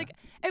 yeah. Yeah. So like,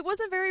 it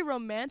wasn't very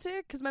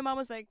romantic because my mom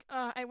was like,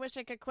 "I wish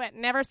I could quit.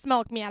 Never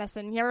smoke,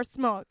 Madison. Never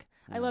smoke."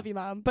 I love you,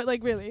 Mom, but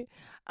like really.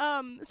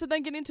 So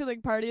then getting to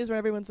like parties where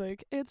everyone's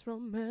like, "It's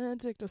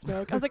romantic to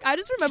smoke." I was like, I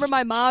just remember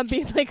my mom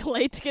being like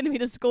late to get me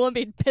to school and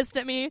being pissed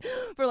at me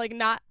for like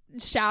not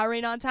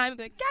showering on time and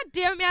be like, God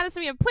damn it,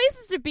 Madison, we have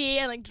places to be,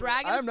 and like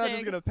dragging I'm a not cig.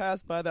 just gonna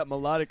pass by that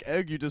melodic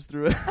egg you just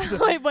threw.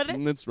 Wait, what?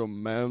 It's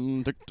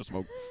romantic to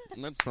smoke.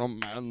 It's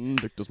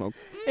romantic to smoke.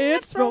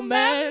 It's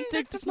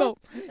romantic to smoke.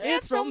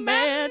 It's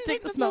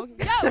romantic to smoke.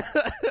 Go!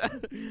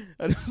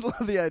 I just love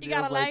the You idea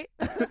got of a like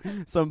light?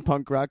 some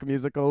punk rock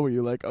musical where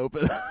you like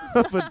open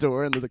up a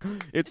door and there's like,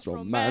 it's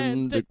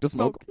romantic to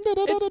smoke.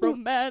 It's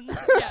romantic.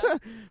 Yeah.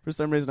 For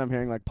some reason, I'm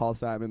hearing like Paul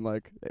Simon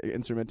like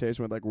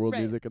instrumentation with like world Right.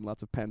 music and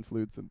lots of pan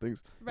flutes and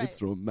things. Right.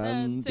 It's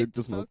romantic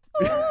to smoke.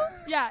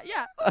 Yeah,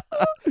 yeah.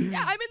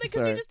 Yeah, I mean, like, because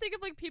you Sorry. just think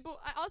of, like, people.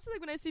 I also,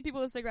 like, when I see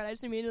people with a cigarette, I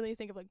just immediately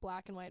think of, like,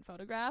 black and white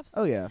photographs.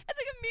 Oh yeah. It's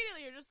like,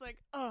 immediately you're just like,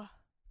 oh,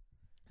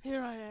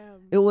 here I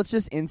am. It's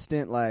just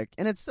instant, like,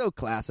 and it's so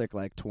classic,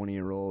 like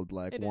 20-year-old,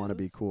 like It wanna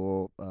be is.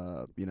 cool.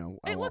 You know,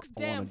 It looks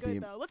I wanna damn good, be...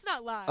 though. Let's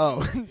not lie.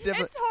 Oh, definitely.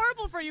 It's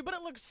horrible for you, but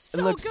it looks so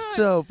it looks good.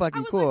 so I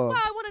fucking was cool. like,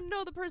 wow, I want to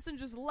know the person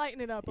just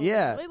lighting it up. over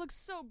Yeah. there. They look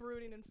so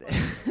brooding and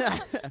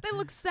fun. They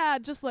look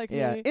sad, just like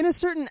Yeah, me. in a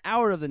certain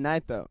hour of the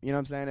night, though. You know what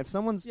I'm saying? If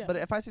someone's, Yeah. but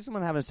if I see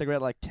someone having a cigarette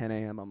at like 10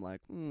 a.m., I'm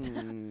like,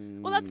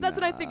 Well, that's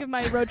what I think of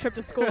my road trip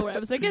to school, where I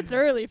was like, it's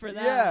early for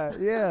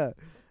that. Yeah.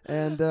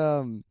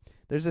 And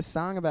there's a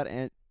song about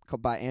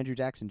called by Andrew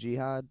Jackson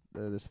Jihad,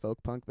 this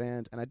folk punk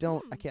band, and I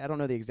don't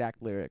know the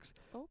exact lyrics,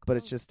 Folk but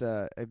it's punk.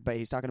 just but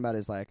he's talking about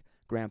his like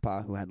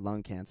grandpa who had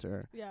lung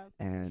cancer, Yeah.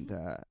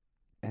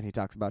 and he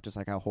talks about just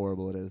like how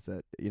horrible it is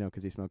that, you know,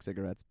 because he smokes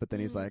cigarettes, but then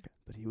he's like,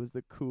 but he was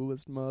the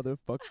coolest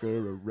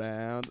motherfucker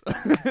around,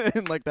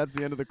 and like that's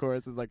the end of the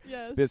chorus is like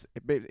Yes.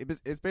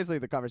 it's basically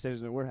the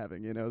conversation that we're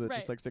having, you know, that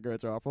just Right. like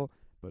cigarettes are awful,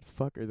 but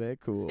fuck are they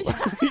cool,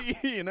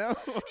 you know?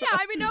 Yeah,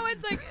 I mean, no,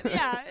 it's like,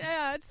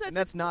 yeah, it's And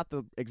that's not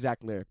the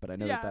exact lyric, but I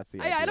know that that's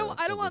the idea. I don't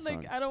of want the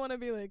like, song. I don't want to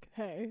be like,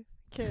 hey,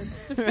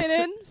 kids, to fit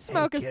in,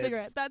 smoke a kids.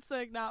 cigarette. That's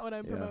like not what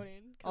I'm Yeah.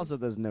 promoting. 'cause Also,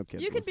 there's no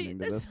kids you could be- listening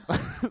to there's-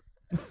 this.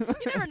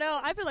 you never know.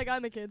 I feel like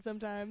I'm a kid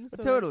sometimes.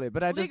 So Totally,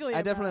 but I legally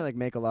I'm definitely not. like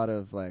make a lot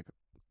of like,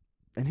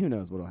 and who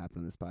knows what'll happen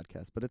in this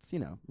podcast, but it's, you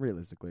know,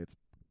 realistically, it's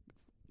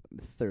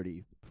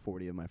 30,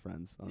 40 of my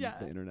friends on Yeah.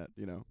 the internet,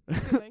 you know.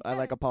 Like, I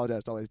like hey.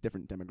 apologize to all these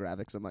different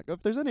demographics. I'm like,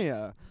 if there's any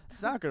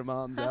soccer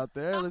moms out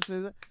there listening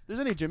to that, if there's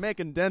any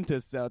Jamaican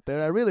dentists out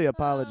there, I really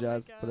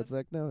apologize. But God. it's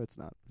like, no, it's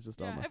not. It's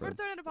just all Yeah, my if we're friends.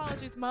 throwing in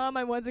apologies, Mom,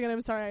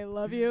 I'm sorry, I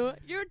love you.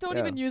 You don't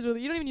Yeah. even use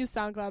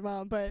SoundCloud,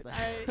 Mom, but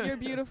you're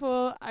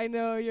beautiful. I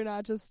know you're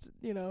not just,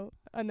 you know,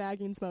 a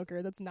nagging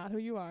smoker. That's not who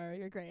you are.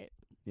 You're great.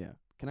 Yeah.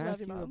 Can I Love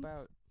ask you, you Mom.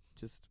 about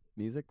just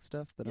music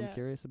stuff that Yeah. I'm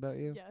curious about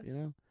you? Yes. You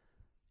know?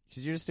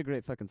 Because you're just a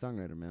great fucking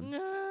songwriter, man.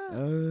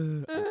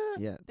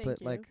 Yeah, Thank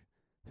but you. like,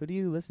 who do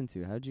you listen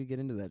to? How'd you get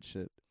into that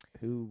shit?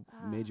 Who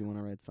made you want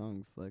to write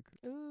songs? Like,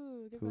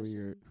 Ooh, good who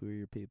are question.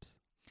 your peeps?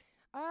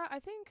 I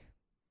think,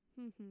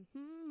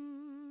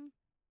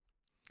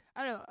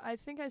 I don't know. I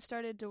think I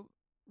started to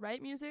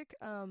write music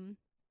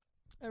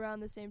around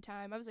the same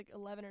time. I was like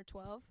 11 or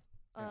 12.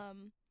 Yeah.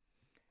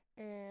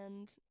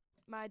 And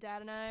my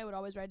dad and I would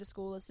always ride to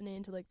school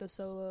listening to like the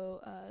solo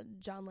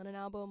John Lennon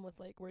album with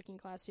like Working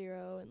Class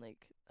Hero and like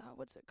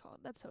what's it called?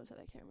 That's so sad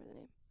I can't remember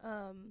the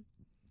name.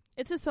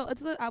 It's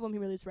the album he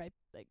released right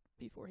like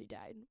before he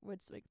died. Where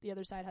it's like the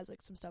other side has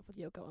like some stuff with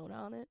Yoko Ono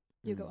on it.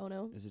 Yoko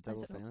Ono. Is it I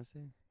Double said-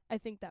 Fantasy? I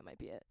think that might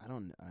be it. I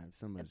don't. I have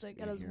so much. It's like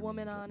it has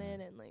woman on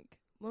it and like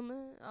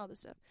woman, all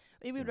this stuff.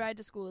 We would Yeah. ride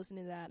to school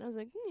listening to that, and I was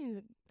like,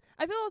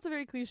 I feel also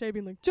very cliche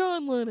being like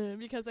John Lennon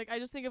because like I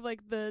just think of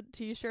like the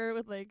T-shirt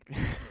with like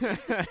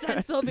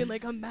stencil being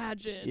like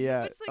imagine.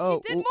 Yeah. It's like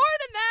Oh, he did well, more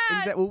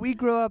than that. Well, we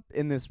grew up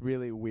in this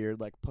really weird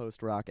like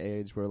post-rock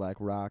age where like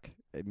rock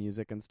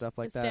music and stuff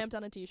like It's that. stamped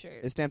on a T-shirt.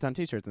 It's stamped on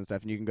T-shirts and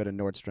stuff, and you can go to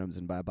Nordstrom's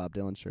and buy Bob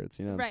Dylan shirts.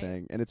 You know what Right. I'm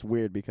saying? And it's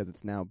weird because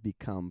it's now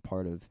become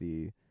part of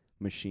the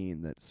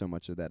machine that so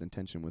much of that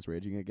intention was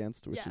raging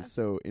against, which Yeah. is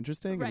so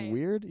interesting Right. and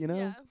weird. You know,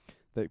 Yeah.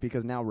 that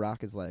because now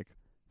rock is like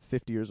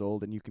 50 years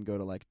old, and you can go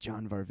to like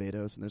John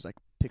Varvatos, and there's like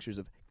pictures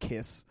of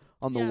Kiss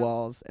on the Yeah.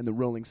 walls, and the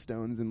Rolling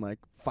Stones in like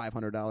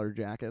 $500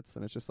 jackets,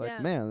 and it's just like, Yeah.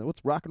 man,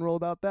 what's rock and roll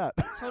about that?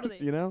 Totally.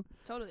 You know?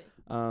 Totally.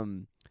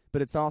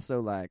 But it's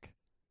also like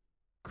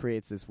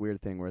creates this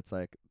weird thing where it's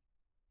like,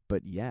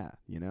 but yeah,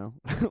 you know,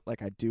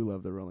 like I do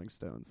love the Rolling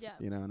Stones, Yeah.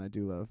 you know, and I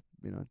do love,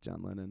 you know,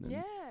 John Lennon. And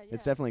Yeah.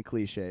 it's definitely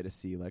cliche to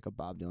see like a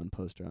Bob Dylan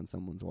poster on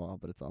someone's wall,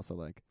 but it's also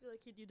like, I feel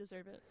like you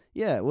deserve it.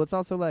 yeah, well, it's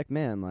also like,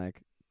 man,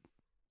 like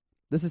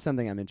this is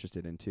something I'm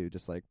interested in too,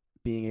 just like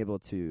being able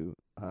to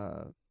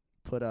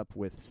put up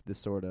with the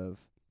sort of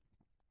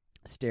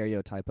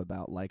stereotype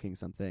about liking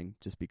something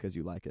just because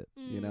you like it.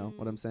 You know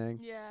what I'm saying?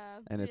 Yeah.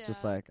 And it's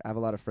just yeah. like I have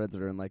a lot of friends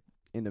that are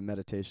into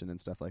meditation and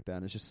stuff like that,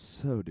 and it's just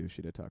so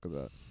douchey to talk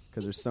about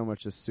because there's so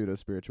much just pseudo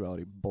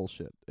spirituality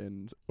bullshit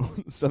in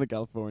Southern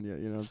California.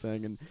 You know what I'm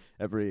saying? And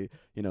every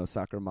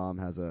soccer mom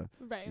has a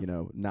right.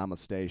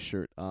 namaste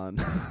shirt on.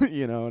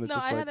 You know, and it's no,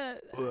 just I like. had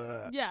a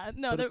Ugh. yeah.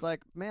 No, But there, it's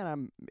like,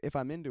 man, if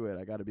I'm into it,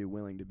 I got to be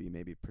willing to be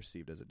maybe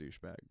perceived as a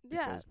douchebag.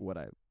 Yeah.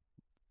 Because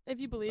if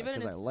you believe it,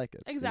 and because I it's like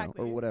it.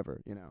 exactly. Or whatever.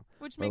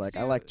 which Or makes like,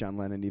 you, I like John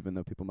Lennon, even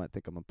though people might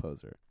think I'm a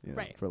poser.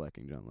 Right. For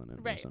liking John Lennon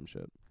or some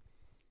shit. Right.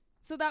 But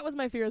So that was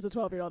my fear as a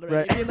 12-year-old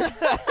Right.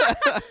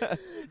 already.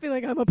 Being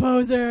like, I'm a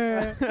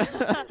poser.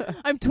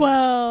 I'm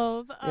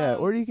 12. Yeah,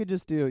 or you could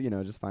just do,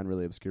 just find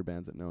really obscure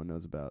bands that no one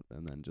knows about,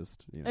 and then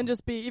just, and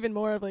just be even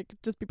more of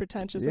just be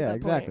pretentious Yeah, at that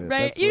exactly. point. Right?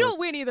 That's You what- don't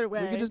win either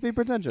way. we could just be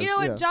pretentious. You know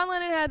what? Yeah, John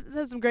Lennon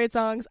has some great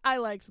songs. I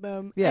liked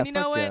them. yeah and you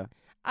know fuck what? yeah.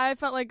 I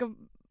felt like a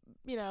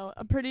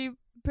pretty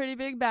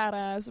big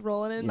badass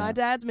rolling in my Yeah.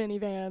 dad's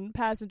minivan,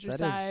 passenger That is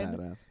side,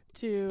 badass.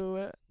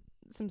 to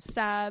some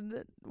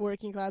sad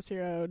working class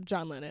hero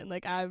John Lennon.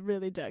 Like I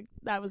really dug.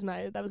 That was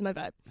my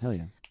vibe. Hell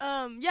yeah.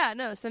 Yeah,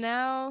 no. So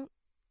now,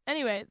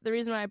 anyway, the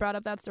reason why I brought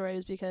up that story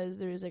is because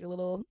there was like a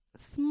little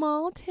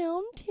small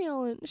town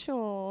talent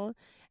show,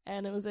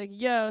 and it was like,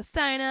 yo,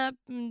 sign up,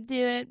 and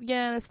do it,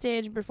 get on a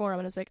stage and perform.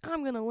 And it's like,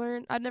 I'm gonna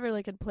learn. I'd never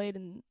had played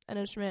an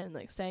instrument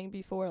and sang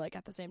before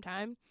at the same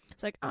time.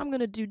 It's like, I'm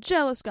gonna do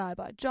 "Jealous Guy"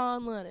 by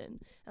John Lennon,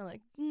 and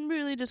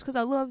really just because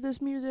I love this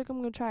music, I'm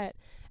gonna try it.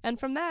 And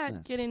from that,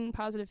 Nice. getting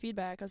positive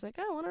feedback, I was like,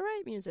 I want to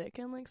write music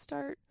and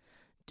start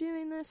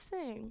doing this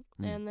thing.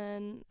 And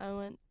then I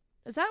went,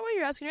 is that what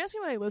you're asking? You're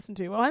asking what I listen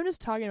to. Well, I'm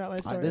just talking about my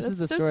story. This That's is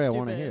the so story I stupid.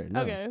 want to hear.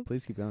 No, Okay.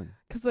 please keep going.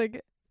 Because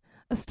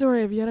a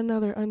story of yet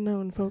another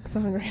unknown folk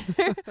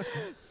songwriter.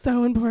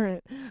 So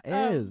important. It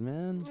is,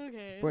 man.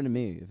 Okay. Important to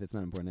me if it's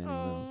not important to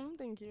anyone else. Oh,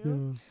 thank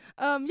you.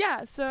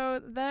 Yeah,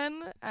 so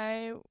then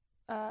I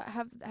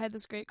had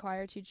this great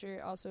choir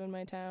teacher also in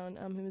my town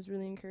who was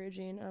really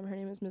encouraging. Her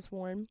name is Miss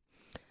Warren.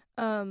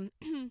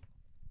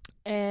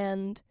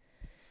 And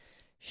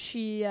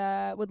she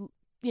would,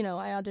 I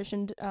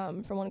auditioned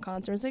for one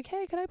concert. I was like,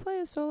 hey, could I play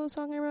a solo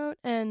song I wrote?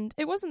 And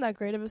it wasn't that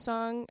great of a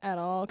song at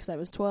all because I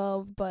was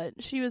 12,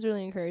 but she was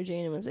really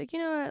encouraging and was like, you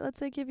know what,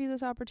 let's give you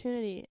this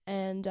opportunity.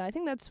 And I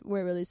think that's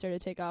where it really started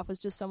to take off, was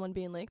just someone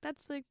being like,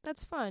 that's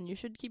fun. You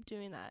should keep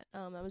doing that.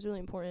 That was really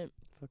important.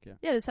 Fuck yeah.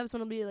 Yeah, just have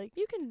someone be like,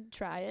 you can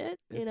try it,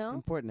 It's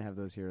important to have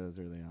those heroes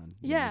early on.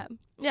 Yeah.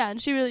 Yeah,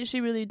 and she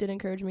really did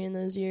encourage me in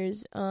those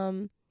years.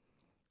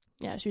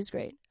 Yeah, she was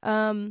great.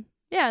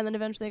 Yeah, and then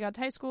eventually I got to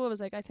high school. I was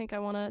like, I think I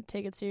want to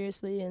take it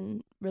seriously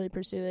and really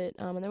pursue it.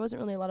 And there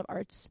wasn't really a lot of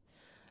arts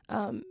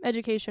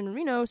education,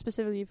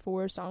 specifically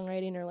for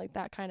songwriting or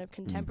that kind of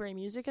contemporary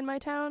music in my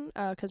town,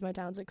 because my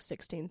town's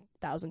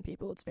 16,000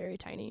 people. It's very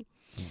tiny.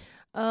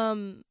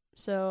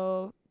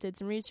 So did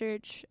some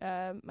research.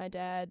 My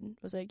dad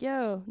was like,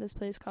 yo, this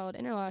place called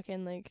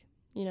Interlochen,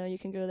 you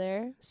can go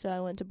there. So I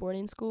went to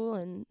boarding school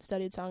and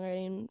studied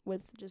songwriting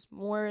with just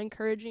more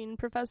encouraging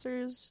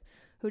professors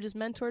who just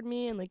mentored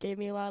me and gave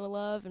me a lot of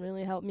love and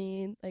really helped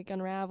me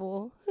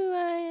unravel who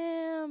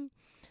I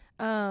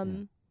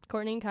am.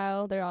 Courtney and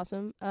Kyle, they're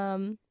awesome.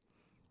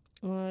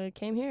 I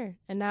came here,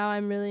 and now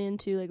I'm really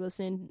into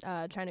listening,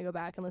 trying to go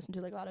back and listen to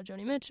a lot of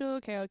Joni Mitchell,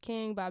 Carole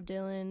King, Bob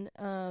Dylan,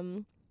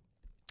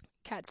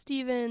 Cat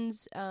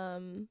Stevens,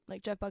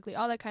 Jeff Buckley,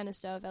 all that kind of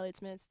stuff, Elliott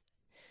Smith.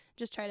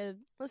 Just try to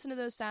listen to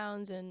those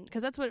sounds, and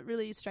because that's what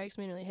really strikes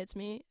me and really hits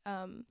me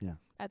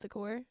at the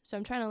core. So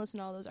I'm trying to listen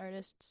to all those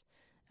artists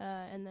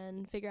and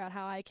then figure out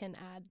how I can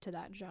add to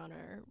that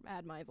genre,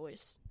 add my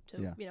voice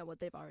to what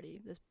they've already,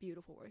 this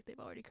beautiful work they've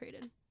already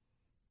created.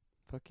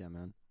 Fuck yeah,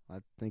 man. I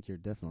think you're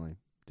definitely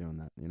doing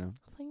that,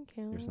 Thank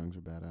you. Your songs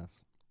are badass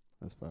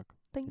as fuck.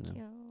 Thank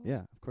you.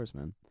 Yeah, of course,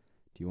 man.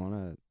 Do you want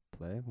to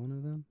play one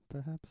of them,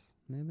 perhaps?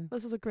 Maybe?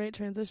 This is a great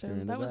transition.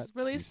 Into That was that?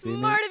 really You see me?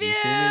 smart of you.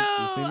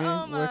 You see me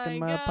Oh working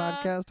my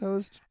God. podcast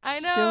host I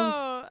skills?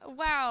 know.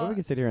 Wow. Or we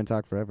could sit here and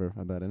talk forever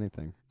about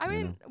anything. I you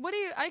mean, know? what do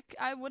you?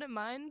 I wouldn't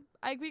mind.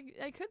 I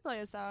could play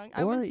a song.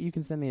 Or you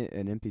can send me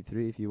an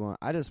MP3 if you want.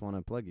 I just want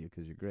to plug you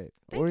because you're great.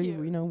 Thank or you.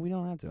 we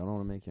don't have to. I don't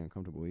want to make you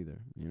uncomfortable either.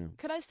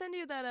 Could I send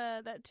you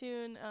that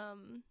tune?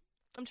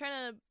 I'm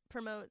trying to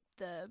promote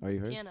the Are you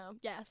hers? piano.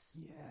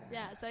 Yes.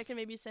 Yeah. So I can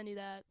maybe send you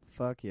that,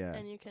 Fuck yeah.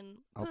 and you can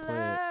I'll play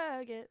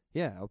plug it.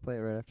 Yeah, I'll play it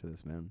right after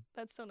this, man.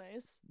 That's so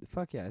nice.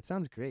 Fuck yeah, it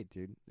sounds great,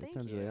 dude. It Thank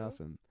sounds really you.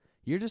 awesome.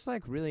 You're just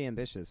really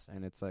ambitious,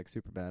 and it's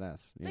super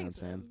badass. You Thanks,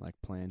 know what I'm saying? man.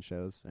 Playing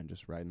shows and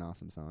just writing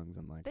awesome songs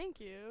and Thank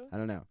you. I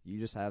don't know. You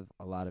just have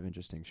a lot of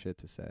interesting shit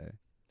to say,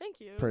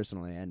 Thank you.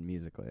 personally and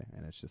musically,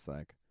 and it's just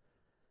I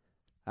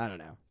don't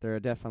know. There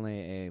are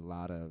definitely a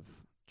lot of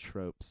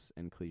tropes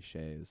and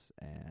cliches,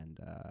 and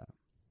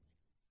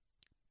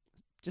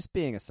just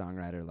being a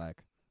songwriter,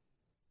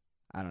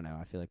 I don't know.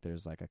 I feel like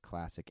there's a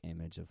classic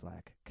image of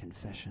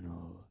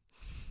confessional,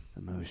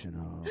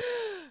 emotional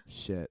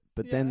shit,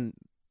 but Yeah. then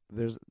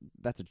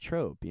that's a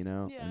trope,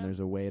 Yeah. and there's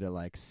a way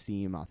to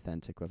seem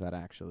authentic without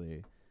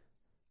actually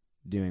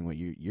doing what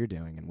you're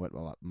doing, and what a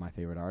lot my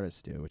favorite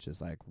artists do, which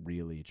is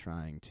really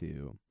trying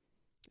to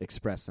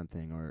express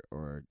something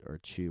or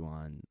chew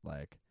on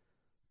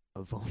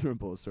a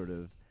vulnerable sort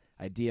of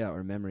idea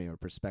or memory or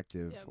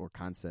perspective Yep. or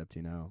concept,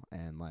 and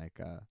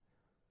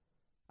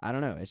I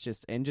don't know. It's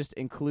just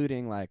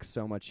including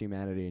so much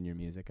humanity in your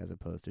music as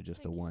opposed to just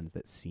Thank the you. ones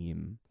that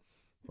seem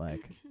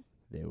like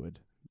they would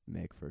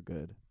make for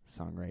good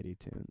songwriting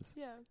tunes.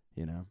 Yeah.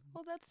 You know?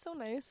 Well, that's so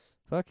nice.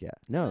 Fuck yeah.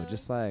 No, Yeah.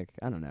 just like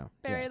I don't know.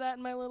 Bury Yeah. that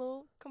in my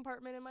little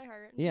compartment in my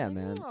heart. and be Yeah, like,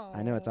 man.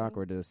 I know it's "Aw."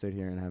 awkward to sit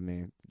here and have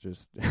me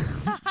just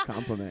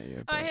compliment you.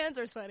 My but- hands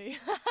are sweaty.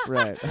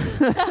 Right.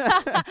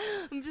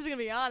 I'm just gonna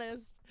be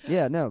honest.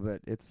 Yeah, no,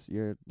 but it's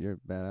you're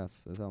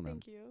badass as hell, man.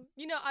 Thank you.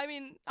 You know, I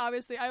mean,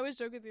 obviously, I always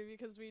joke with you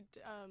because we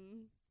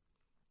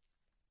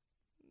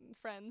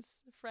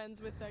friends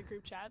with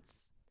group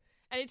chats.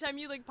 Anytime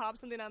you like pop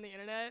something on the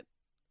internet,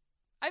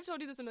 I've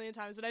told you this a million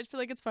times, but I just feel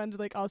like it's fun to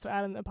like also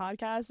add in the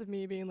podcast of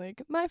me being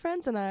like, my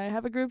friends and I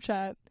have a group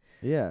chat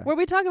Yeah. where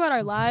we talk about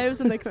our lives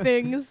and like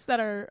things that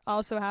are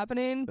also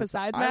happening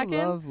besides I Mackin.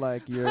 love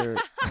like your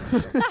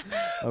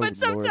Oh, but Lord.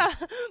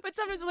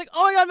 sometimes we're like,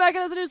 oh my god,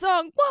 Mackin has a new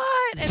song.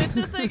 What? And it's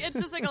just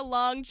like a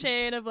long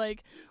chain of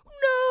like,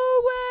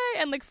 no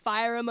way, and like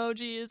fire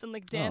emojis and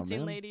like dancing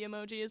man. lady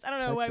emojis. I don't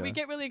know Heck why yeah. we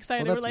get really Well,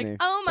 excited. that's We're like, me.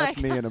 oh my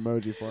That's god. me in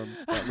emoji form.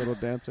 That little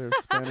dancer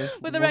Spanish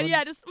With the red, woman.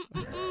 yeah, just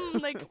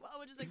like I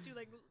would just like do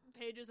like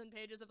pages and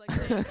pages of like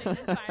dancing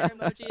and fire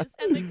emojis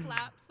and like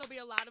claps. There'll be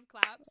a lot of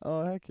claps.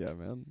 Oh heck yeah,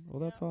 man. Well,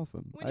 that's Yeah.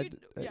 awesome. When I you, d-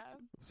 yeah,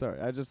 sorry,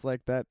 I just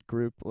like that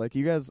group. Like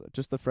you guys,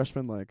 just the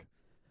freshmen, like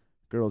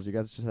girls. You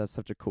guys just have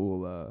such a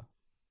cool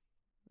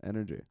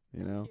energy,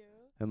 you know. Thank you.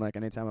 And like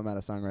anytime I'm at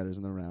a songwriters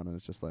in the round, and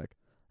it's just like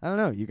I don't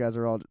know. You guys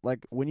are all like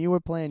when you were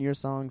playing your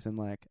songs, and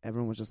like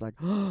everyone was just like,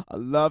 oh, I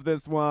love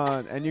this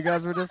one, and you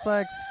guys were just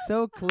like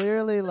so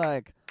clearly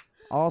like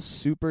all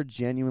super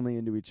genuinely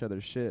into each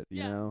other's shit, you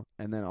Yeah. know,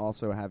 and then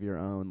also have your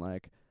own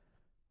like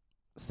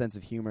sense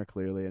of humor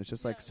clearly, and it's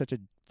just like Yeah. such a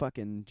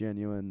fucking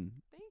genuine.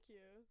 Thank you.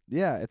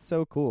 Yeah, it's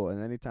so cool.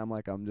 And anytime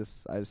like I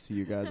just see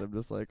you guys, I'm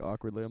just like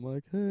awkwardly, I'm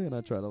like, hey, and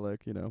I try to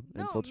like No,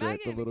 infiltrate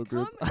Megan, the little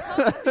group.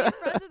 come be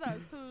friends with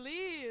us,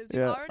 please. You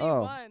Yeah. already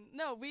Oh. won.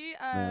 No, we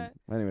Man.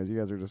 Anyways, you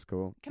guys are just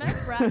cool. Can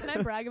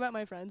I brag about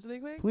my friends really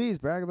quick? Please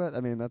brag about. I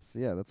mean, that's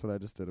what I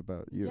just did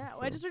about you. Yeah, so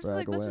well, we're just brag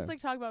like let's away. just like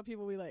talk about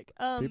people we like.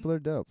 People are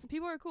dope.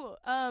 people are cool.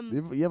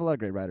 You have a lot of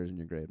great writers in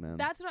your grade, man.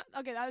 That's what.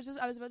 Okay, I was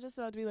about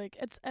to be like,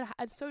 it's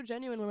so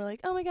genuine when we're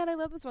like, oh my god, I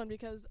love this one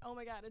because oh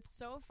my god, it's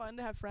so fun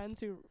to have friends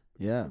who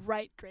yeah.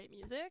 write great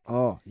music.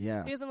 Oh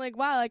yeah. Because I'm like,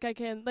 wow, like I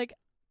can like,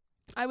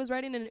 I was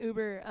writing in an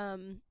Uber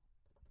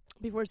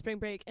before spring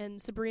break, and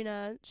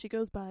Sabrina, she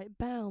goes by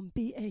Baum,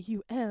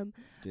 Baum.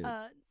 Dude,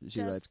 she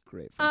just- writes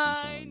great fucking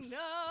I songs. know.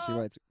 She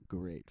writes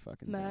great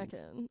fucking songs.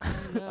 Mackin. I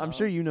know. I'm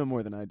sure you know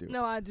more than I do.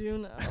 No, I do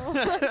know.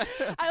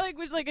 I like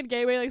would like in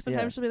Gateway, like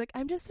sometimes Yeah. she'll be like,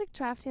 I'm just like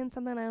drafting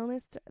something. I only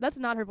that's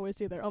not her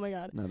voice either. Oh my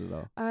god. Not at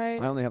all. I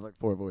I only have like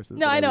 4 voices.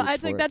 no, but I know. reach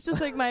It's like for it. that's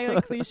just like my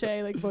like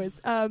cliche like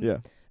voice. Yeah.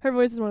 Her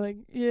voice is more like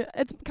yeah.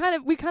 It's kind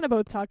of we kind of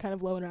both talk kind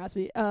of low and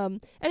raspy.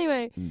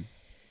 Anyway. Mm.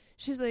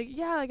 She's like,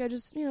 yeah, like I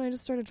just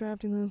started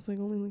drafting this like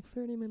only like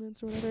 30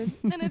 minutes or whatever,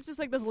 and it's just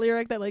like this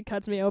lyric that like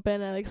cuts me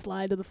open. And I like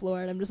slide to the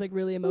floor, and I'm just like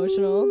really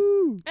emotional.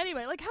 Woo.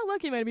 Anyway, like how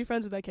lucky am I to be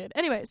friends with that kid?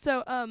 Anyway,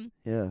 so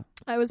Yeah.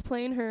 I was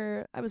playing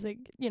her. I was like,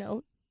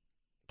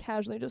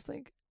 casually just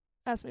like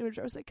asked me,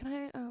 I was like, can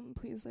I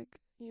please like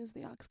use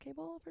the aux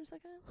cable for a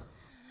second?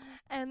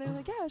 And they're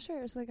like, yeah,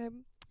 sure. So like I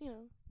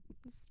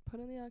just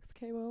put in the aux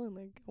cable and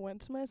like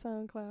went to my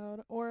SoundCloud,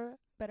 or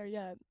better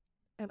yet,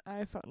 an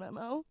iPhone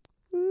memo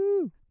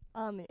Woo.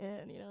 on the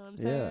end. You know what I'm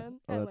saying? Yeah.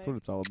 Oh, And, that's what like,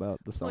 it's all about.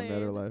 The played-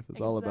 songwriter life.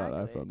 It's all about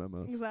exactly. iPhone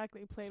memos.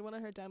 Exactly. Played one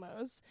of her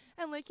demos.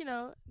 And, like,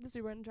 this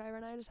Uber driver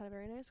and I just had a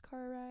very nice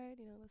car ride,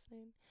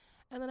 listening.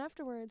 And then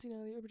afterwards, the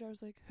Uber driver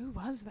was like, who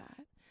was that?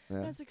 And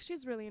I Yeah. was like,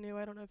 she's really new.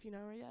 I don't know if you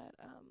know her yet.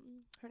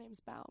 Her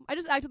name's Baum. I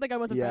just acted like I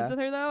wasn't Yeah. friends with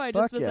her, though. I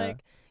Fuck just was yeah.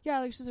 like, yeah,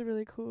 like, she's a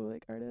really cool,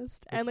 like,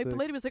 artist. That's And, like, the sick.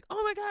 lady was like,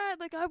 oh, my God,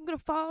 like, I'm going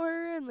to follow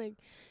her and, like,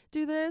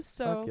 do this.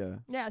 So, Fuck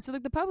yeah. so,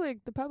 like, the public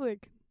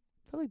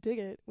dig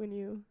it when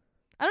you...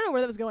 I don't know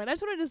where that was going. I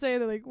just wanted to say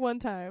that, like, one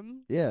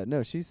time. Yeah.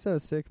 No, she's so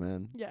sick,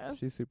 man. Yeah.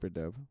 She's super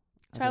dope. I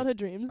think- Childhood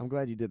dreams. I'm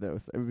glad you did that.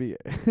 It would be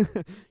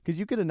because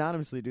you could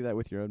anonymously do that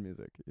with your own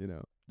music.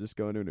 Just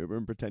go into an Uber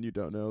and pretend you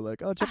don't know.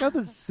 Like, oh, check out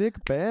this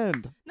sick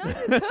band. No,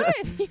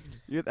 you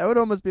could. That would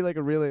almost be like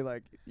a really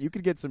you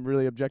could get some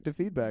really objective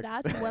feedback.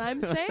 That's what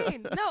I'm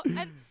saying. No,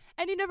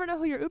 and you never know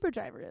who your Uber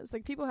driver is.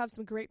 Like, people have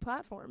some great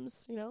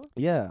platforms,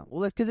 Yeah,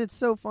 well, because it's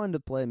so fun to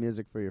play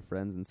music for your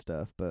friends and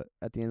stuff. But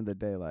at the end of the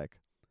day, like,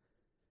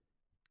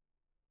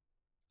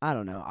 I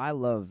don't know. I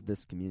love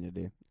this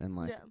community, and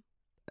like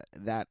Yeah.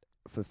 that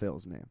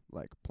fulfills me.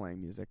 Like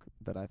playing music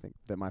that I think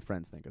that my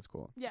friends think is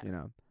cool. Yeah.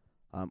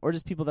 Or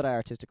just people that I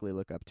artistically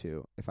look up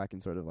to. If I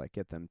can sort of like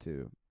get them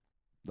to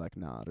like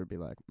nod or be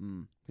like,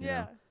 you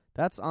Yeah. know.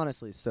 That's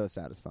honestly so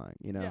satisfying.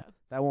 Yeah.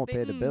 That won't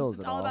pay the bills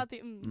It's at all all. about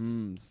the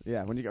ums.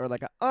 Yeah, when you or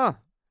like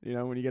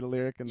when you get a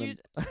lyric and then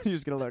you're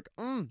just gonna look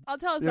I'll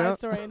tell a You side know?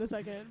 story in a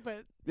second,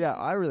 but Yeah,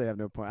 I really have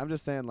no point. I'm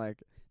just saying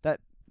like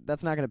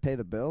that's not going to pay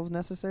the bills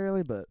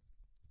necessarily, but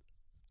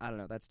I don't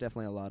know. That's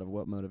definitely a lot of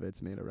what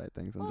motivates me to write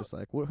things. I'm Well- just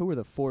like, who are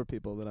the 4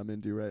 people that I'm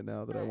into right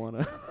now that I Right. want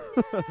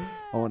to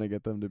I want to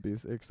get them to be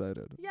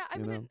excited. Yeah, I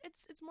you mean, know?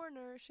 it's more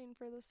nourishing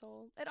for the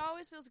soul. It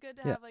always feels good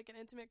to Yeah. have like an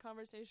intimate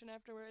conversation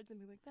afterwards and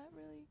be like, that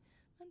really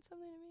meant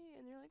something to me,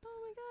 and you're like, oh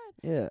my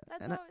god, Yeah.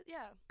 that's And how.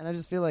 Yeah. I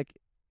just feel like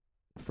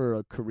for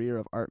a career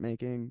of art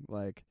making,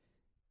 like,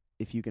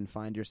 if you can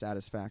find your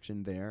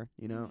satisfaction there,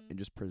 you know, in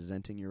just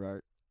presenting your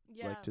art,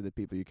 Yeah. like, to the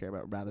people you care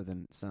about, rather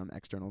than some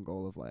external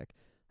goal of, like,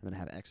 I'm going to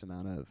have X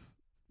amount of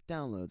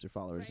downloads or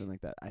followers, Right. something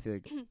like that. I feel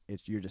like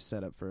you're just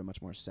set up for a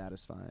much more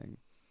satisfying,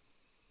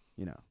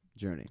 you know,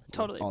 journey. with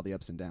Totally. all the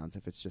ups and downs,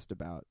 if it's just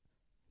about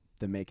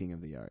the making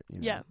of the art, you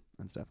know, Yeah.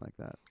 and stuff like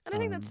that. And I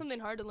think that's something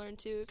hard to learn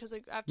too, because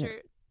like after,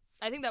 Yes.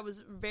 I think that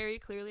was very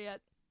clearly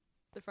at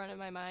the front of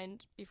my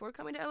mind before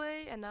coming to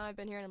LA, and now I've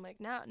been here, and I'm like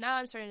now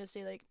I'm starting to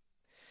see like,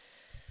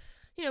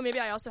 you know, maybe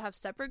I also have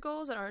separate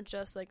goals that aren't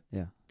just like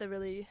Yeah. the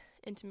really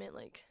intimate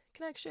like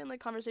connection, like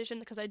conversation,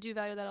 because I do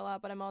value that a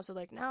lot. But I'm also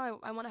like now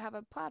I want to have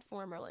a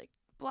platform or like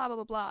blah blah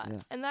blah blah, Yeah.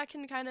 and that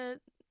can kind of,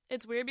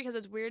 it's weird because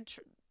it's weird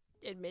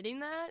admitting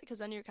that, because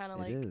then you're kind of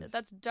It like is.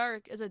 that's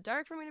dark. Is it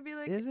dark for me to be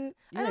like? Is it?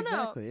 I Yeah, don't know.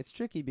 exactly. It's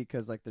tricky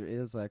because, like, there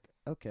is, like,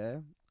 okay,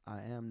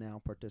 I am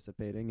now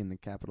participating in the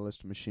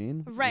capitalist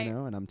machine, Right. you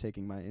know, and I'm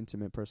taking my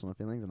intimate personal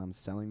feelings and I'm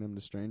selling them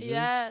to strangers,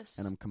 Yes.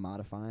 and I'm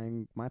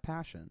commodifying my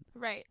passion.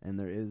 Right. And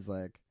there is,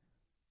 like,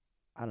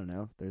 I don't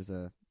know, there's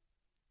a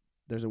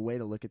way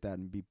to look at that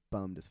and be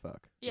bummed as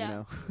fuck, Yeah. you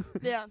know?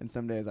 Yeah. And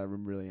some days I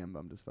really am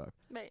bummed as fuck.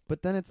 Right.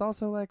 But then it's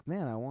also like,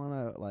 man, I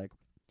want to, like,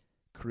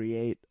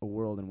 create a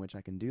world in which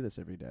I can do this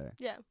every day.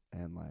 Yeah.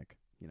 And, like,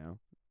 you know,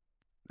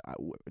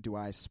 do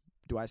I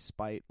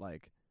spite,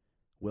 like,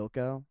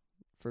 Wilco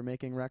for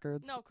making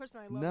records? No, of course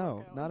not. I love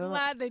No, Wilco. not I'm at all.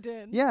 glad they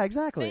did. Yeah,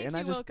 exactly. Thank and you,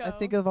 I just I Wilco.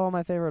 think of all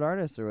my favorite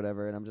artists or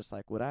whatever, and I'm just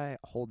like, would I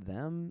hold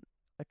them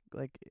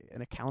like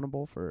and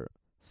accountable for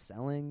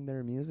selling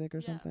their music or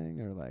Yeah.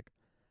 something? Or like,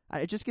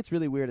 it just gets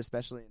really weird,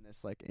 especially in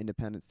this like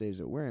independent stage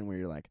that we're in, where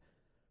you're like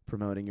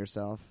promoting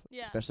yourself,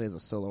 Yeah. especially as a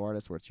solo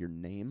artist, where it's your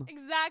name.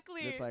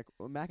 Exactly. And it's like,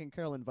 well, Mac and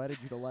Carol invited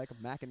you to like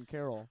Mac and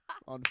Carol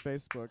on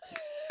Facebook.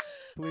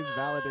 Please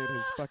validate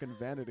his fucking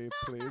vanity,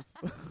 please.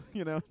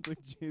 You know, it's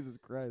like, Jesus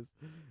Christ.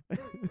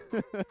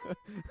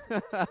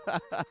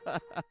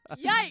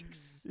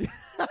 Yikes!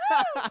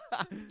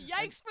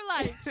 Yikes for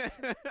likes.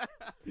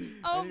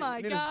 Oh my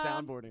I need God. a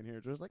soundboard in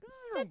here. Just like,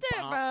 No,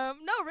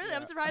 really,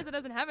 I'm Yeah. surprised it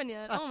hasn't happened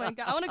yet. Oh my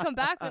God, I want to come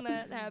back when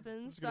that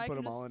happens. just So gonna I put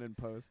can them all just, in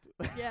post.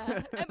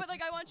 yeah. But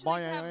like, I want you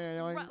like, to have Boing,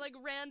 boing, boing. like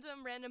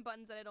random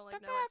buttons that I don't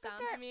like know what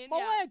sounds I mean. My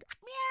Yeah. leg.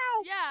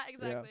 Meow. Yeah,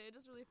 exactly.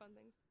 Just really fun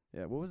things.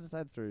 Yeah, what was the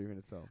side story you were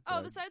gonna tell?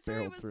 Oh, that the I side story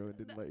barreled was through and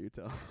didn't let you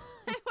tell.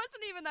 It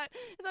wasn't even that.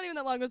 It's not even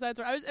that long of a side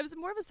story. It was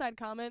more of a side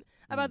comment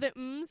about the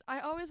ums. I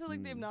always feel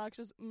like the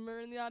obnoxious in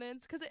the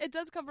audience, because it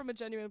does come from a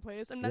genuine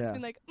place. I'm not just Yeah.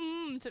 being like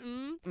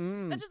to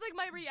That's just like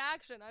my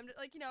reaction. I'm just,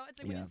 like, you know, it's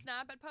like when you Yeah.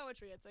 snap at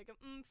poetry, it's like a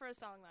for a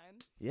song line.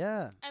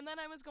 Yeah. And then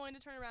I was going to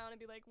turn around and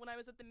be like, when I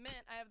was at the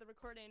Mint, I have the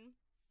recording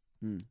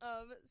Mm.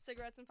 of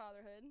Cigarettes and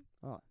Fatherhood.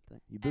 Oh,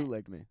 you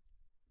bootlegged me.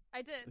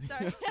 I did.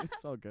 Sorry.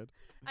 It's all good.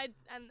 I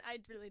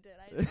really did.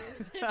 I really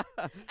did.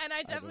 And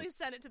I definitely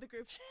sent it to the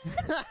group chat. I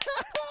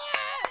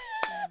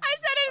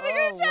sent it to the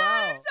group Oh, chat.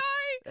 I'm wow.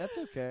 sorry. That's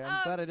okay.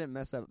 I'm glad I didn't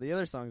mess up. The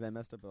other songs I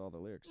messed up all the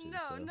lyrics to. No,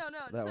 so no.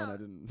 That So one I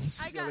didn't.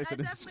 I at least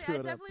didn't screw it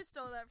up. definitely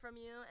stole that from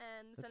you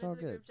and sent That's it all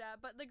to the good. group chat.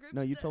 But the group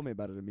No, you told me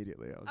about it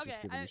immediately. I was Okay,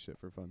 just giving you shit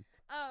for fun.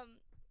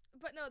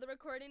 But no, the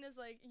recording is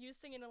like you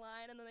singing a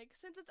line, and then like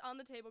since it's on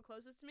the table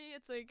closest to me,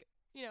 it's like,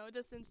 you know,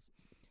 just since.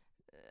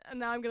 And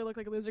now I'm gonna look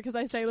like a loser because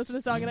I say listen to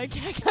the song and I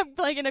can't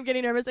like, and I'm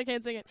getting nervous. I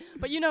can't sing it.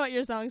 But you know what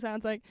your song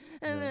sounds like.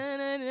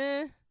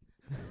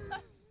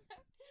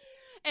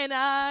 And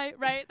I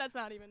right. That's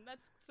not even.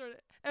 That's sort of.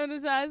 And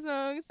as I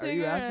smoke Are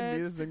you asking me to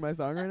cigarettes. sing my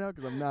song right now?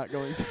 Because I'm not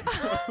going to.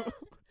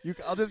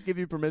 I'll just give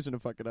you permission to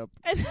fuck it up,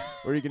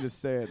 or you can just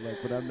say it. Like,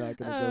 but I'm not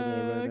gonna go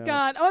there right now.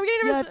 God! Oh, I'm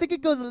getting nervous. Yeah, I think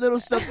it goes a little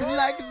something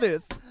like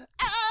this.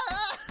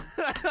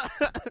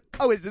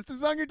 Oh, is this the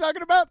song you're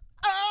talking about?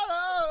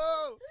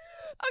 Oh.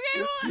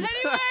 Okay, well,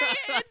 anyway,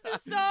 it's the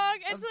song.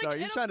 It's I'm like sorry,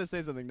 you're it'll- trying to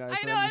say something nice. I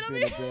and know, I'm it'll just be,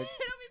 being a dick.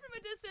 it'll be from a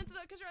distance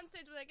because you're on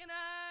stage with like, and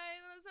I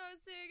smoke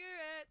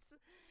cigarettes,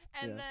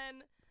 and Yeah.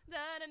 then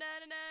da na na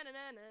na na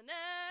na na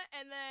na,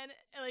 and then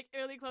like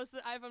really close to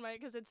the iPhone mic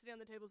because it's sitting on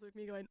the table, so with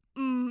me going,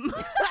 and I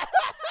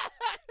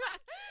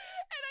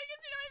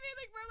guess you know what I mean,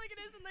 like more like it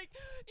is, and like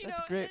you That's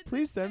know. great. it's-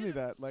 Please send I me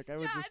don't- that. Like, I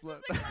would Yeah, just it's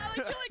love. just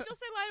like you'll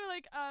say a line with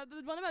like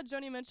the one about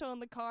Joni Mitchell in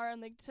the car,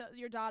 and like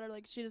your daughter,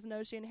 like she doesn't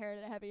know she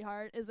inherited a heavy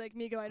heart, is like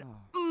me going. Oh.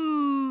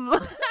 And my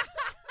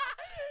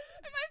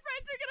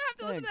friends are gonna have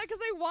to listen to that Thanks. because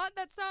they want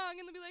that song,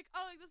 and they'll be like,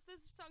 "Oh, like this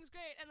song's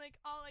great," and like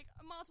all like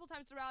multiple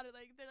times throughout it,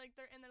 like they're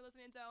in there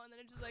listening to, and then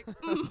it's just like,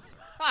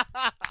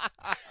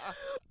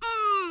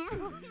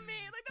 me,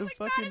 like The they're like,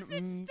 fucking,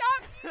 Madison,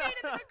 stop being in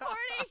the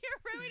recording, you're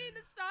ruining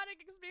the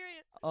sonic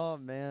experience. Oh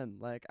man,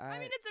 like I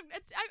mean, I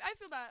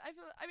feel bad.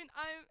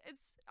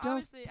 It's Don't-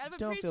 obviously out of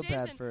don't feel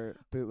appreciation. bad for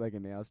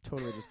bootlegging me. I was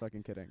totally just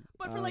fucking kidding.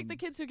 But for like the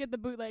kids who get the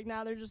bootleg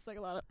now, they're just like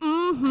a lot of like,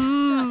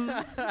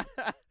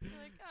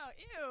 oh,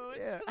 ew. It's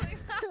Yeah. just like,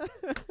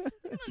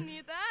 you don't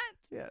need that.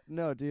 Yeah,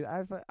 no, dude.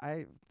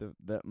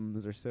 The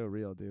ums are so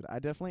real, dude. I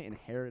definitely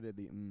inherited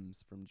the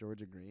ums from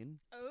Georgia Green.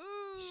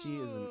 Ooh. She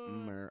is an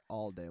ummer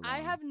all day long. I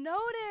have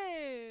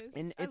noticed.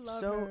 And I it's love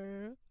so-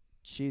 her.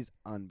 she's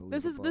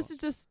unbelievable. This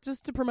is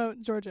just to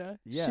promote Georgia.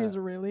 Yeah. She's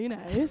really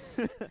nice.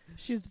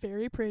 She's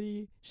very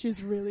pretty.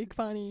 She's really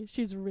funny.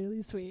 She's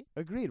really sweet.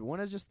 Agreed. One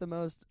of just the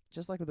most,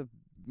 just like the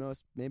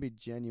most maybe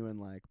genuine,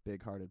 like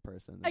big-hearted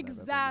person. That I've ever met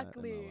in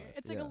Exactly. my life.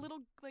 It's like Yeah. a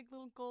little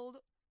gold,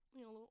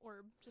 little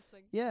orb, just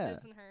like Yeah.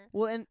 lives in her.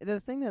 Well, and the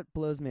thing that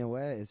blows me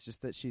away is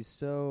just that she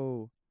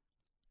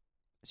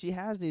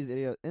has these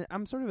idiots. And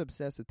I'm sort of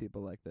obsessed with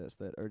people like this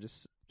that are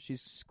just,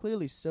 she's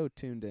clearly so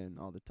tuned in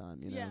all the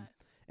time, you know? Yeah.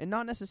 And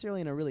not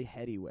necessarily in a really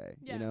heady way,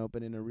 Yeah. you know,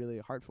 but in a really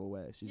heartful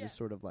way. She's Yeah. just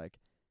sort of like,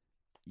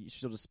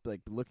 she'll just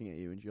like be looking at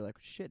you and you're like,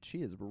 shit, she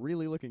is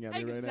really looking at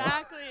me right now.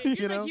 Exactly.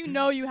 You're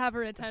like, you have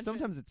her attention.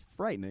 Sometimes it's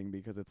frightening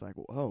because it's like,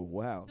 oh,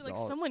 wow. You're like,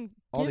 all, someone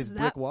all gives these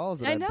that. brick walls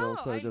that I I know,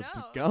 built are I just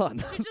know.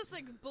 gone. She just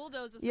like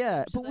bulldozes.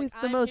 Yeah, She's but like, with the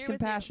 "I'm most here with you."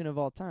 compassion of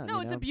all time. No,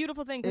 you it's know? a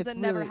beautiful thing because It's it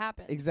never really-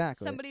 happens.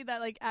 exactly. Somebody that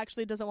like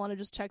actually doesn't want to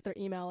just check their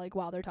email like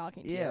while they're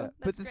talking to you. Yeah, but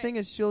That's the great. thing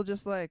is, she'll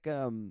just like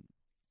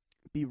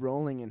be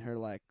rolling in her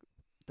like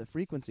the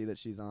frequency that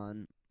she's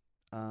on,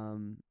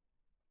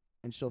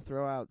 and she'll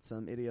throw out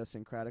some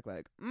idiosyncratic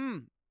like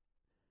and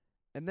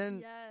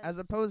then as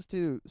Yes. opposed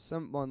to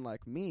someone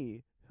like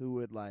me who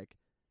would like,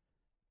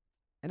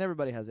 and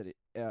everybody has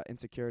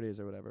insecurities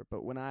or whatever,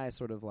 but when I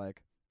sort of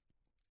like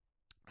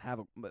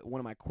have one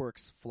of my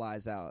quirks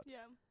flies out,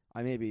 Yeah.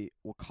 I maybe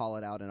will call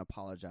it out and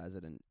apologize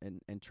it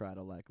and try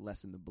to like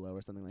lessen the blow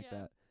or something like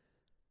Yeah. that.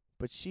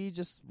 But she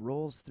just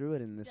rolls through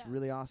it in this Yeah.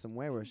 really awesome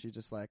way where she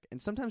just like, and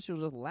sometimes she'll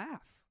just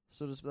laugh.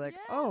 She'll just be like,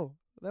 Yeah. "Oh,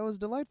 that was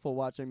delightful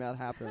watching that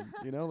happen."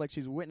 You know, like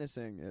she's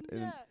witnessing it,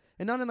 Yeah.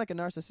 and not in like a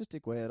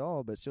narcissistic way at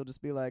all. But she'll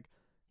just be like,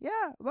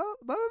 "Yeah, blah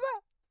blah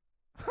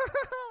blah," blah.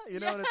 You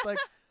know, and it's like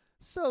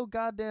so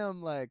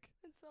goddamn like.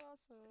 It's so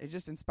awesome. It's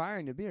just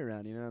inspiring to be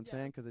around, you know what I'm Yeah.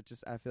 saying? 'Cause it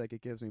just, I feel like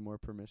it gives me more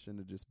permission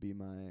to just be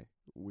my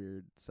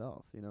weird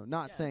self, you know?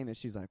 Not saying that Yes.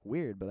 she's like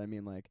weird, but I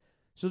mean like,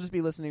 she'll just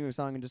be listening to a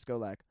song and just go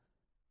like,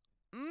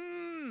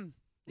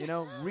 you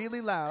know,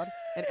 really loud,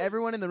 and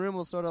everyone in the room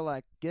will sort of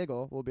like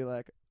giggle, will be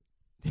like,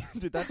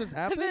 did that just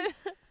happen?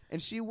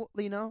 And she will,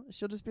 you know,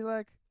 she'll just be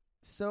like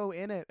so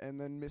in it, and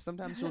then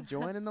sometimes she'll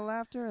join in the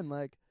laughter, and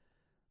like,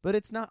 but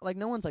it's not like,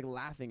 no one's like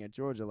laughing at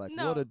Georgia like,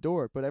 No. what a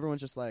dork, but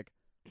everyone's just like,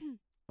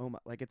 oh my,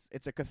 like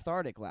it's a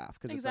cathartic laugh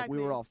because it's like we Exactly.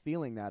 were all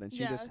feeling that, and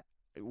she Yeah. just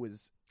it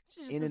was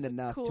She's in just and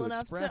enough cool to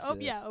enough express to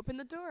it. open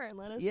the door and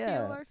let us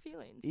Yeah. feel our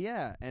feelings.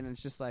 yeah, and it's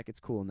just like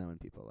it's cool knowing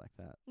people like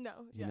that. No,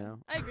 You yeah. know?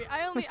 I agree.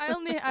 I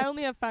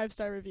only have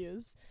 5-star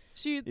reviews.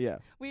 Yeah,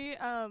 We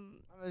I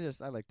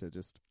like to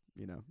just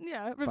review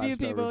review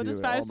people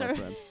just 5-star.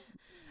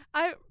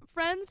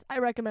 Friends, I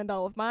recommend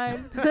all of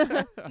mine.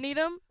 Need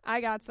 'em?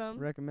 I got some.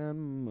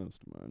 Recommend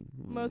most of mine.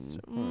 Most.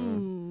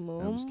 No,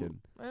 I'm just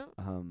kidding. Well,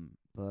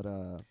 But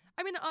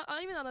I mean,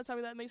 even on that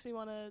topic, that makes me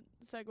want to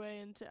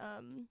segue into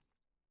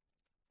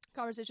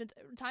conversations.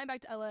 Tying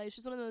back to LA,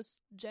 she's one of the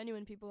most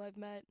genuine people I've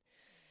met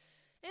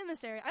in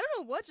this area. I don't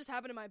know what just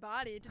happened to my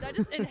body. Did I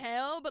just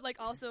inhale, but like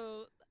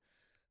also,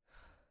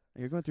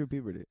 you're going through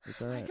puberty.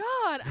 It's oh my alright.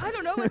 god, I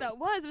don't know what that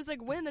was. It was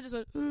like wind that just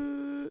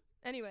went.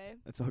 Anyway,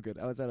 It's all good.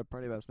 I was at a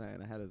party last night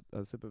and I had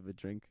a sip of a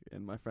drink,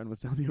 and my friend was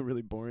telling me a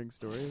really boring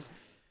story,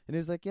 and he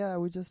was like, "Yeah,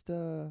 we just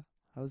I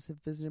was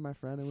visiting my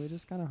friend and we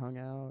just kind of hung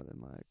out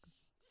and like."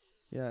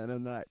 Yeah,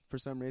 and then for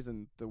some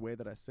reason, the way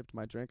that I sipped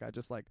my drink, I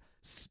just like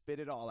spit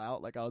it all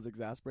out like I was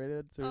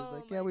exasperated. So he was Oh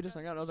like, "Yeah, my we just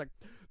God. hung out." And I was like,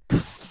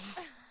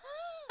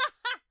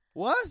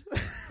 "What?"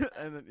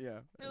 And then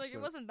they're like, so-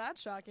 it wasn't that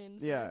shocking.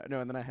 So. Yeah, no,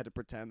 and then I had to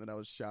pretend that I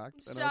was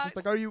shocked, and I was just Shocked.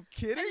 like, "Are you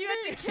kidding And you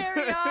me?" had to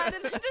carry on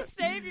and then just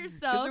save 'Cause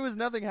yourself. there was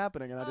nothing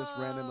happening, and I just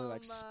randomly Oh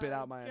like spit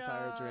out my my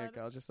entire drink.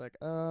 God. I was just like,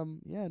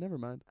 yeah, never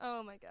mind.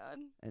 Oh my god.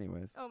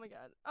 Anyways, Oh my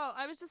god. Oh,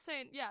 I was just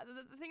saying, yeah,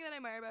 the thing that I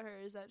admire about her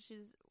is that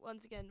she's,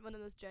 once again, one of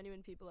the most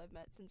genuine people I've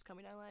met since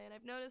coming to LA. And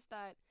I've noticed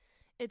that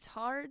it's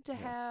hard to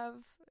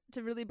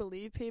to really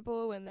believe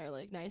people when they're,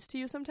 like, nice to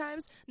you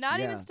sometimes. Not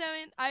Yeah. even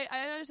stemming, I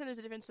understand there's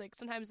a difference, like,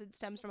 sometimes it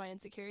stems from my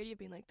insecurity of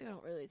being like, they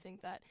don't really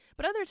think that.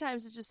 But other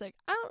times it's just like,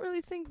 I don't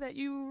really think that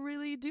you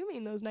really do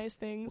mean those nice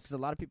things. because a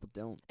lot of people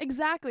don't.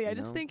 Exactly. I You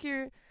just know? think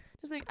you're,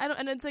 just like, I don't,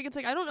 and it's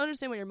like, I don't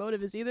understand what your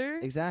motive is either.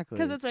 Exactly.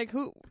 Because it's like,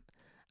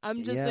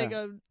 I'm just Yeah. like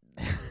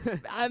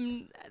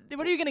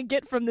what are you going to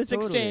get from this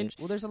Totally. exchange?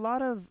 Well, there's a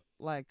lot of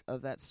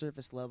of that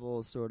surface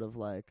level sort of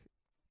like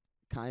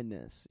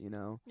kindness, you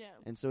know? Yeah.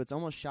 And so it's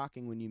almost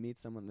shocking when you meet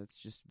someone that's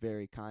just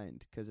very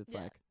kind, because it's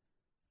Yeah. like,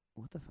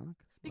 what the fuck?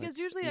 Because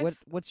Like, usually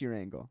what's your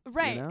angle?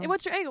 right. You know? And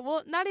what's your angle?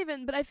 Well, not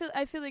even, but I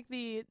feel like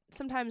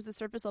sometimes the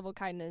surface level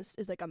kindness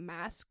is like a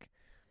mask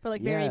for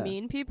like very Yeah.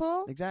 mean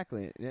people.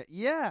 Exactly. Yeah.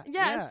 Yes,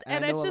 Yeah.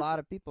 and I know it's a just- lot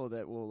of people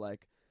that will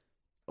like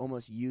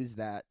almost use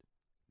that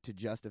to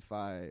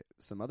justify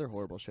some other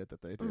horrible shit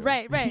that they do.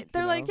 Right. You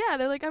They're like, know? yeah,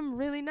 they're like, I'm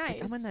really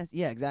nice. Like, I'm a nice.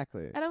 Yeah,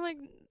 exactly. And I'm like,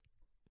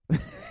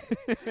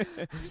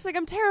 I'm just like,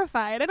 I'm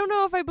terrified. I don't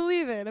know if I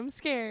believe it. I'm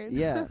scared.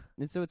 Yeah,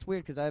 and so it's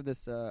weird because I have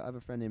this. I have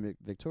a friend named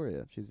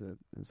Victoria. She's a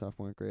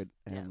sophomore in grade,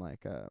 and Yeah.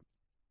 like,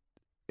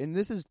 and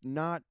this is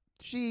not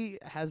she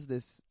has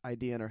this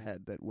idea in her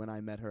head that when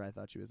I met her, I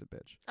thought she was a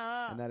bitch,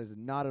 and that is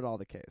not at all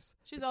the case.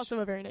 She's also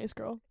a very nice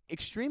girl.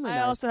 Extremely I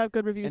nice. also have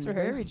good reviews and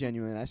for her. very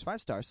genuinely nice. 5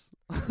 stars.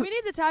 We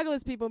need to tag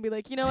those people and be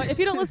like, you know what? If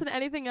you don't listen to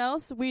anything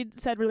else, we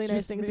said really nice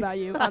Just things me. about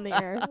you on the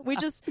air. We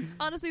just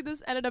honestly,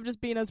 this ended up just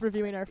being us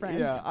reviewing our friends.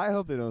 Yeah, I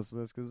hope they don't listen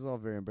to this because it's all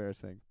very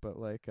embarrassing. But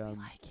like, We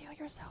like you.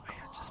 You're so cool.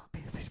 just be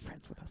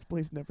friends with us,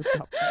 please. Never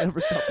stop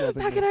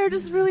loving Mac me. and I are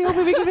just really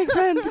hoping we can make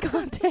friends.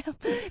 God damn,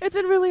 it's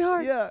been really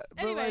hard. Yeah,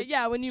 but Anyway, like,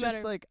 yeah, when you met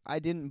just her, like I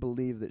didn't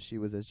believe that she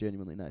was as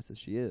genuinely nice as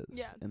she is.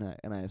 Yeah.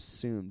 and I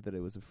assumed that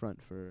it was a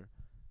front for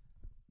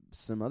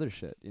some other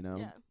shit, you know.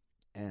 yeah,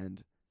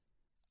 And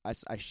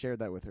I shared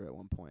that with her at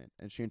one point,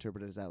 and she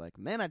interpreted it as that like,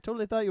 man, I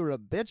totally thought you were a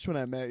bitch when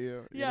I met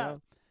you. You Yeah.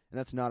 know? And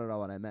that's not at all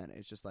what I meant.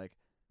 It's just like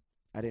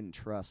I didn't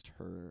trust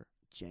her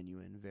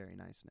genuine, very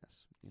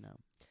niceness. You know.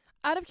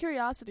 out of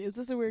curiosity, is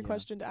this a weird Yeah.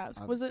 question to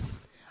ask? I've- Was it?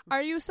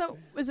 Are you so?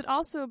 Is it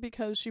also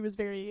because she was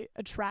very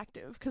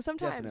attractive? Because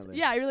sometimes, Definitely.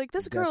 yeah, you're like,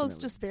 this girl's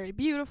Definitely. just very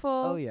beautiful.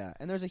 Oh yeah,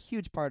 and there's a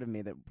huge part of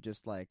me that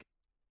just like,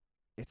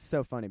 it's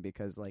so funny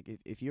because like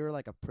if you're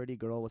like a pretty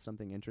girl with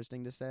something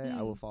interesting to say,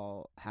 I will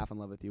fall half in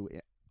love with you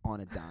on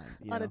a dime.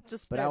 You On know? a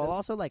just. But I will notice.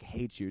 also like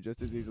hate you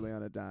just as easily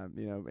on a dime,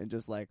 you know, and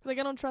just like like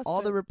I don't trust all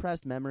it. the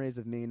repressed memories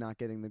of me not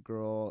getting the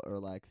girl or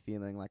like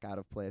feeling like out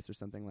of place or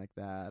something like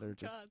that, or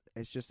just God.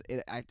 it's just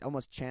I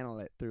almost channel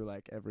it through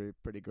like every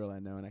pretty girl I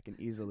know, and I can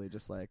easily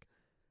just like,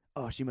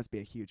 oh, she must be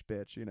a huge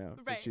bitch, you know,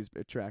 'cause Right. she's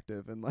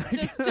attractive and like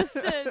just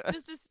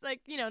to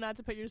like, you know, not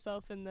to put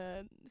yourself in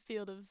the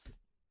field of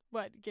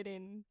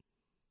getting.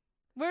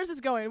 Where's this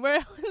going? Where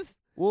was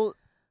well,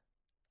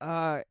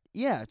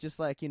 yeah, just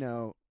like, you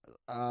know,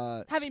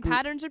 having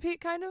patterns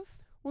repeat, kind of.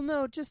 Well,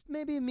 no, just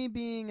maybe me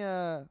being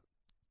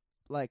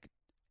like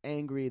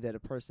angry that a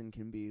person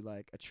can be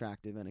like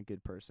attractive and a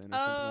good person or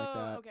something like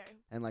that, Okay.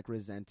 and like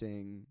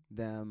resenting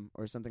them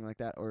or something like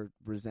that, or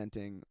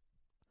resenting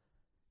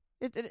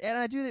it. And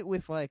I do it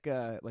with like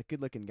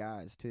good-looking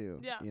guys too.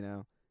 Yeah. You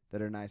know,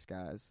 that are nice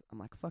guys. I'm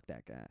like, fuck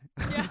that guy.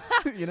 Yeah.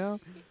 You know,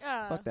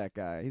 Yeah. fuck that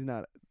guy. He's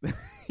not,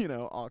 you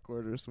know,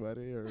 awkward or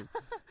sweaty or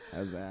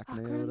has acne Awkward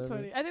or and whatever.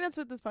 sweaty. I think that's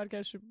what this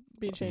podcast should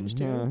be changed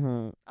to.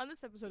 Uh-huh. On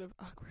this episode of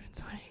Awkward and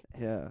Sweaty.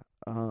 Yeah.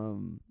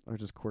 Or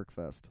just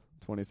Quirkfest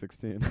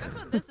 2016. That's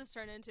what this has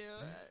turned into.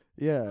 I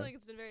Yeah. feel like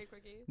it's been very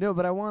quirky. No,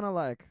 but I want to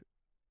like.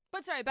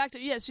 But sorry, back to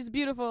yes, she's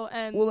beautiful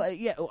and Well,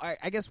 yeah.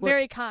 I guess what.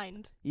 very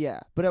kind. Yeah,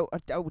 but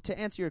to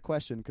answer your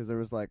question, because there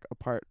was like a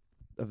part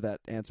of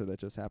that answer that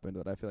just happened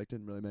that I feel like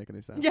didn't really make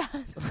any sense. Yeah.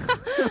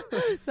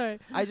 Sorry.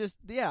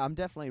 I'm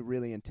definitely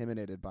really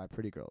intimidated by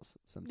pretty girls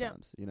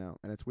sometimes, you know,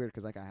 and it's weird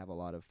because like I have a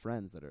lot of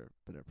friends that are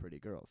pretty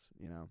girls,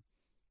 you know,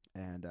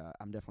 and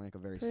I'm definitely like a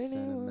very Pretty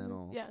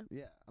sentimental. woman.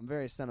 Yeah. I'm a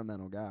very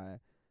sentimental guy,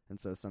 and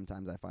so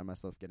sometimes I find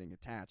myself getting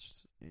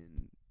attached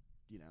in,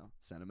 you know,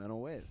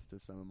 sentimental ways to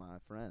some of my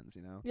friends,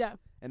 you know, Yeah.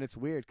 and it's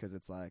weird because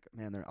it's like,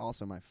 man, they're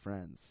also my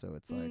friends, so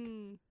it's like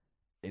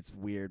it's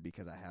weird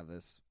because I have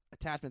this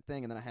attachment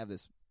thing, and then I have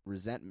this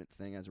resentment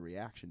thing as a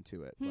reaction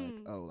to it. Like,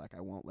 oh, like I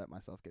won't let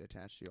myself get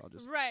attached to you. I'll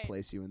just Right.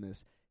 place you in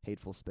this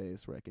hateful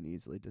space where I can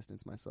easily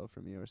distance myself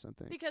from you or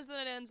something. Because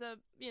then it ends up,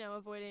 you know,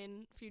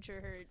 avoiding future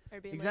hurt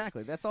or being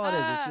Exactly. That's all it is.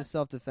 It's Ah. just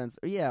self-defense.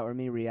 Or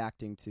me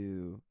reacting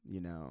to,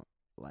 you know,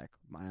 like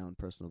my own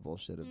personal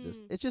bullshit of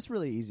just, it's just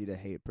really easy to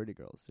hate pretty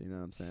girls. You know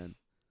what I'm saying?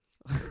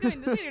 This is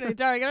getting really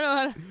dark. I don't know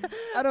how to.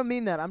 I don't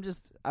mean that.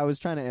 I was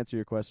trying to answer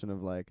your question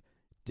of like,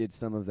 did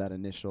some of that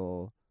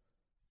initial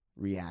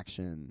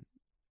reaction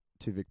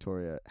to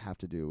Victoria have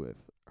to do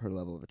with her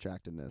level of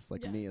attractiveness?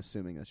 Like Yeah. me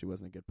assuming that she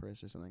wasn't a good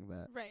person or something like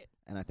that. Right.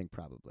 And I think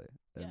probably.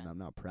 And Yeah. I'm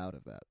not proud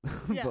of that.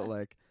 Yeah. But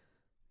like,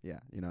 yeah,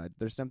 you know,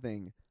 there's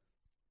something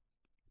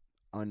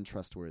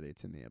untrustworthy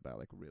to me about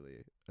like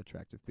really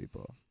attractive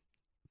people.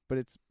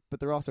 But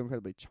they're also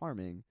incredibly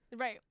charming.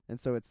 Right. And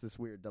so it's this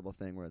weird double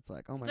thing where it's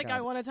like, oh my It's like God,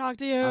 I want to talk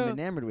to you. I'm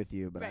enamored with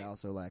you, but Right. I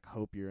also like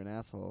hope you're an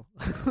asshole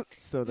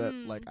so that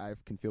like I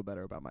can feel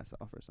better about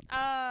myself or something.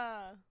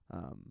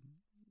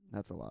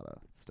 That's a lot of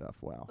stuff.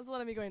 Wow. That's a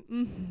lot of me going.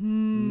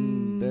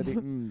 They're the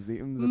ums. The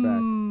ums are back.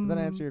 Did that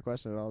answer your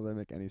question at all? Did that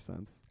make any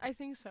sense? I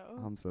think so.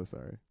 I'm so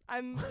sorry.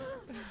 I'm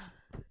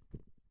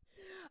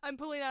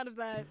pulling out of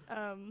that.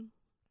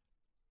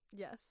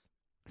 Yes.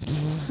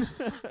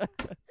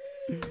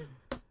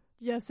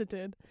 Yes, it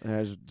did.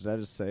 Did I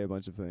just say a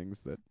bunch of things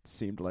that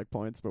seemed like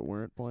points but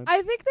weren't points?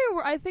 I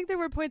think there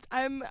were points.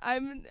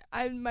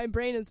 My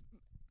brain is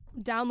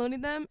downloading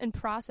them and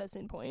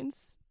processing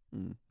points,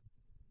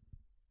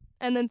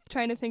 and then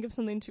trying to think of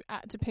something to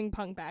ping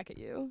pong back at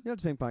you. You don't have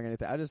to ping pong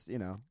anything. I just, you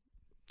know.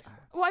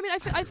 Well, I mean,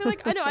 I feel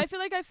like I know. I feel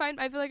like I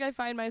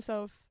find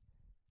myself.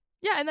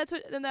 Yeah, and that's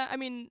what. And that I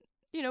mean,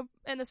 you know,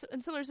 and in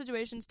similar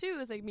situations too,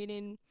 with like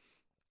meeting.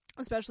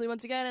 Especially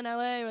once again in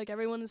LA, where like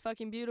everyone is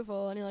fucking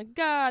beautiful, and you're like,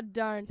 God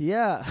darn.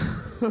 Yeah.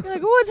 You're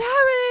like, what's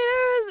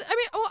happening?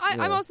 I'm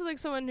Yeah. also like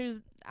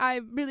someone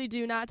I really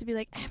do not to be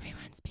like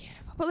everyone's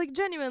beautiful, But like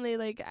genuinely,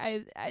 like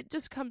I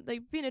just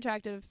being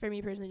attractive for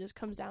me personally just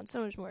comes down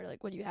so much more to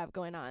like what you have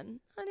going on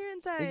your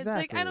inside. Exactly.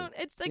 It's like I don't.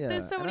 It's like Yeah,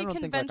 there's so and many I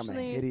don't conventionally. think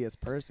like I'm a hideous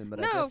person, but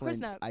No, I of definitely course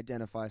not.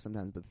 identify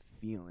sometimes with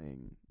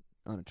feeling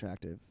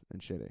unattractive and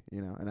shitty,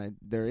 you know. And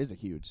there is a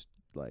huge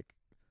like,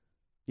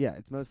 yeah,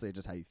 it's mostly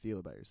just how you feel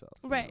about yourself.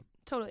 you Right. know?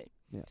 Totally.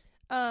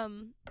 Yeah.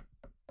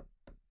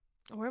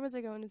 Where was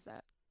I going with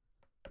that?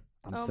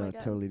 I'm Oh so my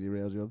God. totally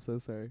derailed you. I'm so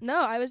sorry. No,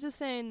 I was just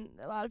saying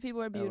a lot of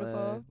people are beautiful.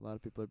 LA, a lot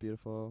of people are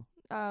beautiful.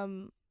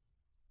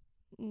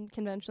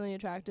 Conventionally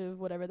attractive,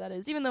 whatever that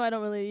is. Even though I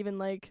don't really even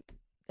like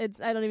I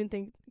don't even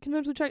think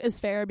conventionally attractive is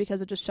fair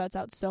because it just shuts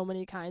out so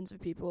many kinds of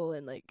people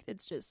and like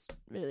it's just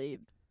really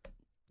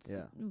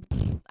Yeah.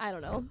 I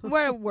don't know.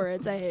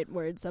 Words. I hate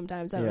words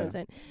sometimes. I don't know what I'm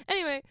saying.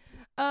 Anyway,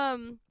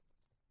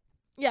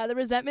 yeah, the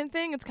resentment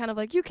thing, it's kind of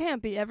like you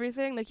can't be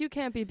everything. Like you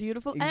can't be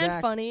beautiful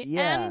and funny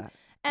Yeah.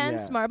 and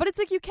Yeah. smart. But it's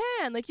like you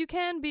can. Like you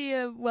can be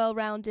a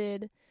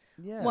well-rounded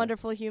Yeah.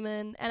 wonderful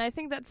human. And I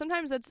think that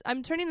sometimes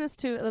I'm turning this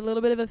to a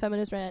little bit of a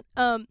feminist rant.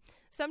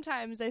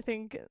 Sometimes I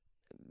think,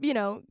 you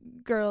know,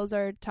 girls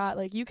are taught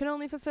like you can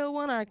only fulfill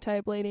one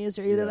archetype, ladies.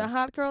 You're either Yeah. the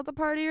hot girl at the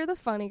party or the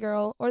funny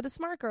girl or the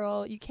smart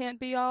girl. You can't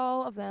be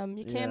all of them.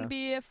 You Yeah. can't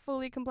be a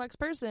fully complex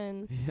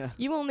person. Yeah.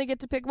 You only get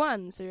to pick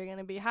one. So you're going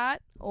to be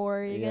hot or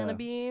you're going Yeah. to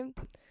be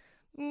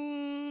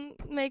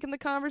making the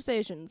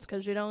conversations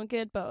because you don't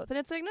get both. And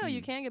it's like, no,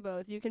 you can't get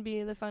both. You can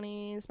be the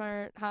funny,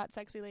 smart, hot,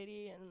 sexy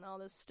lady and all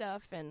this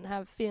stuff and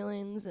have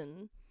feelings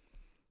and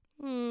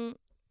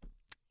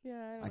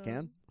yeah, I don't know.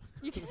 can?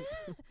 You can.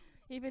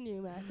 Even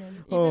you, Mackin.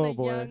 Even Oh, a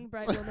boy. young,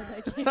 bright woman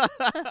like you.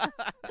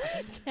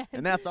 can.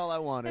 And that's all I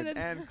wanted. And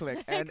that's- And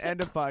click. And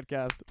end of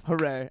podcast.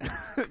 Hooray.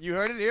 You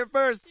heard it here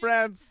first,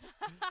 friends.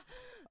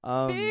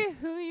 Be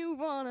who you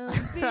wanna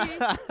be.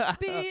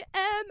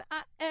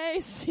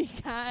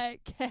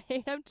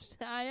 B-M-I-A-C-I-K. I'm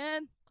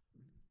trying.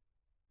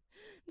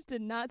 Just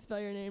did not spell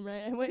your name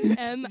right. I went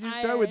M-I-A. Did you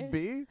start with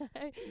B?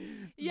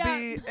 Yeah.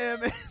 B-M,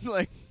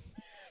 like.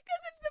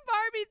 Because it's the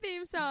Barbie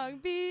theme song.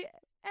 B-A-R-B-I-E.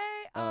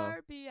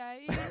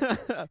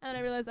 And I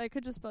realized I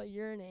could just spell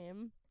your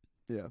name.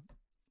 Yeah.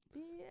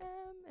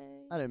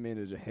 B-M-A. I didn't mean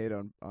to just hate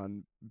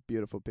on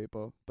beautiful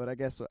people, but I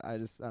guess I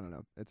don't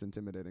know. It's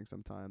intimidating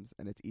sometimes,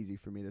 and it's easy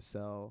for me to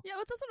sell. Yeah,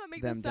 let's also not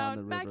make them this down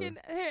sound. the river. Mackin,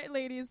 hey,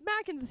 ladies,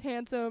 Mackin's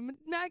handsome.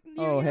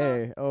 Oh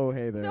hey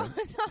there.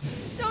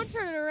 Don't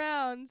turn it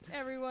around,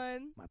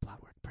 everyone. My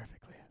plot worked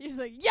perfectly. You're just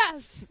like,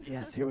 yes!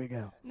 Yes, here we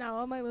go. Now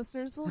all my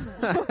listeners will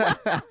know.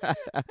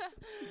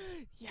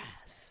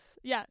 Yes.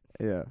 Yeah.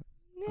 Yeah.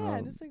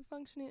 Yeah, just like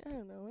functioning. I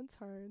don't know. It's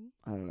hard.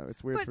 I don't know.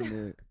 It's weird But- for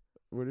me.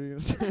 What are you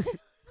gonna say?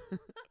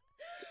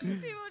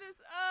 People just,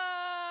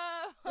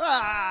 Ah!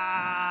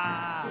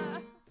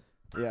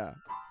 Yeah.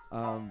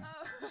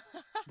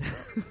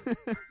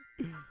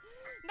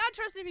 Not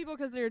trusting people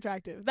because they're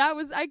attractive. That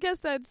was, I guess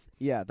that's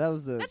Yeah, that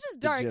was just the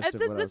dark. gist That's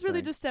of what I was that's really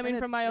saying. just stemming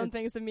And from my own it's-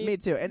 things of Me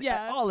too. And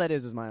Yeah. all that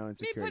is my own me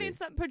insecurity.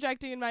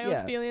 projecting my own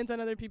Yeah. feelings on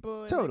other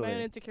people and Totally. my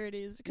own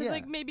insecurities. Because Yeah.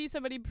 like maybe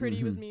somebody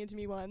pretty was Mhm. mean to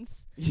me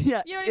once.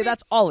 Yeah, You know what I mean?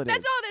 that's all it is.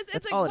 That's all it is. It's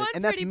That's like all it one is.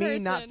 And that's pretty me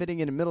person. not fitting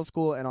into middle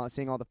school and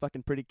seeing all the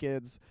fucking pretty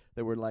kids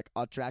that were like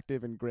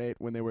attractive and great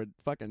when they were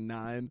fucking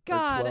 9 or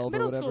God, 12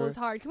 middle or whatever. school is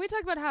hard. Can we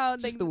talk about how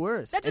It's just like, the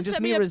worst. that And just just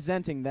set me me up-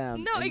 resenting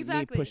them No, and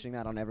exactly. me pushing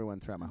that on everyone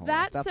throughout my whole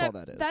that life. That's all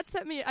that is. That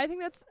set me. I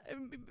think that's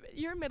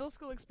your middle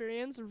school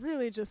experience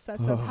really just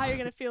sets up how you're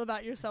gonna feel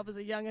about yourself as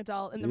a young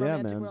adult in the Yeah,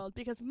 romantic man. world.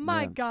 Because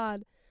my Yeah.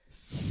 God,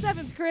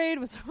 7th grade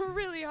was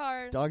really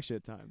hard. Dog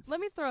shit times. Let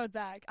me throw it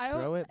back.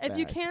 Throw it if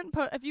you back. can't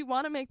if you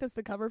want to make this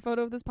the cover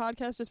photo of this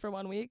podcast just for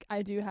 1 week,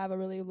 I do have a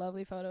really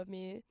lovely photo of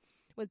me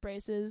with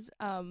braces.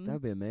 That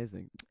would be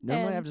amazing.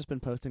 Normally I've and- just been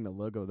posting the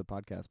logo of the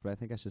podcast, but I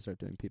think I should start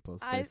doing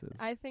people's faces.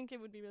 I think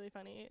it would be really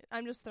funny.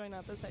 I'm just throwing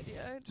out this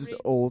idea. Just Re-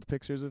 old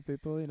pictures of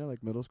people, you know,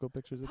 like middle school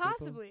pictures of people.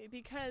 Possibly,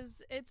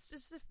 because it's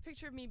just a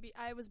picture of me.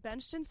 I was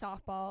benched in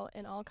softball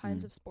and all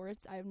kinds of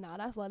sports. I'm not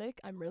athletic.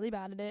 I'm really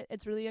bad at it.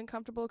 It's really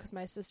uncomfortable because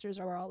my sisters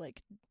are all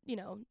like, you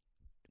know,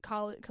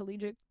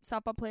 collegiate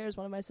softball players.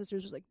 One of my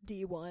sisters was like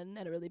D1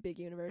 at a really big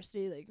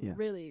university, like Yeah.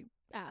 really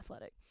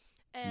athletic.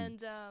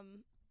 And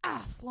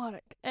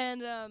athletic.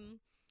 And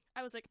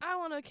I was like, I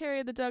want to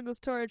carry the Douglas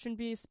torch and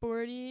be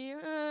sporty.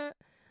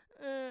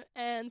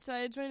 And so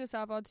I joined a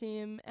softball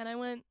team, and I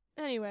went.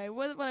 Anyway,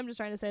 what I'm just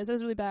trying to say is I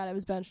was really bad. I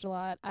was benched a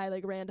lot. I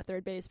like ran to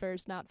third base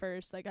first, not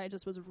first. Like I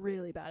just was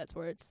really bad at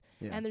sports.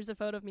 Yeah. And there's a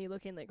photo of me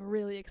looking like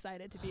really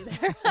excited to be there.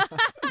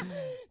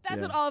 That's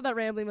Yeah. what all of that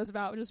rambling was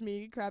about, just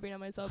me crapping on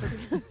myself.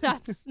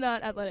 That's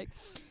not athletic.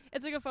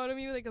 It's like a photo of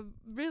me with like a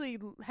really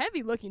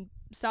heavy looking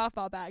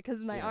softball bat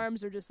because my Yeah.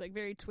 arms are just like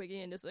very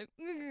twiggy and just like.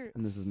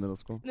 And this is middle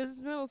school. This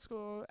is middle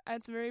school. I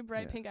had some very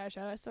bright Yeah. pink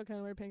eyeshadow. I still kind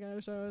of wear pink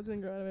eyeshadow. I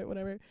didn't grow out of it,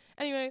 whatever.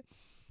 Anyway,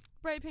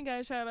 bright pink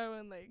eyeshadow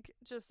and like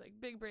just like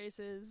big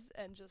braces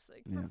and just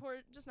like Yeah.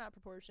 just not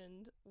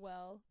proportioned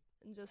well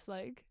and just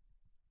like.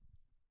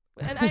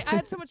 And I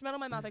had so much metal in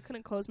my mouth I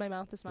couldn't close my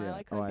mouth to smile. Yeah.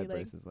 I couldn't I be have like.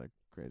 braces like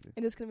crazy.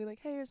 I just couldn't be like,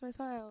 hey, here's my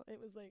smile. It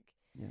was like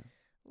Yeah.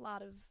 a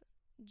lot of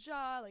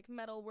jaw, like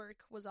metal work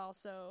was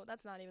also,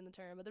 that's not even the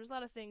term, but there's a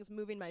lot of things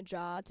moving my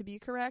jaw to be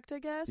correct, I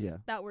guess, Yeah.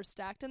 that were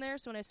stacked in there.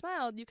 So when I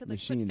smiled, you could like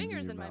Machines in put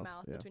fingers your in my mouth,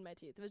 mouth yeah. between my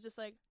teeth. It was just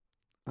like,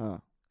 Oh,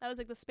 that was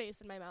like the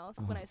space in my mouth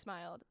when Oh. I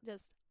smiled.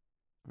 Just,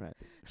 right.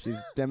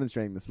 She's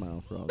demonstrating the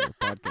smile for all the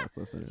podcast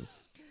listeners.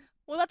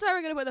 well, that's why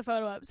we're going to put the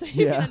photo up so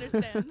you Yeah. can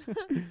understand.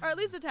 Or at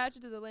least attach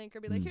it to the link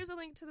or be like, Mm. here's a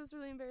link to this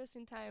really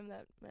embarrassing time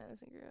that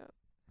Madison grew up.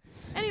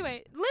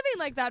 Anyway, living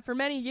like that for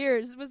many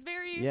years was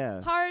very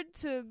Yeah. hard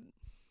to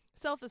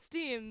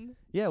self-esteem.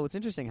 Yeah, well, it's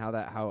interesting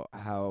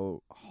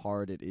how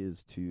hard it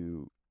is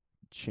to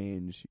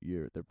change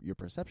your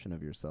perception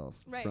of yourself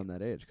Right. from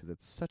that age, because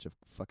it's such a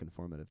fucking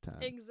formative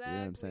time. You know what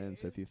I'm saying?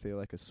 So Exactly. if you feel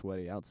like a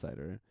sweaty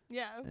outsider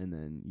Yeah. and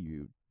then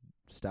you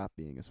stop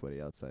being a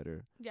sweaty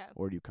outsider, Yeah.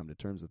 or you come to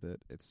terms with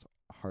it, it's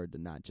hard to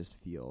not just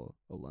feel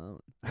alone.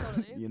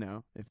 Totally. You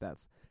know, if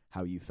that's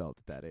how you felt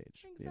at that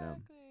age. You know,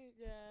 Exactly.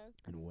 Yeah.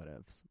 and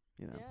whatevs.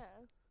 You know,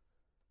 Yeah.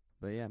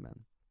 but yeah,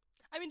 man.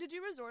 I mean, did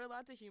you resort a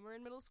lot to humor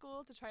in middle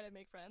school to try to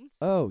make friends?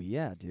 Oh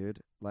yeah,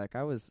 dude. Like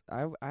I was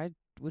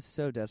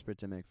so desperate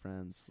to make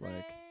friends. Like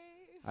Say,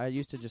 I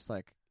used to just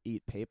like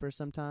eat paper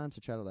sometimes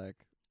to try to like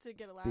to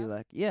get a laugh. be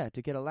like, yeah,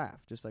 to get a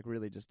laugh. Just like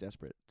really just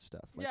desperate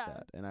stuff like Yeah.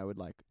 that. And I would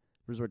like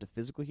resort to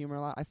physical humor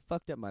a lot. I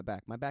fucked up my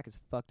back. My back is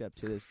fucked up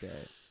to this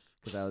day.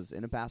 Because I was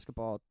in a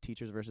basketball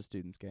teachers versus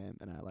students game,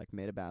 and I like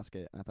made a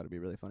basket, and I thought it'd be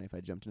really funny if I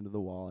jumped into the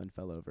wall and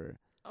fell over,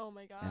 Oh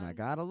my god. and I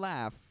got a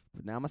laugh,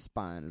 but now my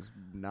spine is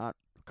not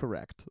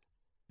correct.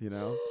 You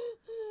know,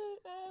 Oh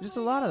just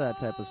my a lot of that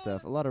type of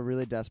stuff. A God. lot of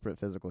really desperate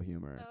physical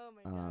humor. Oh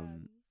my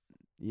god.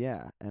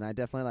 Yeah, and I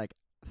definitely like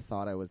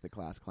thought I was the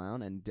class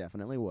clown, and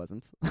definitely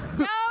wasn't.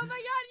 Oh my god,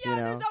 yeah. You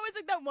know? There's always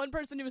like that one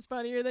person who was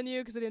funnier than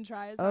you because they didn't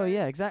try as Oh hard.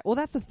 yeah, exactly. Well,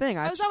 that's the thing.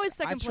 I was always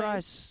I second try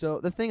place. so.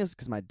 The thing is,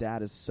 because my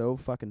dad is so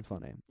fucking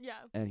funny, Yeah.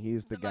 and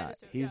he's the So guy. mine is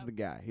too, He's yeah. the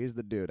guy. He's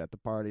the dude at the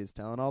parties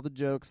telling all the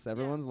jokes.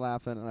 Everyone's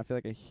laughing, and I feel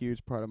like a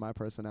huge part of my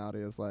personality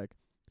is like.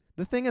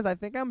 The thing is, I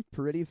think I'm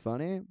pretty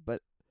funny,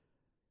 but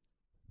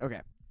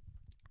okay.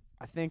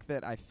 I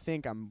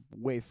think I'm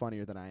way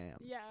funnier than I am.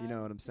 Yeah. You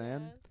know what I'm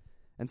saying? Yeah.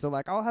 And so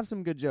like I'll have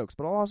some good jokes,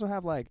 but I'll also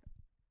have like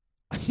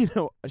you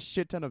know, a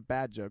shit ton of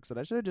bad jokes that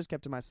I should have just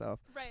kept to myself.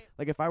 Right.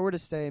 Like if I were to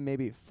say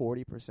maybe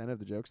 40% of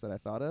the jokes that I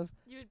thought of,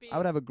 You would be. I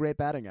would have a great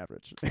batting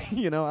average.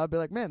 You know, I'd be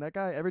like, man, that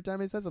guy, every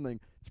time he says something,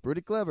 it's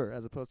pretty clever,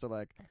 as opposed to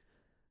like,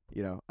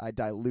 you know, I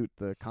dilute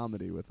the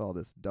comedy with all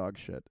this dog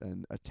shit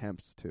and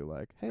attempts to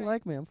like, hey, Right.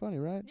 like me, I'm funny,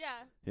 right? Yeah.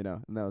 You know,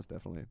 and that was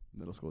definitely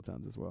middle school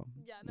times as well.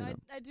 Yeah. you No, know.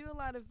 I do a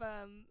lot of.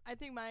 I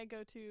think my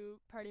go-to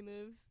party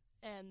move.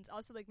 And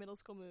also like middle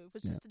school move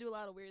was Yeah. just to do a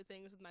lot of weird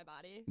things with my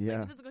body. Yeah.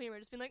 Like physical humor,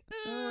 just being like,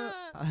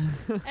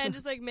 and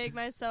just like make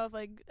myself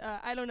like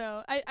I don't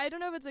know. I don't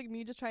know if it's like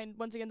me just trying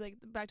once again like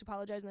back to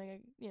apologizing,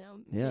 like you know,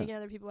 Yeah. making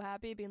other people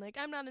happy, being like,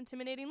 I'm not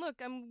intimidating.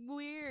 Look, I'm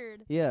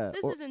weird. Yeah.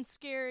 This or, isn't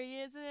scary,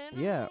 is it?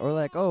 yeah, or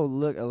like, oh,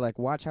 look, like,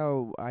 watch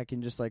how I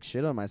can just like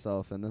shit on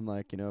myself, and then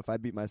like, you know, if I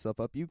beat myself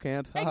up, you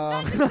can't.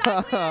 Exactly it.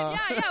 Yeah.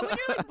 When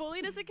you're like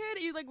bullied as a kid,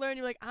 you like learn.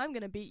 You're like, I'm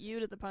gonna beat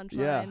you to the punchline.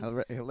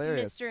 Yeah,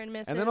 hilarious. Mr. and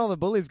Mrs. And then all the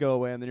bullies go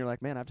away, and then you're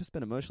like, man, I've just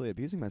been emotionally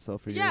abusing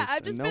myself for Yeah, years. I've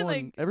and just no been, one,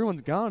 like-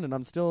 everyone's gone, and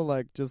I'm still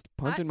like just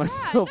punching yeah,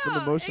 myself in the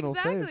no, emotional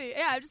exactly. face.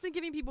 Yeah, I've just been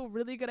giving people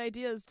really good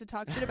ideas to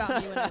talk shit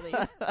about me when I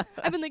leave.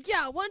 I've been like,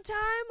 yeah, one time,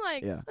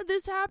 like, Yeah.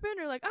 this happened,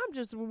 or like, I'm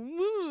just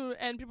woo,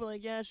 and people are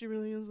like, yeah, she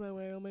really is that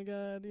way. Oh my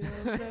god, you know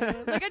what I'm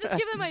saying? Like, I just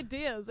give them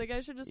ideas. Like,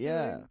 I should just be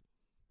Yeah. like,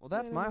 Well,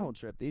 that's Yeah. my whole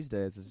trip these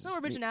days. Is there's no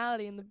just me-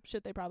 originality in the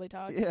shit they probably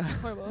talk. Yeah. It's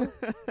horrible.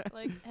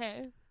 Like,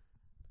 hey,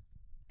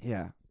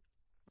 Yeah.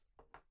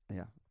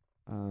 Yeah.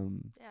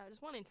 yeah,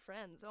 just wanting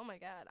friends. Oh my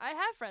god, I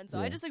have friends. So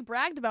I Yeah. just like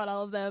bragged about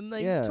all of them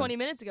like Yeah. 20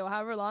 minutes ago.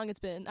 However long it's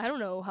been. I don't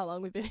know how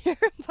long we've been here,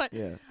 but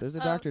Yeah. There's a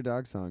Dr.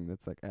 Dog song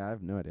that's like, I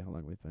have no idea how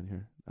long we've been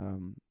here.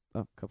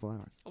 A couple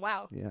hours.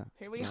 wow, Yeah.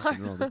 here we Rock are.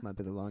 and roll. This might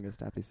be the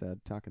longest Happy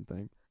Sad talking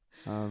thing.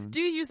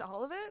 Do you use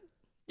all of it?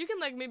 You can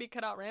like maybe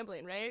cut out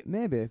rambling, right?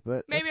 Maybe,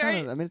 but Maybe that's kind are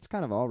of, I mean, it's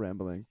kind of all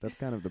rambling. That's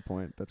kind of the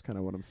point. That's kind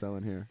of what I'm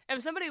selling here.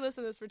 If somebody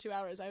listened to this for 2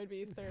 hours, I would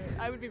be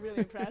really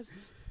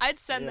impressed. I'd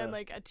send them Yeah.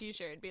 like a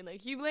T-shirt being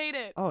like, "You made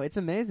it." Oh, it's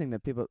amazing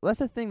that people. That's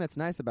the thing that's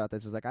nice about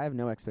this is like I have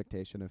no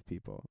expectation of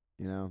people,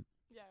 you know,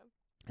 Yeah,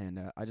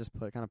 and I just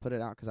put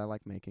it out because I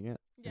like making it,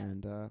 yeah,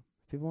 and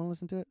people want to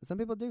listen to it. Some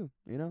people do,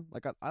 you know.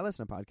 Like I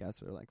listen to podcasts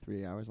that are like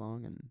 3 hours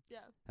long, and yeah.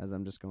 as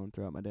I'm just going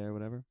throughout my day or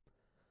whatever.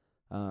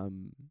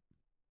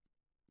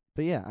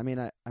 But yeah, I mean,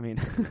 I I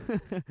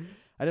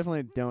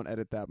definitely don't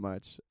edit that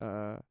much, 'cause I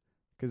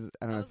don't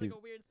That know was if like you. a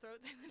weird throat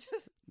thing. That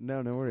just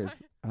No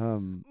worries.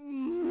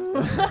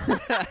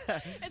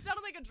 it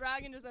sounded like a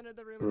dragon just entered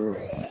the room. And was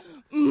like,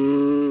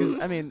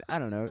 'Cause, I mean, I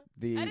don't know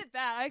the. edit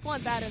that. I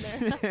want that in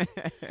there.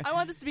 I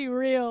want this to be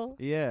real.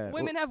 Yeah.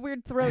 Women have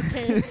weird throat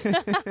caves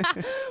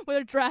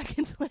where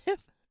dragons live.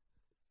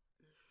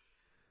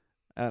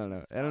 I don't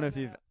know. I don't know if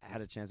Spell you've that.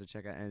 had a chance to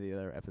check out any of the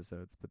other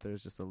episodes, but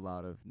there's just a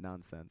lot of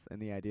nonsense,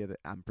 and the idea that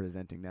I'm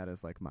presenting that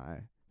as like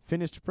my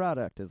finished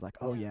product is like,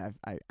 oh yeah,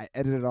 I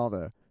edited all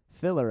the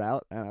filler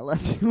out and I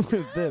left you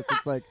with this.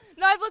 It's like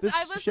No, I've this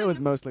listened. show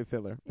is mostly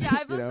filler. Yeah,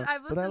 I've you know? listened.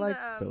 I've listened but I like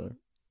to filler.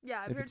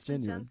 Yeah, I've if heard it's some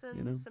genuine, Jensen,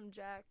 you know? some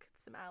Jack,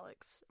 some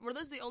Alex. Were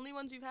those the only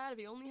ones you've had? Have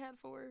you only had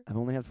 4? I've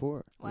only had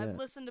 4. Well, yeah. I've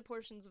listened to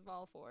portions of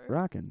all 4.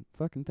 Rockin'.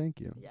 Fucking thank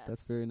you. That's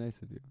Yes. very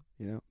nice of you.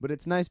 You know? But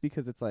it's nice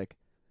because it's like,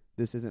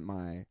 this isn't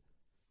my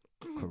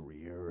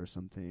career or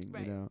something,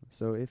 Right. you know?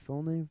 So if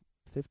only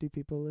 50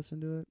 people listen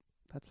to it,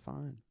 that's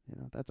fine.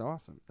 You know? That's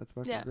awesome. That's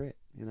fucking Yeah. great,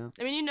 you know?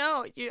 I mean,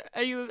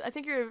 I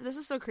think this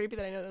is so creepy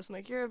that I know this. I'm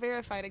like, you're a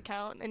verified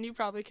account, and you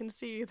probably can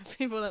see the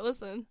people that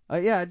listen.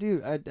 Yeah, I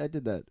do. I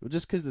did that.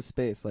 Just because the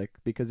space, like,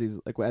 because he's,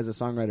 like, as a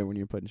songwriter, when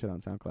you're putting shit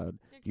on SoundCloud,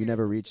 you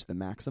never reach the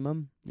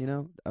maximum, you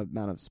know,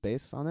 amount of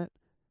space on it.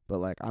 But,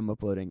 like, I'm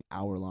uploading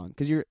hour-long.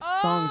 Because your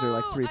songs are,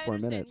 like, 3-4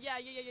 minutes. Yeah.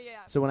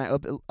 So when I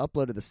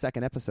uploaded the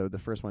second episode, the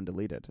first one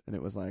deleted. And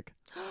it was like,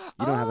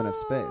 you don't have enough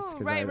space.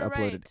 Because I had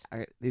uploaded,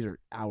 these are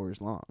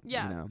hours long.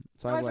 Yeah. You know?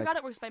 So I I like, forgot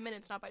it works by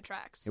minutes, not by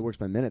tracks. it works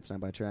by minutes, not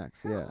by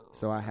tracks. Yeah. Oh.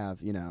 So I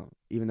have, you know,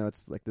 even though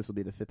it's, like, this will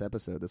be the 5th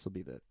episode, this will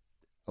be the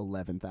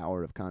 11th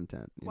hour of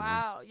content. You know?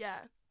 Wow, yeah.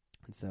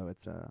 And so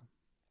it's,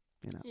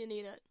 you know. You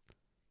need it.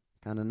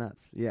 Kind of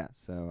nuts. Yeah.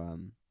 So,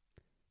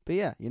 but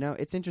yeah, you know,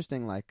 it's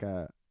interesting. Like,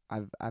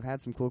 I've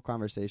had some cool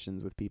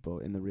conversations with people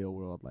in the real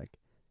world, like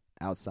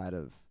outside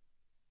of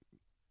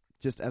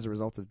just as a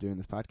result of doing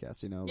this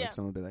podcast. You know, Yeah. like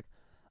someone will be like,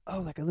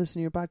 "Oh, like I listened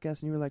to your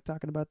podcast and you were like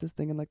talking about this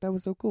thing and like that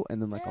was so cool."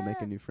 And then like I'll make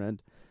a Yeah. new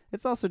friend.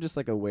 It's also just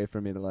like a way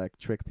for me to like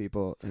trick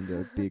people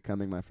into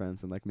becoming my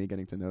friends and like me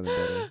getting to know them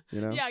better.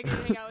 You know? Yeah, get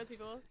to hang out with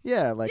people.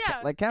 Yeah, like yeah,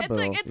 like Capo. it's you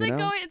like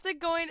know? it's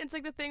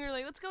like the thing where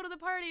like, let's go to the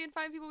party and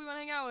find people we want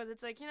to hang out with.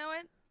 It's like, you know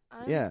what?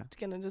 I'm Yeah.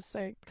 gonna just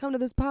say, come to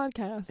this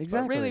podcast. But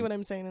Exactly. really what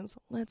I'm saying is,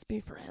 let's be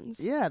friends.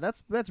 Yeah,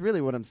 that's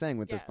really what I'm saying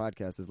with this Yeah.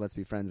 podcast is let's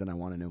be friends and I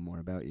want to know more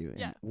about you. And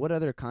Yeah. what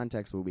other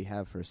context will we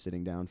have for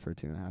sitting down for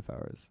 2.5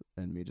 hours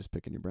and me just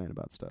picking your brain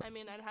about stuff? I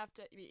mean, I'd have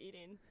to be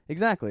eating.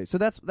 Exactly. So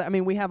I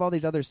mean, we have all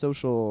these other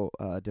social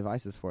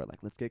devices for it.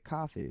 Like, let's get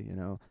coffee, you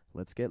know,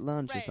 let's get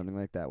lunch or Right. something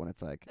like that when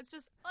it's like, It's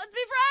just, let's be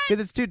friends!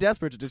 because it's too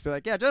desperate to just be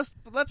like, yeah, just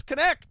let's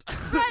connect.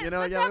 Right, you know,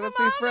 let's yeah, have a let's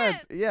be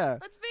friends. moment. Yeah.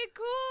 Let's be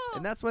cool!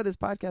 And that's why this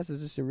podcast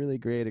is just a really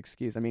great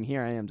excuse. I mean,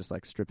 here I am just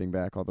like stripping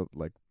back all the,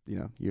 like, you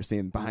know, you're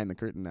seeing behind the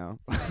curtain now.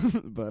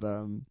 But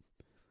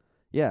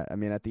yeah, I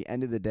mean, at the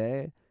end of the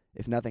day,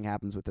 if nothing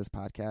happens with this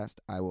podcast,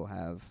 I will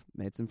have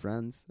made some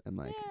friends and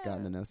like Yeah.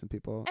 gotten to know some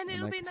people And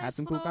it'll like, be had nice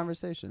some cool little-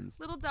 conversations.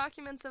 Little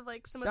documents of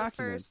like some of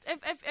Documents. the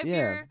first. If Yeah.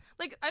 you're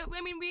like, I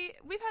mean,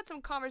 we've had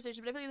some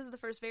conversations, but I feel like this is the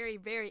first very,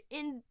 very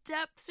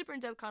super in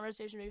depth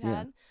conversation we've Yeah.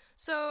 had.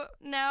 So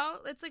now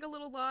it's like a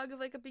little log of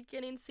like a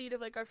beginning seed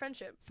of like our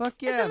friendship.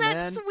 Fuck yeah, Isn't that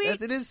man!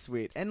 sweet? It is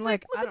sweet, and It's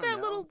like look I at don't that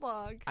know. little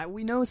log.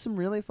 We know some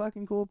really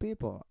fucking cool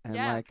people, and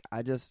Yeah. like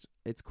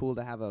it's cool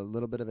to have a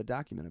little bit of a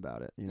document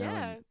about it, you know.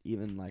 Yeah. And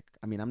even like,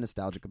 I mean, I'm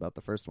nostalgic about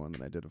the first one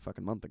that I did a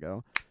fucking month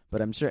ago, but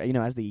I'm sure, you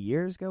know, as the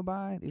years go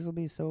by, these will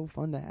be so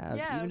fun to have,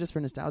 Yeah. even just for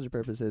nostalgia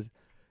purposes.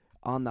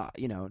 On the,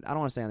 you know, I don't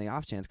want to say on the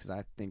off chance because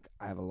I think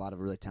I have a lot of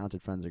really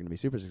talented friends that are going to be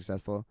super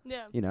successful.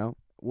 Yeah. You know,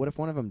 what if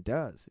one of them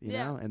does? You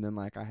Yeah. know, and then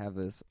like I have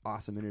this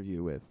awesome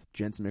interview with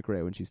Jensen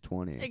McRae when she's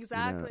 20.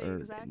 Exactly, you know, or,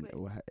 exactly.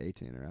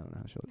 18 or I don't know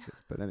how she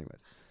is, but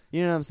anyways,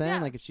 you know what I'm saying?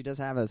 Yeah. Like if she does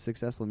have a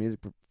successful music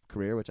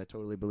career, which I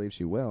totally believe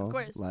she will, Of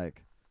course.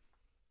 like,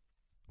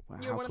 wow,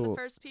 You're how one cool. of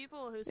the first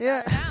people who sat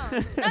Yeah. her down.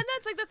 And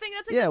that's like the thing.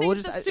 That's like Yeah, the we'll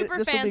things just- the super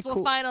this'll be fans will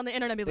cool. find on the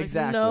internet and be like,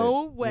 Exactly.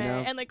 no you way,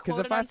 know? and like Because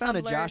quote if it I on found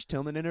a Tumblr. Josh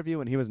Tillman interview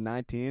when he was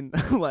 19,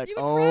 like, You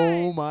would oh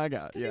cry. my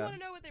god, Because you yeah, want to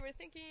know what they were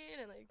thinking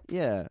and like,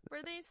 yeah,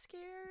 were they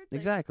scared? Like,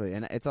 exactly,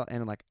 and it's all,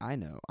 and like I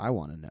know, I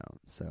want to know,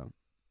 so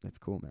it's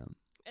cool, man.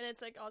 And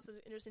it's like also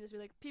interesting to be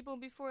like people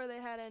before they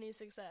had any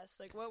success.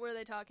 Like, what were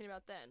they talking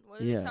about then?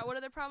 What are, Yeah. what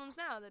are their problems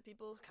now that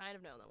people kind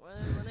of know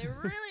them? When they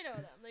really know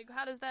them, like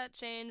how does that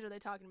change? Are they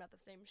talking about the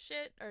same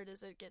shit, or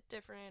does it get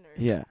different? Or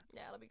Yeah.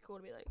 yeah, it'll be cool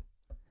to be like,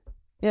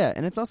 Yeah,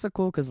 and it's also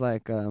cool because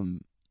like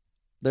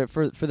there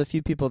for the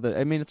few people that,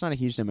 I mean, it's not a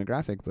huge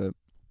demographic, but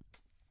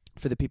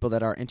for the people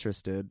that are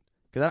interested,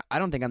 because I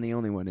don't think I'm the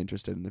only one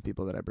interested in the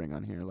people that I bring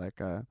on here. Like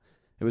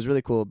it was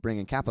really cool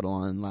bringing Capital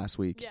on last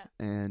week, Yeah.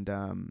 and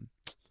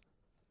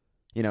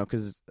you know,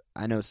 because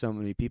I know so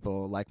many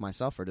people like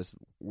myself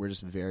we're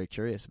just very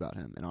curious about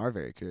him and are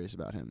very curious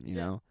about him, you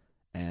Yeah. know,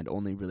 and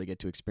only really get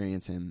to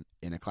experience him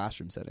in a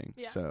classroom setting.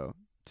 Yeah. So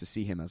to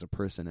see him as a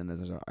person and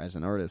as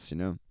an artist, you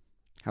know,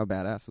 how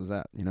badass was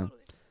that, you know?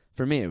 totally.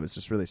 For me, it was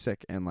just really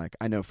sick, and like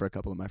I know for a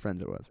couple of my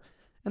friends it was,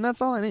 and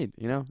that's all I need,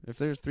 you know. If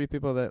there's 3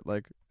 people that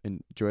like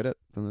enjoyed it,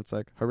 then it's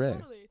like hooray,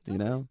 Totally. you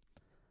know.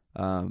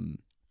 I'm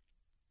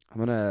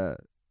gonna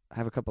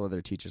have a couple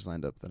other teachers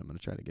lined up that I'm gonna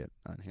try to get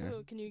on here.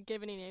 Ooh, can you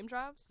give any name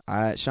drops?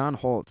 Sean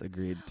Holt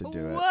agreed to do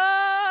Whoa! it.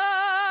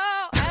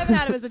 I haven't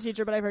had him as a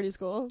teacher, but I've heard he's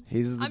cool.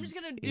 He's I'm just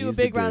gonna do a he's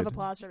the big round of dude.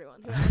 applause for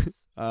everyone. Who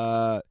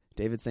else?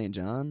 David St.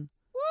 John.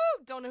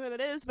 Woo! Don't know who that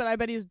is, but I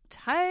bet he's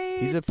tight.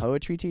 He's a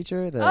poetry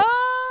teacher that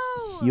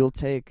Oh! you'll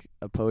take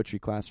a poetry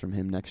class from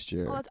him next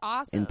year Oh, that's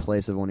awesome. in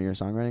place of one of your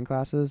songwriting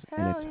classes,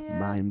 and Hell it's yeah.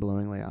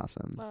 mind-blowingly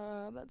awesome.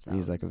 That And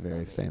he's like a sounds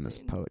very famous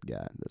amazing. poet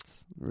guy.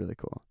 That's really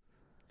cool.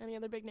 Any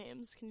other big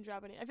names? Can you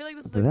drop any? I feel like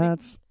this is like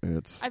That's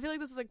it. I feel like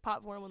this is like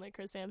pop porn when like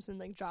Chris Sampson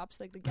like drops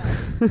like the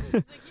guests. It's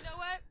like, you know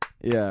what?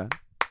 Yeah.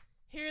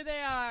 Here they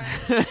are.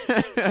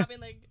 Starts dropping,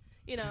 like,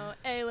 you know,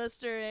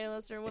 A-lister,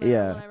 whatever,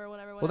 Yeah.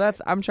 whatever. Well,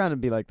 I'm trying to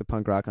be like the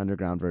punk rock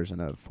underground version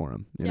of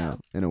Forum, you Yeah. know,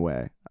 in a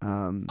way.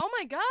 Oh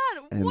my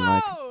god! and, Whoa!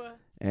 like,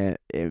 And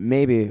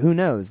maybe, who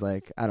knows?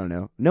 Like, I don't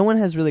know. No one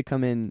has really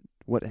come in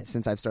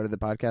since I've started the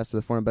podcast to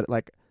the Forum, but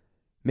like,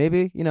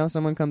 maybe, you know,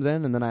 someone comes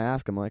in and then I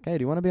ask them, like, hey,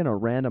 do you want to be in a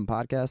random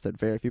podcast that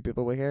very few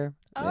people will hear?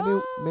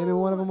 Maybe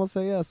one of them will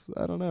say yes.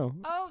 I don't know.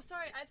 Oh,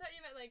 sorry. I thought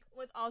you meant like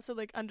with also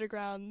like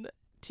underground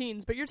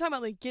teens, but you're talking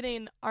about like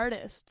getting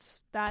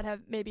artists that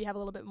have a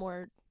little bit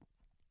more.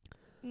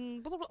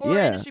 Or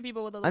Yeah. industry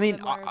people with a little I mean,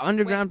 bit more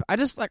underground. I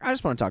just want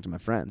to talk to my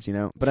friends, you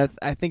know. But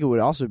I think it would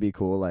also be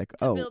cool, like,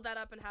 to build that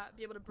up and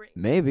be able to bring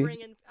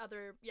in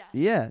other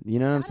yeah, you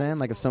know what I'm That saying? is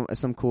Like cool. if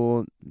some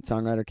cool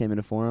songwriter came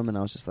into Forum and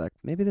I was just like,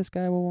 maybe this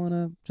guy will want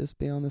to just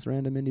be on this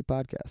random indie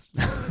podcast,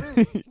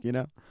 you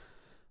know,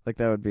 like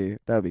that would be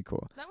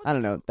cool. That would I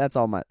don't be know. cool. That's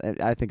all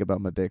I think about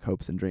my big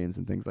hopes and dreams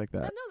and things like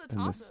that. No, that's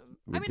and awesome.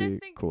 This would I be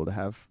think cool to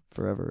have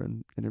forever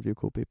and interview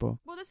cool people.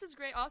 Well, this is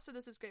great. Also,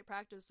 this is great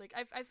practice. Like,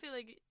 I feel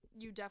like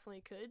you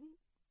definitely could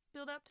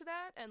build up to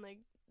that, and like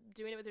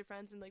doing it with your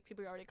friends and like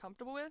people you're already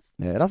comfortable with.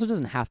 Yeah, it also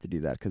doesn't have to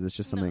do that because it's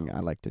just something No. I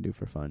like to do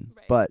for fun.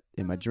 Right. But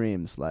in No, my that's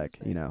dreams, like,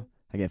 you know,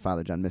 I get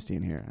Father John Misty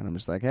in here, and I'm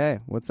just like, hey,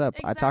 what's up?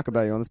 I talk Exactly.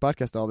 about you on this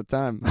podcast all the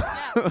time.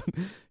 Yeah.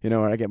 You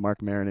know, or I get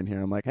Mark Maron in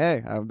here. I'm like,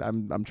 hey,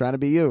 I'm trying to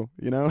be you.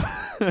 You know.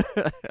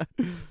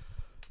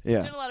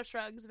 Yeah, Doing a lot of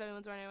shrugs. If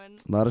anyone's wondering.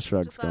 a lot of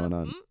shrugs Just a lot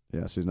going of, on.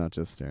 Yeah, she's not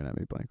just staring at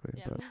me blankly.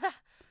 Yeah. But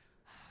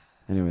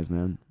anyways,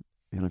 man,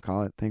 you wanna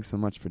call it? Thanks so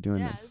much for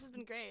doing Yeah, this. this has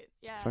been great.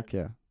 Yeah. Fuck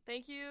yeah!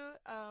 Thank you.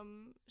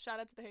 Shout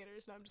out to the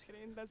haters. No, I'm just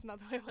kidding. That's not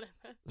the way I wanted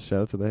that.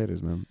 Shout out to the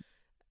haters, man.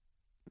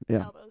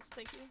 Yeah, Elbows.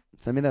 Thank you.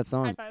 send me that High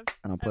song five.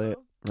 and I'll play it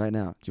Elbow. right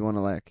now. Do you want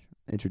to like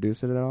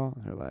introduce it at all,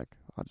 or like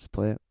I'll just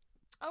play it?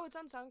 Oh, it's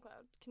on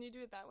SoundCloud. Can you do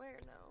it that way or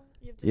no?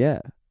 You have to.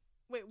 Yeah.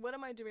 Wait, what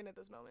am I doing at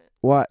this moment?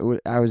 What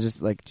I was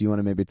just like, do you want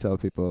to maybe tell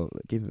people,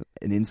 give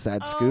an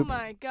inside scoop, Oh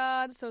my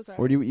god, so sorry.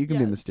 or do you can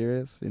be Yes.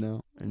 mysterious, you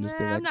know, and just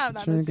be Nah, like, I'm not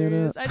that "Drink it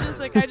mysterious. up." I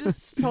just like I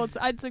just told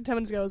I just like 10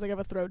 minutes ago I was like I have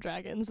a throat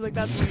dragon, so like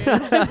that's weird.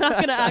 I'm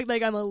not gonna act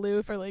like I'm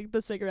aloof or like the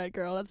cigarette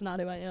girl. That's not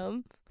who I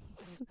am.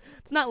 It's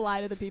not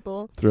lie to the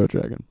people. Throat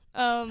dragon.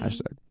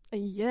 Hashtag.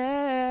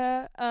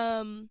 Yeah.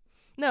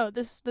 No,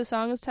 the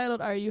song is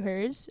titled "Are You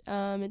Hers?"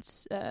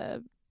 It's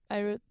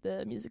I wrote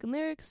the music and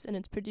lyrics, and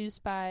it's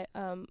produced by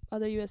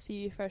other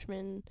USC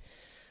freshman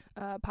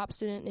pop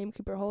student named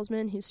Cooper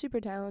Holzman. He's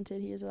super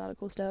talented. He has a lot of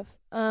cool stuff.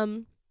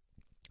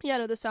 Yeah,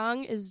 no, the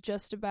song is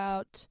just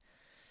about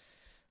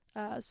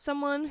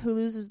someone who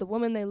loses the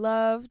woman they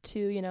love to,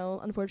 you know,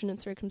 unfortunate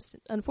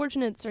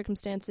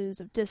circumstances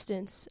of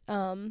distance,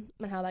 and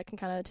how that can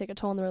kind of take a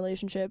toll on the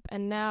relationship.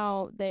 And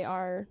now they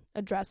are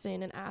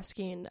addressing and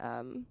asking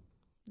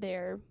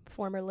their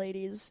former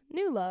lady's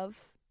new love,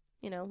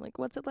 you know, like,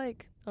 what's it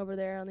like over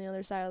there on the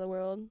other side of the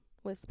world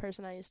with the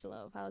person I used to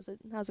love? How's it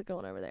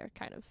going over there?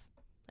 Kind of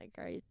like,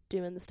 are you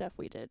doing the stuff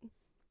we did? And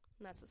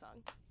that's the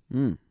song.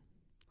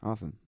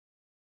 Awesome.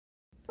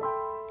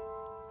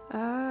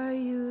 Are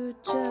you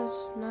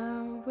just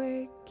now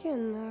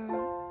waking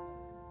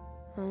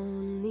up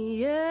on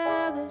the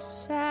other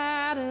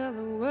side of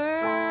the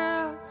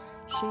world,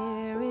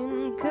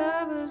 sharing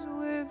covers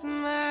with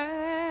my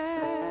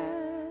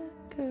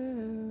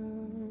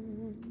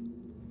girl?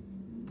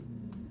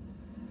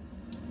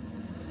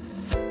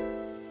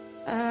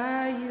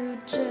 Are you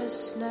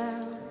just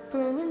now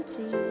brewing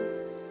tea?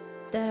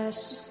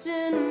 That's a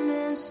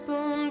cinnamon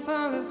spoonful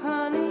of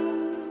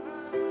honey,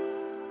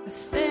 a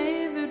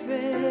favorite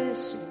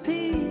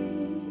recipe.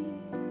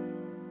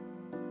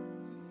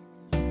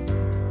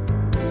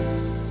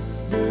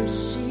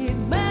 Does she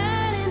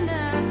button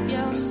up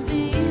your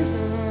sleeves, the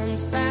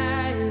ones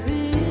by your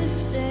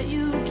wrist that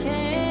you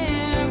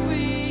can't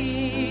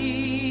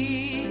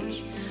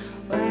reach,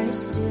 while you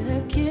steal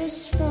a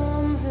kiss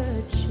from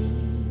her cheek?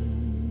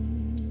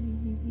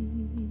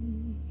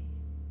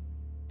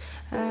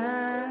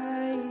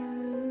 Are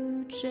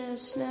you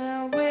just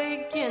now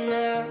waking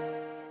up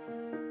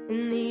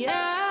in the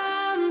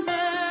arms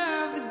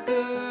of the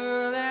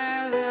girl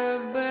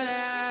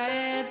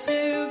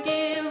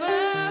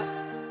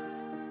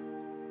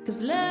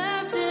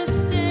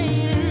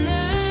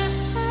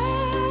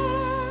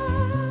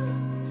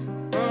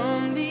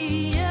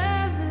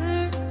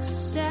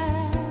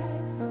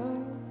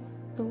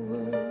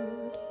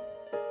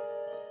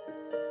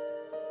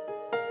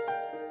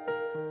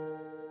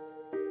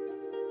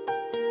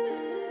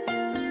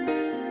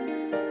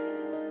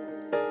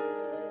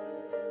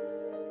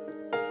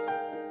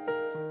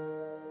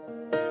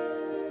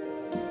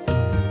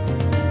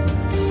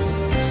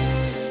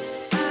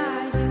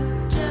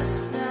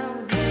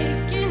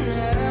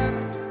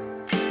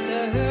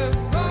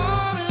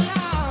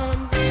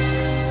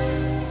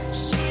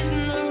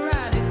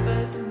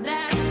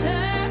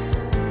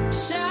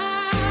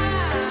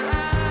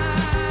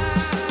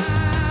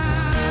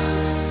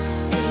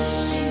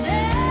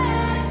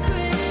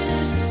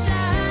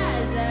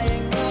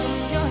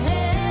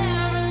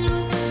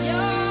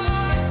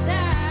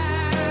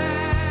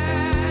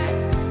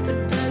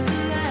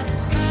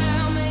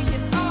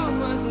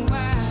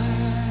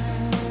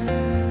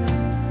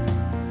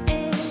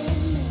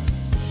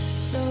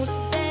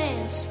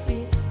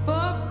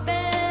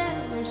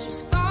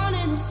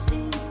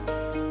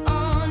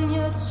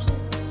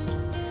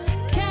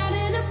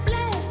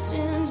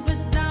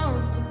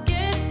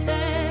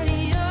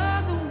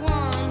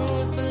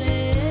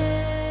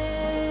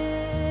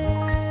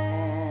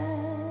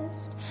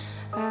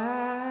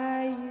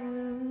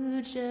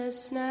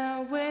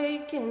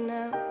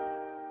now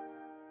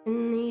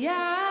in the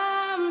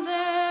arms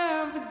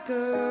of the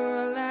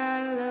girl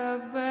I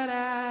love, but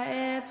I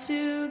had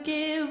to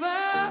give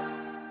up,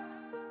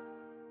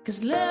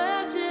 'cause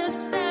love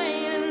just ain't